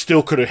worse, but it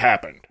still could have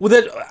happened.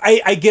 Well,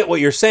 I get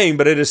what you're saying,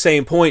 but at the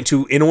same point,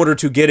 in order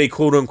to get a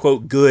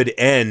quote-unquote good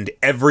end,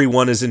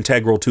 everyone is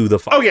integral to the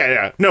fight. Oh,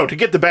 yeah. No, to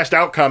get the best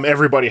outcome,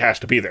 everybody has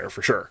to be there,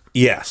 for sure.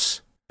 Yes.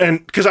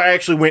 And because I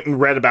actually went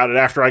and read about it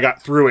after I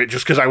got through it,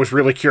 just because I was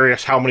really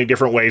curious how many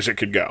different ways it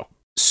could go.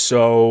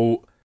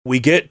 So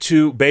we get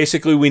to,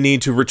 basically we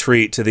need to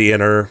retreat to the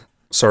inner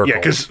circle. Yeah,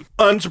 because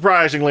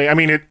unsurprisingly, I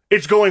mean,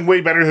 it's going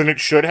way better than it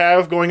should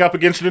have going up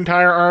against an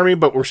entire army,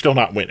 but we're still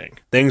not winning.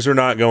 Things are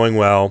not going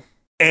well.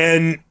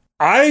 And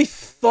I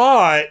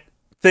thought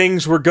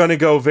things were going to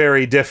go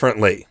very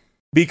differently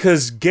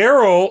because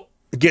Geralt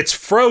gets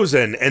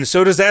frozen and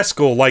so does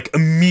Eskel, like,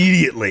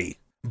 immediately.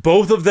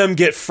 Both of them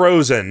get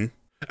frozen.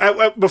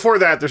 Before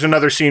that, there's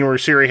another scene where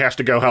Ciri has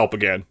to go help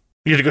again.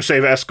 You have to go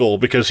save Eskel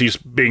because he's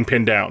being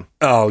pinned down.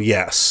 Oh,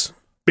 yes.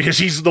 Because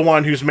he's the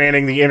one who's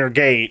manning the inner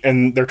gate,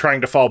 and they're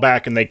trying to fall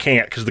back, and they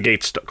can't because the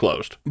gate's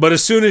closed. But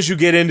as soon as you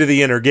get into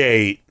the inner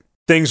gate,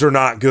 things are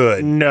not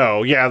good.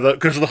 No, yeah,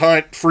 because the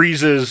hunt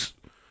freezes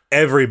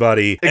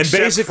everybody. And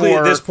basically,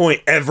 at this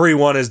point,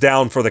 everyone is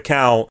down for the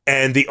count,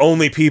 and the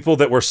only people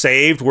that were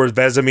saved were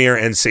Vesemir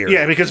and Ciri.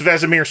 Yeah, because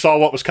Vesemir saw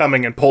what was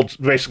coming and pulled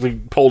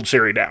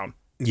Ciri down.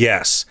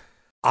 Yes.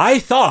 I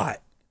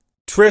thought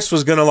Triss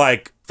was going to,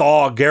 like,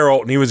 thaw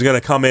Geralt, and he was going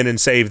to come in and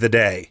save the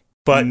day.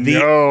 But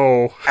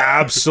no.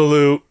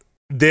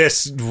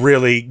 This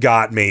really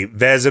got me.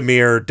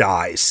 Vesemir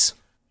dies.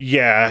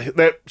 Yeah,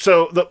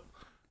 so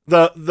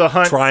the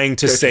hunt trying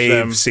to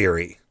save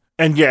Ciri.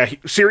 And yeah,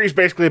 Ciri's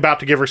basically about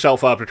to give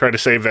herself up to try to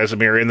save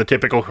Vesemir in the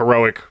typical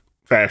heroic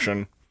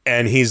fashion.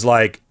 And he's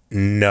like,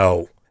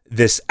 no,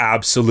 this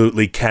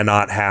absolutely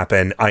cannot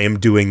happen. I am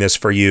doing this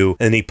for you.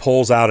 And he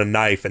pulls out a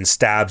knife and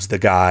stabs the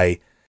guy.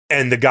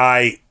 And the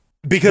guy...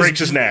 because breaks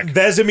his neck.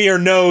 Vesemir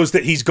knows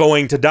that he's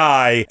going to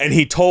die, and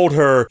he told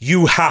her,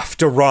 you have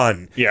to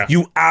run. Yeah.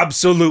 You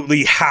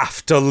absolutely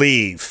have to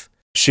leave.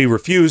 She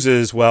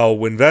refuses. Well,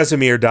 when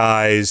Vesemir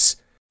dies,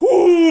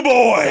 ooh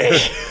boy,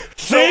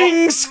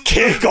 things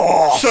kick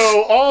off.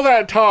 So all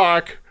that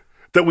talk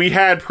that we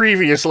had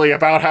previously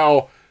about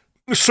how,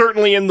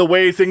 certainly in the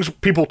way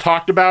people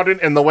talked about it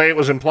and the way it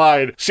was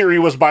implied, Ciri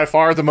was by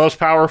far the most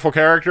powerful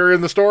character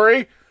in the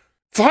story,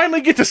 finally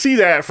get to see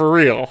that for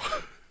real.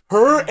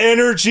 Her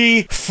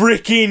energy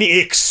freaking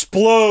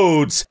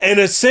explodes and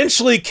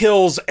essentially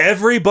kills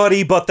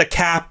everybody but the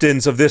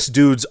captains of this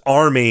dude's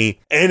army,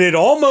 and it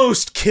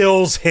almost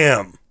kills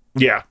him.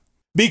 Yeah.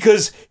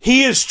 Because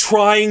he is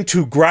trying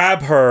to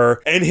grab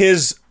her and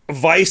his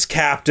vice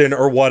captain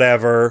or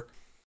whatever,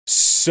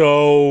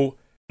 so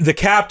the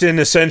captain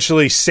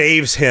essentially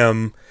saves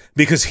him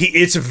because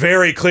it's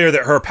very clear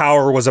that her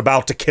power was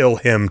about to kill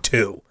him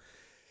too.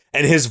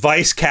 And his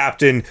vice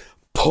captain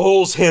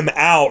pulls him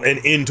out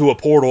and into a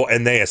portal,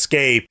 and they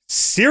escape.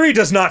 Ciri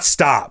does not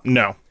stop.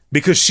 No.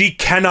 Because she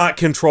cannot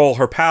control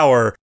her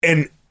power,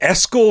 and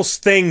Eskel's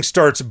thing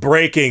starts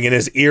breaking, and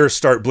his ears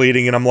start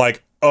bleeding, and I'm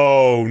like,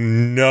 oh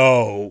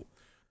no.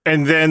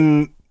 And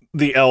then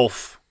the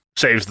elf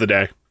saves the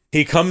day.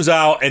 He comes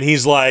out, and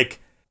he's like,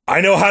 I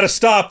know how to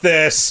stop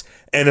this,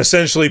 and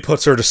essentially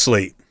puts her to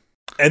sleep.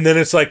 And then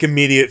it's like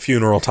immediate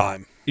funeral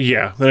time.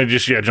 Yeah, then it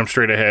just jumps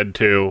straight ahead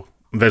to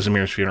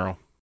Vesemir's funeral.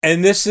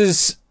 And this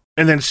is...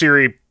 And then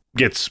Ciri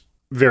gets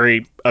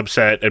very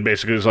upset and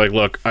basically is like,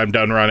 look, I'm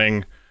done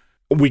running.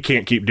 We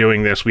can't keep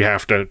doing this. We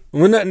have to...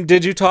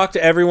 Did you talk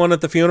to everyone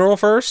at the funeral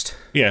first?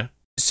 Yeah.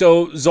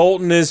 So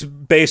Zoltan is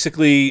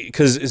basically...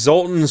 because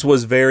Zoltan's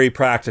was very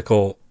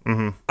practical.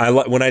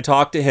 Mm-hmm. When I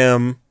talked to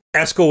him,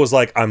 Eskel was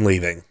like, I'm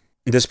leaving.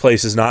 This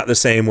place is not the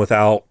same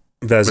without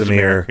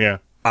Vesemir. Yeah.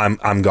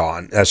 I'm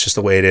gone. That's just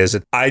the way it is.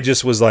 I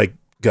just was like,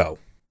 go.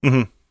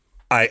 Mm-hmm.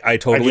 I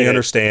totally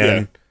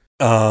understand.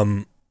 Yeah.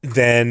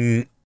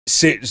 Then...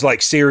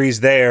 like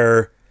Ciri's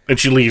there, and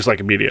she leaves like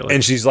immediately,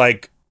 and she's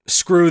like,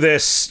 screw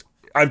this,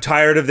 I'm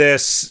tired of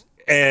this,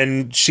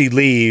 and she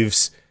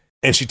leaves,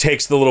 and she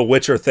takes the little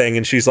Witcher thing,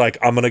 and she's like,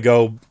 I'm gonna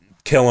go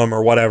kill him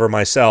or whatever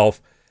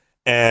myself.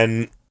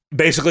 And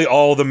basically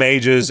all the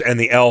mages and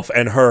the elf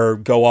and her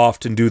go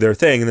off and do their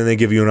thing, and then they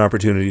give you an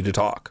opportunity to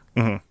talk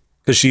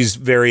because she's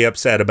very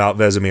upset about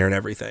Vesemir and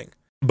everything.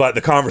 But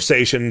the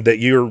conversation that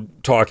you're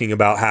talking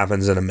about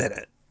happens in a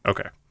minute.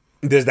 Okay.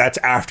 That's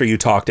after you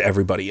talk to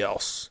everybody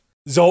else.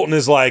 Zoltan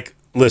is like,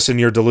 listen,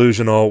 you're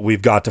delusional.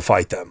 We've got to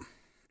fight them.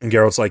 And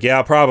Geralt's like,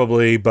 yeah,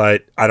 probably,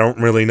 but I don't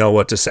really know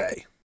what to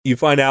say. You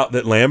find out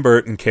that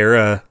Lambert and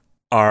Kara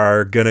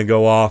are going to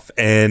go off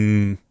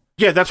and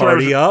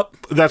party up.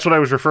 That's what I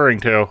was referring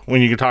to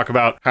when you could talk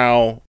about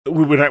how,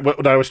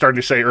 what I was starting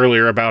to say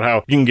earlier about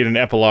how you can get an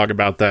epilogue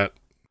about that.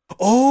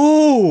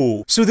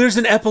 Oh, so there's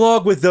an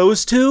epilogue with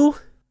those two?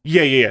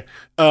 Yeah.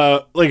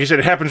 Like I said,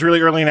 it happens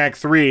really early in Act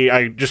 3.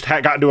 I just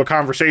got into a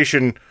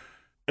conversation,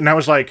 and I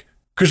was like,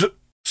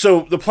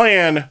 so the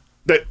plan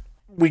that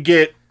we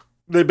get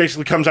that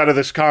basically comes out of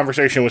this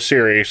conversation with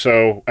Ciri,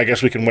 so I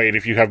guess we can wait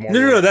if you have more.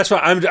 No, that's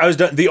fine. I was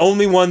done. The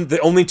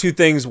only two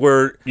things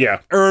were,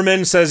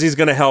 Ermin says he's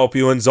going to help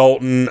you, and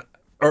Zoltan,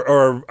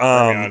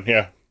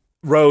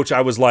 Roach,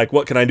 I was like,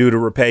 what can I do to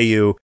repay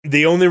you?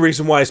 The only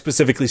reason why I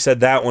specifically said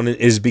that one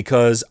is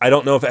because I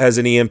don't know if it has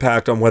any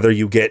impact on whether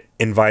you get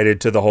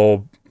invited to the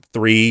whole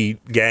 3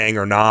 gang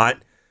or not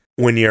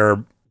when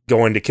you're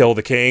going to kill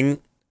the king.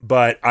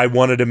 But I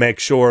wanted to make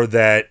sure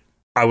that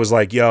I was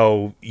like,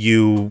 yo,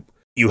 you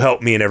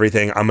help me and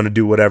everything. I'm going to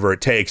do whatever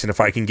it takes. And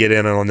if I can get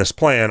in on this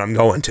plan, I'm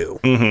going to.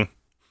 Mm-hmm.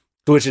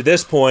 Which at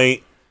this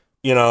point,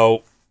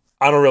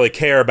 I don't really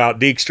care about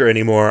Dijkstra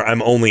anymore.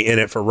 I'm only in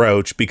it for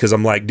Roach because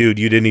I'm like, dude,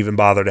 you didn't even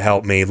bother to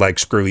help me. Like,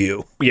 screw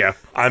you. Yeah.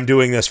 I'm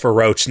doing this for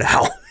Roach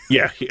now.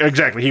 Yeah,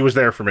 exactly. He was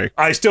there for me.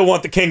 I still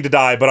want the king to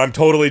die, but I'm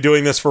totally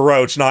doing this for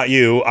Roach, not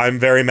you. I'm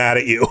very mad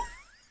at you.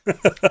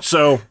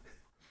 So...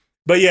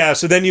 But yeah,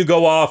 so then you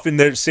go off and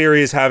the Ciri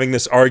is having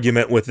this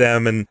argument with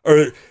them,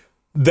 or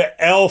the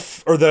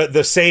elf or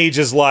the sage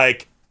is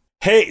like,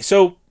 hey,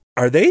 so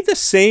are they the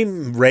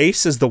same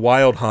race as the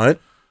Wild Hunt?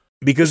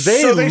 Because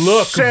they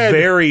look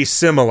very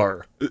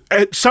similar.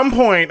 At some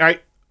point,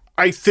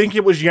 I think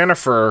it was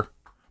Yennefer,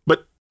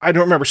 but I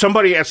don't remember.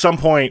 Somebody at some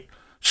point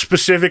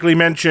specifically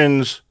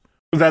mentions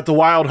that the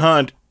Wild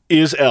Hunt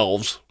is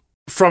elves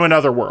from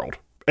another world,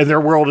 and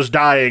their world is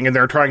dying, and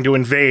they're trying to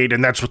invade,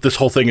 and that's what this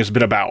whole thing has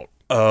been about.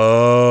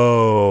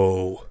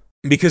 Oh,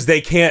 because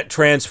they can't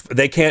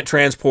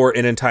transport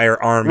an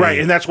entire army, right?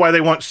 And that's why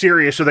they want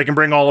Ciri, so they can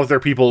bring all of their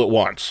people at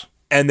once,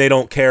 and they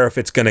don't care if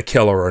it's going to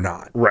kill her or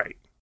not, right?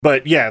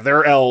 But yeah,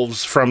 they're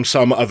elves from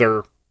some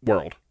other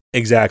world.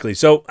 Exactly.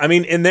 So I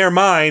mean, in their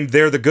mind,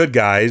 they're the good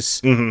guys.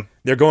 Mm-hmm.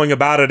 They're going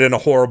about it in a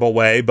horrible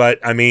way, but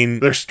I mean,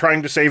 they're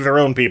trying to save their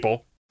own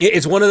people.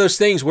 It's one of those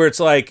things where it's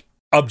like,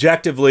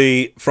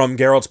 objectively, from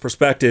Geralt's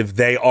perspective,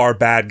 they are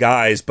bad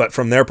guys, but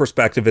from their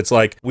perspective, it's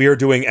like, we are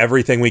doing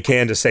everything we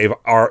can to save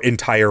our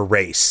entire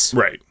race.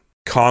 Right.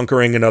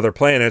 Conquering another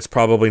planet's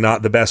probably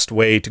not the best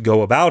way to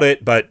go about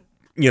it, but,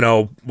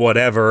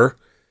 whatever.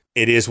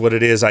 It is what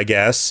it is, I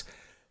guess.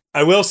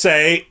 I will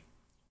say,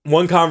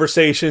 one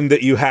conversation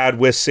that you had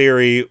with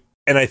Ciri,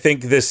 and I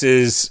think this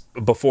is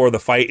before the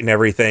fight and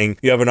everything,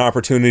 you have an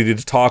opportunity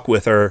to talk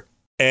with her,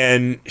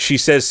 and she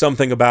says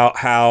something about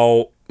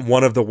how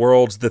one of the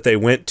worlds that they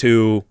went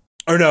to,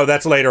 or no,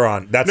 that's later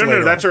on. That's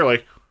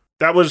early.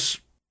 That was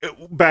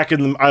back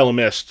in the Isle of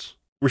Mists,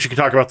 where she could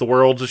talk about the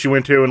worlds that she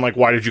went to and like,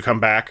 why did you come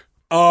back?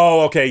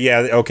 Oh, okay,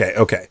 yeah,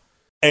 okay.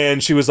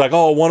 And she was like,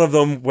 oh, one of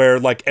them where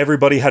like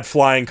everybody had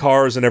flying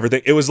cars and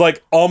everything. It was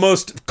like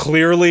almost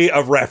clearly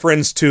a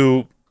reference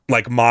to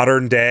like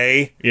modern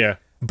day, yeah,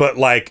 but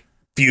like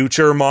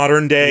future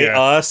modern day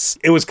us.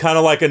 It was kind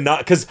of like a not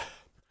because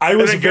I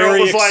was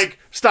very like,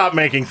 stop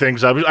making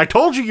things up. I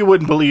told you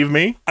wouldn't believe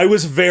me. I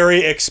was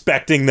very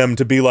expecting them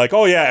to be like,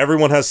 oh yeah,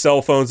 everyone has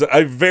cell phones.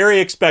 I'm very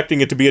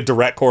expecting it to be a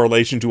direct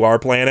correlation to our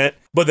planet.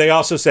 But they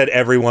also said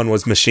everyone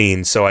was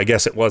machines, so I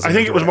guess it wasn't. I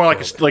think it was more like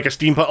a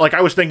steampunk. Like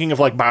I was thinking of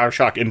like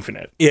BioShock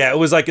Infinite. Yeah, it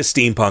was like a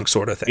steampunk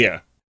sort of thing.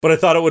 Yeah. But I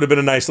thought it would have been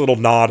a nice little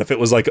nod if it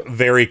was like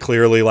very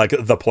clearly like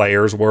the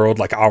player's world,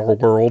 like our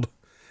world.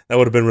 That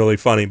would have been really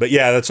funny. But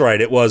yeah, that's right.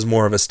 It was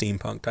more of a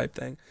steampunk type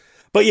thing.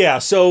 But yeah,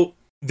 so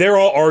they're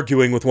all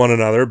arguing with one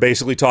another,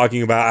 basically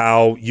talking about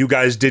how you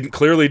guys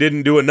clearly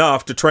didn't do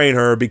enough to train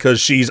her because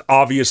she's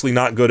obviously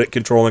not good at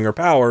controlling her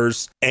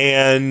powers.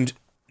 And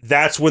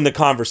that's when the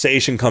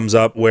conversation comes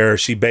up where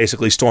she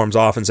basically storms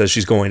off and says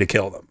she's going to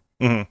kill them.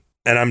 Mm-hmm.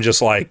 And I'm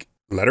just like,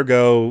 let her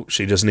go.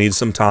 She just needs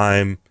some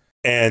time.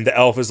 And the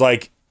elf is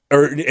like,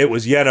 or it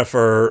was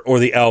Yennefer or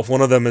the elf.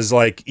 One of them is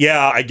like,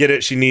 yeah, I get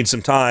it. She needs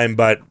some time,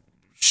 but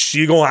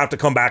she's going to have to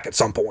come back at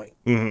some point.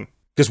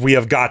 Because we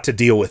have got to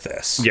deal with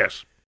this.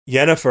 Yes.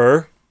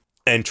 Yennefer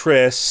and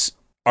Triss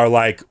are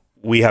like,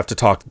 we have to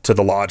talk to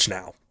the lodge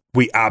now.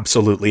 We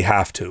absolutely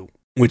have to.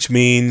 Which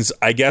means,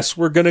 I guess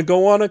we're going to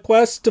go on a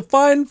quest to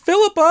find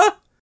Philippa.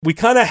 We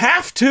kind of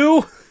have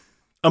to.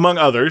 Among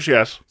others,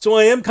 yes. So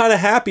I am kind of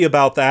happy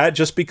about that,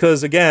 just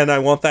because, again, I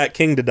want that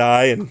king to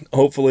die, and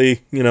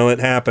hopefully, it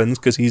happens,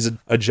 because he's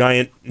a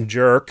giant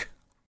jerk.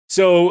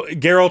 So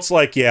Geralt's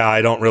like, yeah,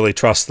 I don't really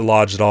trust the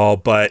lodge at all,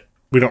 but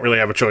we don't really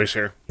have a choice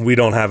here. We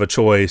don't have a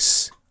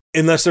choice.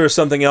 Unless there was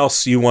something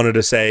else you wanted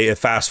to say, it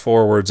fast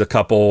forwards a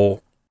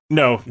couple days.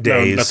 No,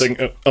 nothing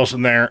else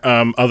in there,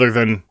 other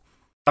than,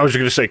 I was just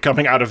going to say,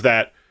 coming out of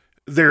that,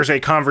 there's a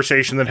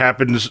conversation that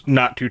happens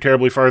not too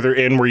terribly farther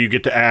in where you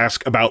get to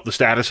ask about the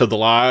status of the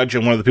lodge,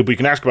 and one of the people you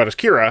can ask about is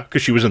Kira,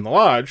 because she was in the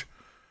lodge,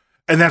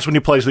 and that's when he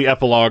plays the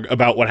epilogue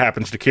about what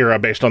happens to Kira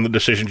based on the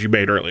decisions you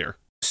made earlier.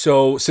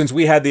 So, since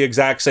we had the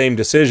exact same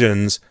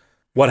decisions,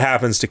 what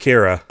happens to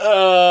Kira?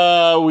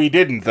 We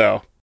didn't,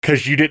 though,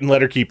 because you didn't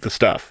let her keep the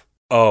stuff.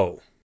 Oh.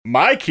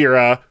 My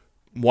Kira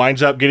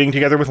winds up getting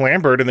together with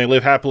Lambert, and they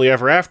live happily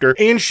ever after,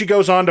 and she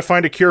goes on to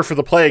find a cure for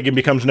the plague and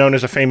becomes known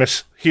as a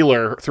famous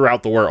healer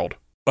throughout the world.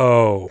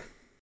 Oh.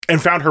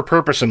 And found her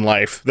purpose in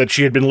life that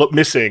she had been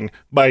missing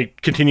by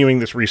continuing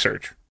this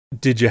research.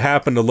 Did you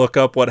happen to look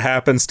up what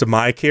happens to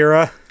my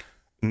Kira?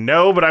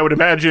 No, but I would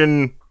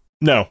imagine...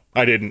 No,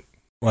 I didn't.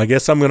 Well, I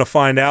guess I'm going to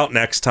find out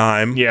next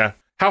time. Yeah.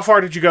 How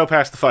far did you go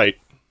past the fight?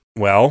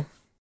 Well...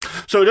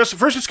 So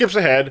first it skips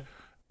ahead,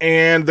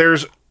 and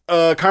there's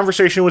a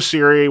conversation with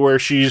Ciri where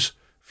she's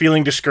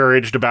feeling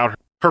discouraged about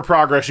her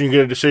progress, and you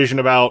get a decision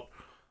about,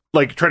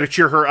 like, try to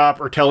cheer her up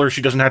or tell her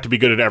she doesn't have to be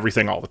good at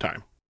everything all the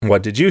time.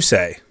 What did you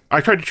say? I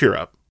tried to cheer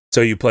up.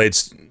 So you played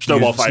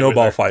snowball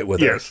fight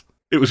with her? Yes.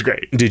 It was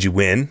great. Did you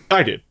win?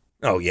 I did.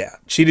 Oh, yeah.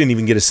 She didn't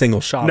even get a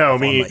single shot. No,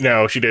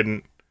 she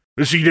didn't.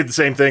 She did the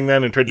same thing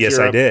then and tried to cheer up?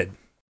 Yes, I did.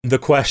 The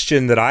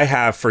question that I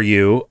have for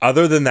you,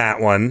 other than that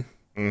one,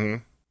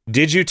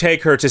 Did you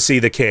take her to see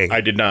the king?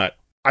 I did not.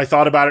 I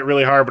thought about it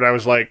really hard, but I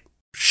was like,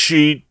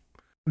 she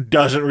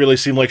doesn't really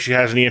seem like she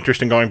has any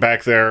interest in going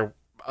back there.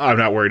 I'm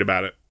not worried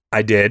about it.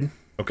 I did.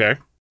 Okay.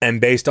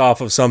 And based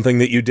off of something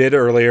that you did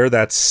earlier,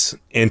 that's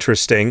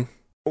interesting.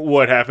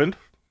 What happened?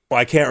 Well,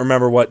 I can't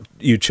remember what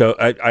you chose.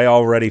 I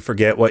already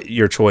forget what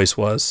your choice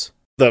was.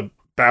 The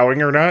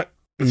bowing or not?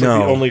 It's No.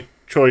 like the only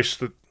choice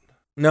that...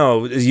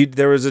 No,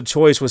 there was a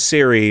choice with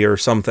Ciri or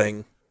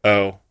something.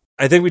 Oh.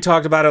 I think we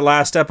talked about it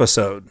last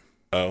episode.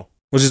 Oh.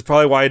 Which is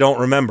probably why I don't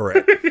remember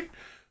it.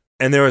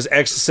 And there was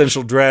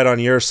existential dread on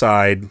your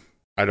side.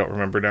 I don't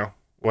remember now.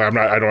 Well,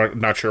 I'm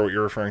not sure what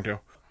you're referring to.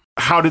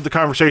 How did the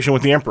conversation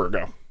with the Emperor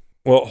go?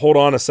 Well, hold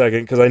on a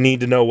second, because I need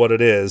to know what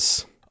it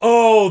is.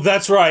 Oh,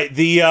 that's right.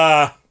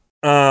 It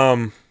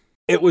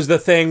was the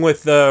thing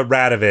with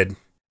Radovid.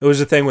 It was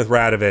the thing with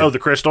Radovid. Oh, the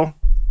crystal?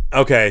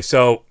 Okay,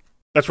 so...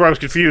 That's where I was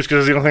confused,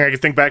 because the only thing I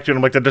could think back to, and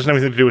I'm like, that doesn't have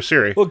anything to do with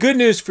Ciri. Well, good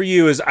news for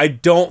you is I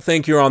don't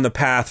think you're on the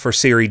path for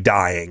Ciri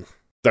dying.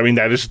 I mean,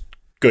 that is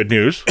good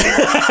news.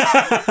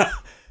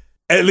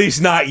 At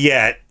least not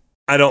yet.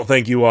 I don't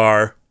think you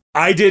are.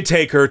 I did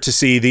take her to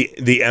see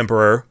the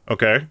Emperor.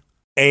 Okay.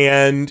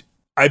 And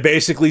I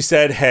basically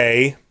said,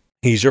 hey,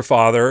 he's your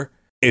father.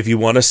 If you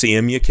want to see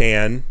him, you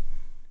can.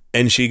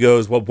 And she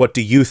goes, well, what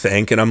do you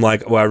think? And I'm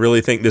like, well, I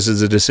really think this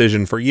is a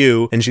decision for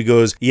you. And she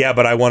goes, yeah,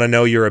 but I want to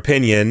know your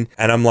opinion.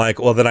 And I'm like,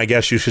 well, then I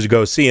guess you should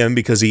go see him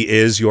because he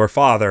is your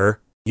father.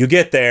 You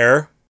get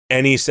there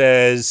and he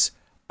says,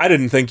 I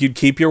didn't think you'd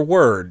keep your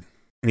word.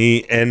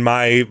 And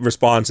my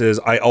response is,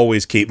 I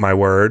always keep my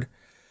word.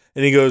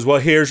 And he goes,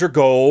 well, here's your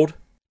gold.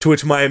 To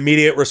which my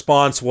immediate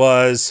response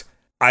was,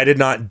 I did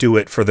not do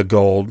it for the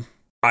gold.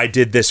 I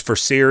did this for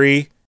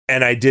Ciri,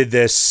 and I did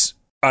this.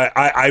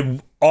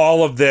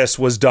 All of this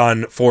was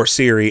done for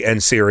Ciri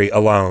and Ciri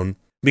alone.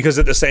 Because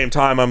at the same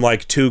time, I'm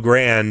like,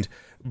 $2,000,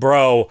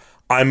 bro.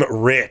 I'm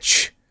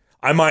rich.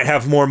 I might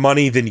have more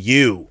money than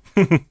you.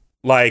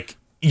 Like,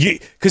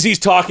 because he's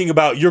talking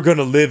about you're going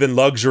to live in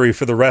luxury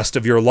for the rest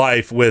of your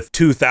life with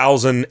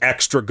 2,000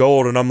 extra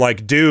gold. And I'm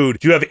like, dude,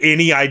 do you have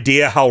any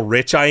idea how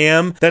rich I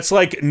am? That's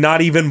like not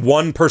even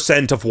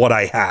 1% of what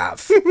I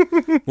have.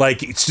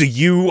 Like, so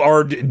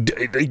you're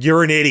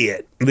an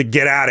idiot.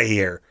 Get out of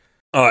here.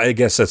 I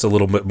guess that's a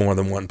little bit more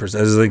than 1%. This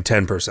is like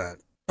 10%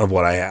 of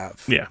what I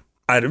have. Yeah.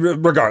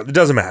 Regardless, it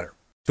doesn't matter.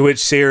 To which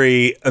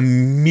Ciri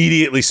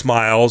immediately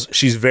smiles.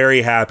 She's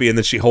very happy, and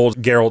then she holds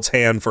Geralt's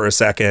hand for a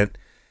second.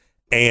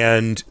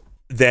 And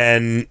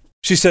then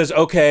she says,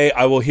 okay,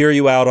 I will hear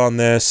you out on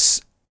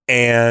this.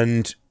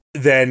 And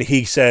then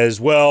he says,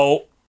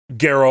 well,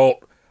 Geralt,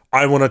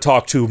 I want to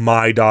talk to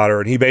my daughter.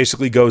 And he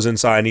basically goes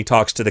inside and he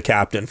talks to the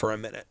captain for a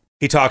minute.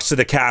 He talks to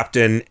the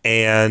captain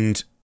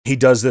and he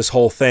does this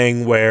whole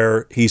thing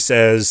where he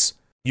says,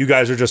 you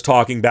guys are just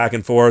talking back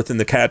and forth. And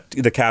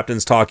the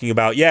captain's talking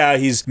about, yeah,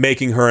 he's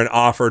making her an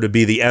offer to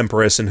be the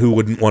Empress, and who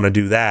wouldn't want to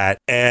do that?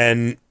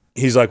 And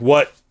he's like,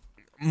 what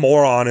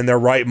moron in their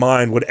right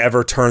mind would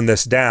ever turn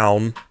this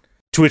down?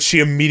 To which she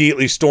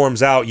immediately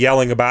storms out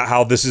yelling about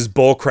how this is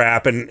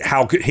bullcrap and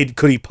how could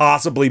he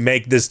possibly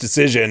make this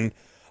decision?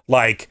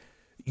 Like,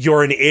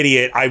 you're an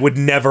idiot. I would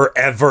never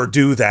ever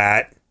do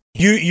that.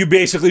 You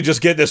basically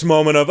just get this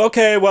moment of,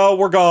 okay, well,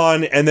 we're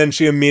gone. And then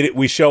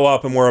we show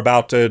up and we're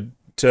about to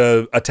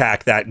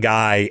attack that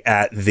guy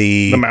at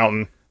the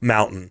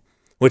mountain,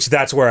 which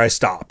that's where I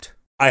stopped.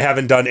 I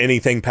haven't done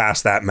anything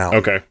past that mountain.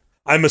 Okay.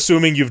 I'm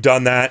assuming you've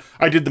done that.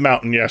 I did the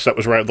mountain, yes. That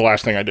was right. The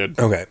last thing I did.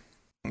 Okay.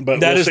 But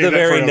that is the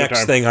very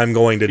next thing I'm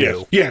going to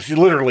do. Yes,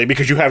 literally,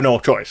 because you have no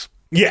choice.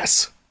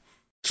 Yes.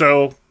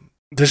 So,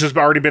 this has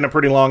already been a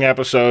pretty long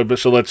episode,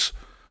 but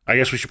I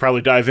guess we should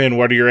probably dive in.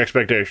 What are your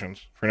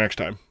expectations for next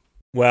time?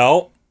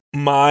 Well,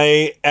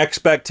 my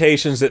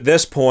expectations at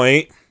this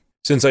point,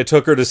 since I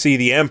took her to see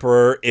the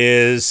Emperor,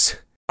 is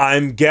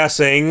I'm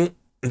guessing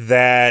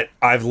that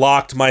I've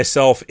locked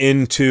myself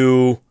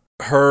into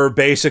her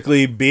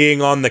basically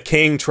being on the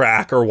king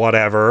track or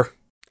whatever.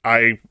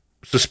 I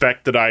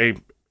suspect that I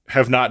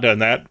have not done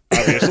that,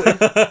 obviously.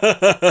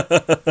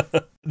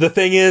 The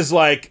thing is,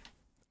 like,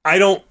 I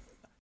don't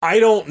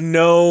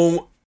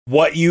know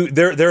what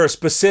there are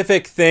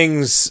specific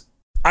things.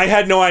 I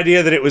had no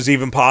idea that it was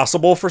even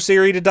possible for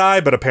Ciri to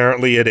die, but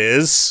apparently it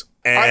is.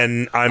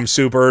 And I'm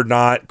super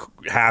not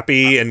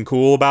happy and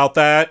cool about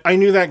that. I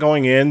knew that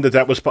going in, that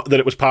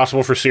it was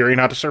possible for Ciri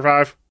not to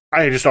survive.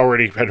 I just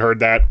already had heard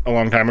that a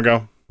long time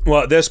ago.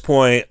 Well, at this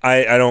point,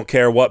 I don't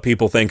care what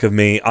people think of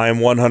me. I am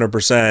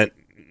 100%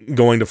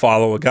 going to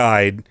follow a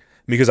guide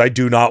because I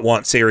do not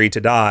want Ciri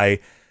to die.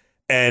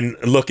 And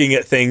looking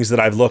at things that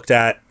I've looked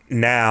at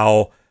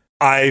now,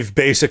 I've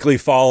basically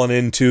fallen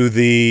into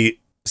the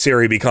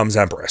Ciri becomes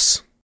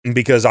Empress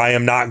because I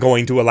am not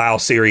going to allow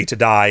Ciri to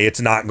die.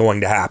 It's not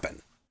going to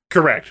happen.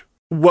 Correct.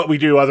 What we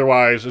do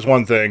otherwise is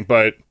one thing,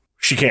 but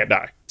she can't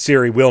die.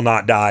 Ciri will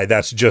not die.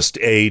 That's just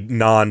a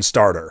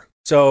non-starter.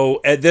 So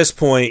at this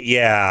point,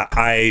 yeah,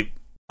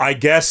 I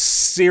guess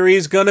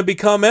Ciri's gonna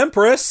become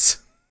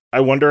Empress. I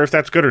wonder if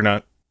that's good or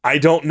not. I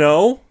don't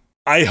know.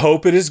 I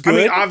hope it is good. I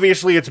mean,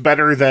 obviously it's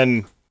better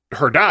than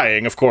her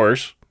dying, of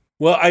course.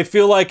 Well, I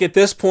feel like at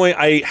this point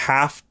I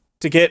have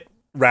to get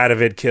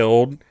Radovid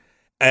killed,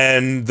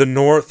 and the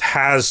North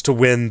has to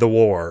win the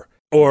war.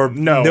 Or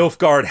No.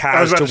 Nilfgaard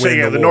has to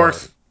win the the war.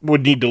 North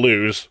would need to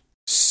lose.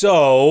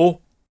 So,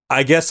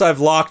 I guess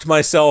I've locked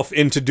myself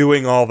into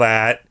doing all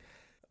that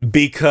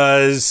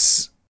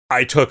because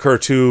I took her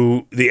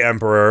to the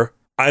Emperor.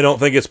 I don't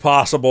think it's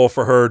possible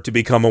for her to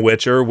become a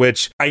Witcher,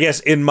 which I guess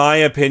in my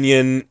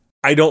opinion,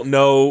 I don't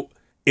know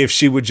if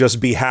she would just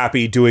be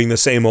happy doing the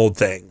same old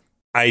thing.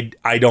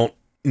 I don't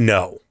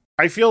know.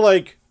 I feel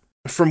like,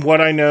 from what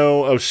I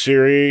know of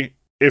Ciri,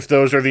 if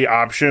those are the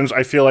options,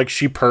 I feel like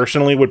she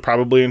personally would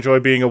probably enjoy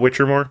being a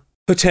Witcher more.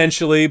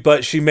 Potentially,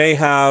 but she may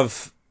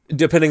have,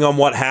 depending on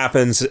what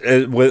happens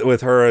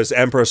with her as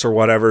Empress or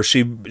whatever,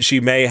 she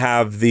may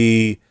have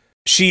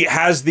she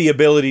has the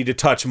ability to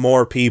touch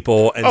more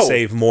people and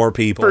save more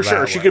people. For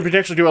sure. She could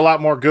potentially do a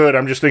lot more good.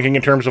 I'm just thinking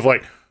in terms of,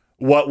 like,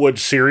 what would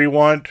Ciri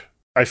want?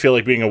 I feel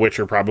like being a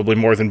Witcher probably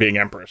more than being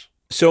Empress.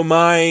 So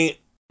my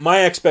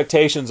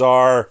expectations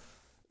are,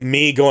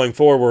 me going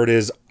forward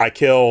is I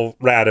kill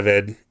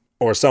Radovid,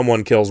 or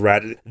someone kills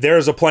Radovid.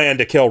 There's a plan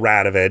to kill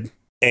Radovid,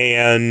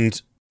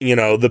 and, you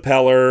know, the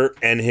Peller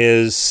and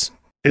his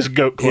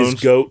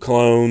goat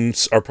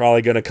clones are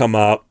probably going to come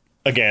up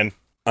again.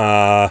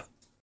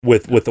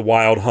 With the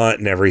Wild Hunt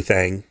and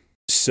everything.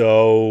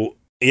 So,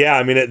 yeah,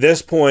 I mean, at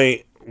this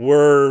point,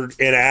 we're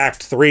in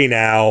Act 3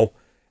 now,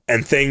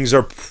 and things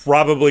are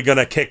probably going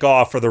to kick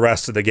off for the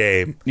rest of the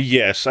game.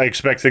 Yes, I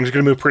expect things are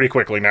going to move pretty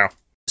quickly now.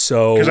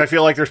 So, because I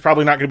feel like there's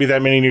probably not going to be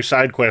that many new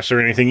side quests or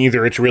anything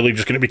either. It's really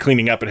just going to be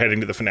cleaning up and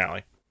heading to the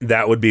finale.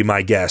 That would be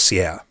my guess,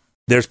 yeah.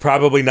 There's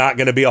probably not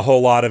going to be a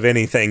whole lot of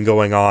anything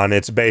going on.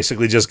 It's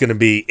basically just going to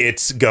be,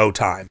 it's go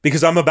time.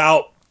 Because I'm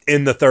about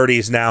in the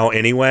 30s now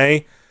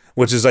anyway,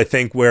 which is, I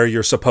think, where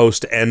you're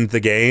supposed to end the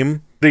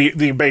game.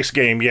 The base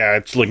game, yeah,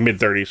 it's like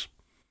mid-30s.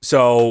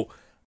 So,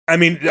 I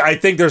mean, I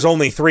think there's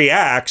only 3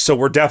 acts, so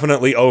we're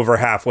definitely over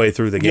halfway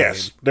through the game.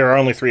 Yes, there are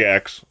only 3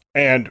 acts.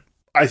 And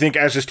I think,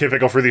 as is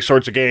typical for these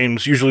sorts of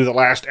games, usually the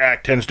last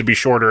act tends to be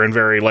shorter and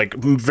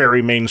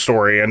very main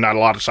story and not a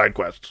lot of side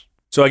quests.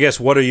 So I guess,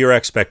 what are your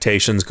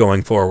expectations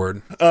going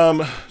forward?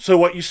 So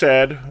what you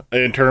said,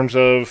 in terms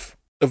of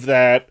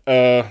that,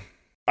 I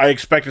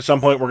expect at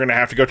some point we're going to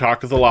have to go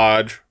talk to the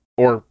Lodge,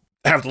 or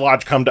have the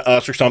Lodge come to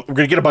us or something. We're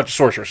going to get a bunch of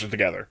sorceresses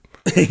together.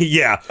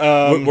 Yeah.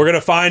 We're going to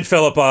find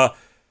Philippa,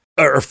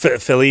 or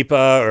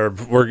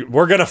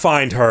we're going to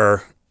find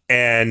her,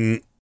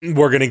 and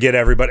we're going to get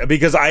everybody,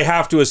 because I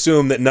have to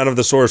assume that none of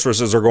the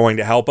sorceresses are going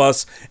to help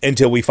us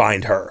until we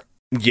find her.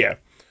 Yeah.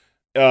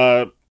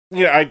 I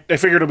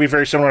figured it'll be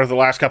very similar to the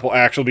last couple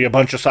acts. It'll be a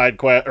bunch of side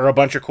quests, or a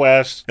bunch of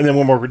quests, and then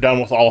when we're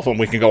done with all of them,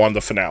 we can go on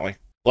the finale.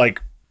 Like,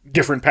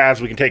 different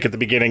paths we can take at the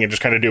beginning and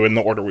just kind of do it in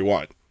the order we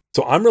want.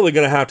 So I'm really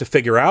going to have to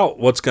figure out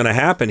what's going to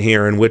happen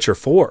here in Witcher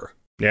 4.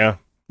 Yeah.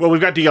 Well, we've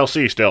got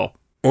DLC still.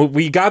 Well,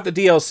 we got the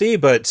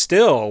DLC, but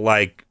still,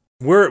 like,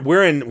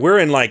 we're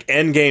in like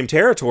end game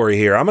territory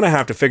here. I'm going to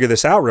have to figure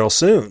this out real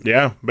soon.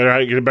 Yeah,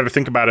 you better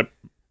think about it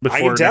before.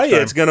 I can tell you,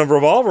 it's going to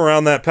revolve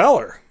around that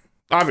Peller,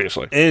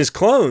 obviously, and his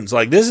clones.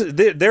 Like,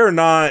 they're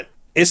not.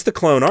 It's the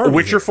clone army.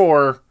 Witcher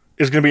 4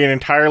 is going to be an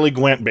entirely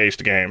Gwent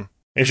based game.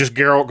 It's just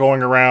Geralt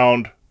going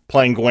around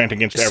playing Gwent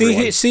against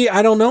everyone. See,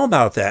 I don't know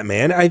about that,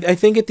 man. I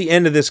think at the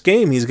end of this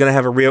game, he's going to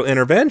have a real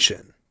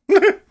intervention.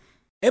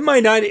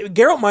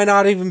 Geralt might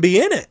not even be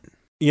in it.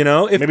 You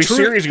know, if maybe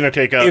Ciri's going to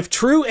take up. If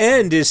true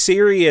end is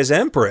Ciri as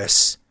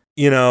Empress,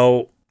 you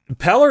know,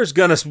 Peller's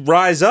going to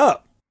rise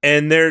up,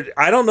 and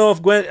I don't know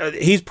if Gwent.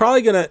 He's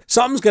probably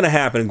something's going to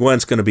happen.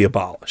 Gwent's going to be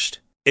abolished.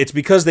 It's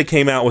because they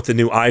came out with the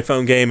new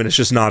iPhone game, and it's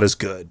just not as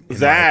good.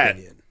 That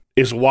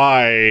is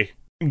why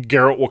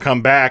Geralt will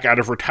come back out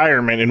of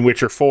retirement in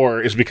Witcher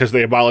 4, is because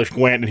they abolished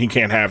Gwent, and he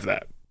can't have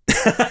that.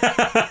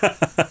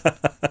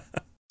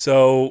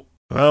 So.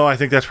 Well, I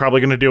think that's probably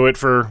going to do it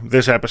for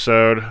this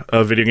episode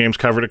of Video Games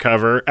Cover to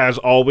Cover. As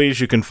always,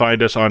 you can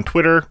find us on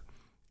Twitter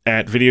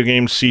at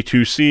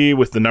VideoGamesC2C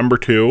with the number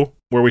 2,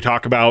 where we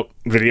talk about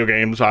video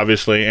games,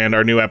 obviously, and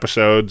our new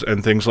episodes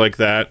and things like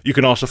that. You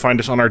can also find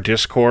us on our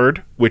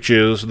Discord, which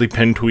is the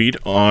pinned tweet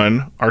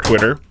on our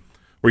Twitter,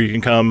 where you can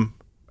come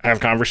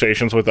have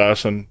conversations with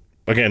us and,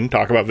 again,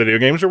 talk about video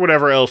games or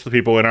whatever else the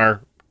people in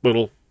our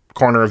little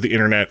corner of the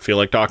internet feel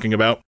like talking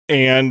about.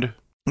 And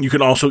you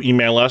can also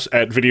email us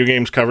at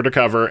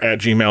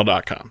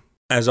videogamescovertocover@gmail.com.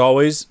 As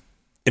always,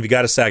 if you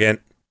got a second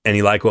and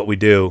you like what we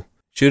do,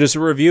 shoot us a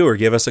review or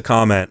give us a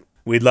comment.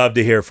 We'd love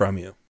to hear from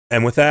you.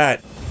 And with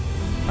that,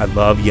 I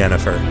love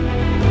Yennefer.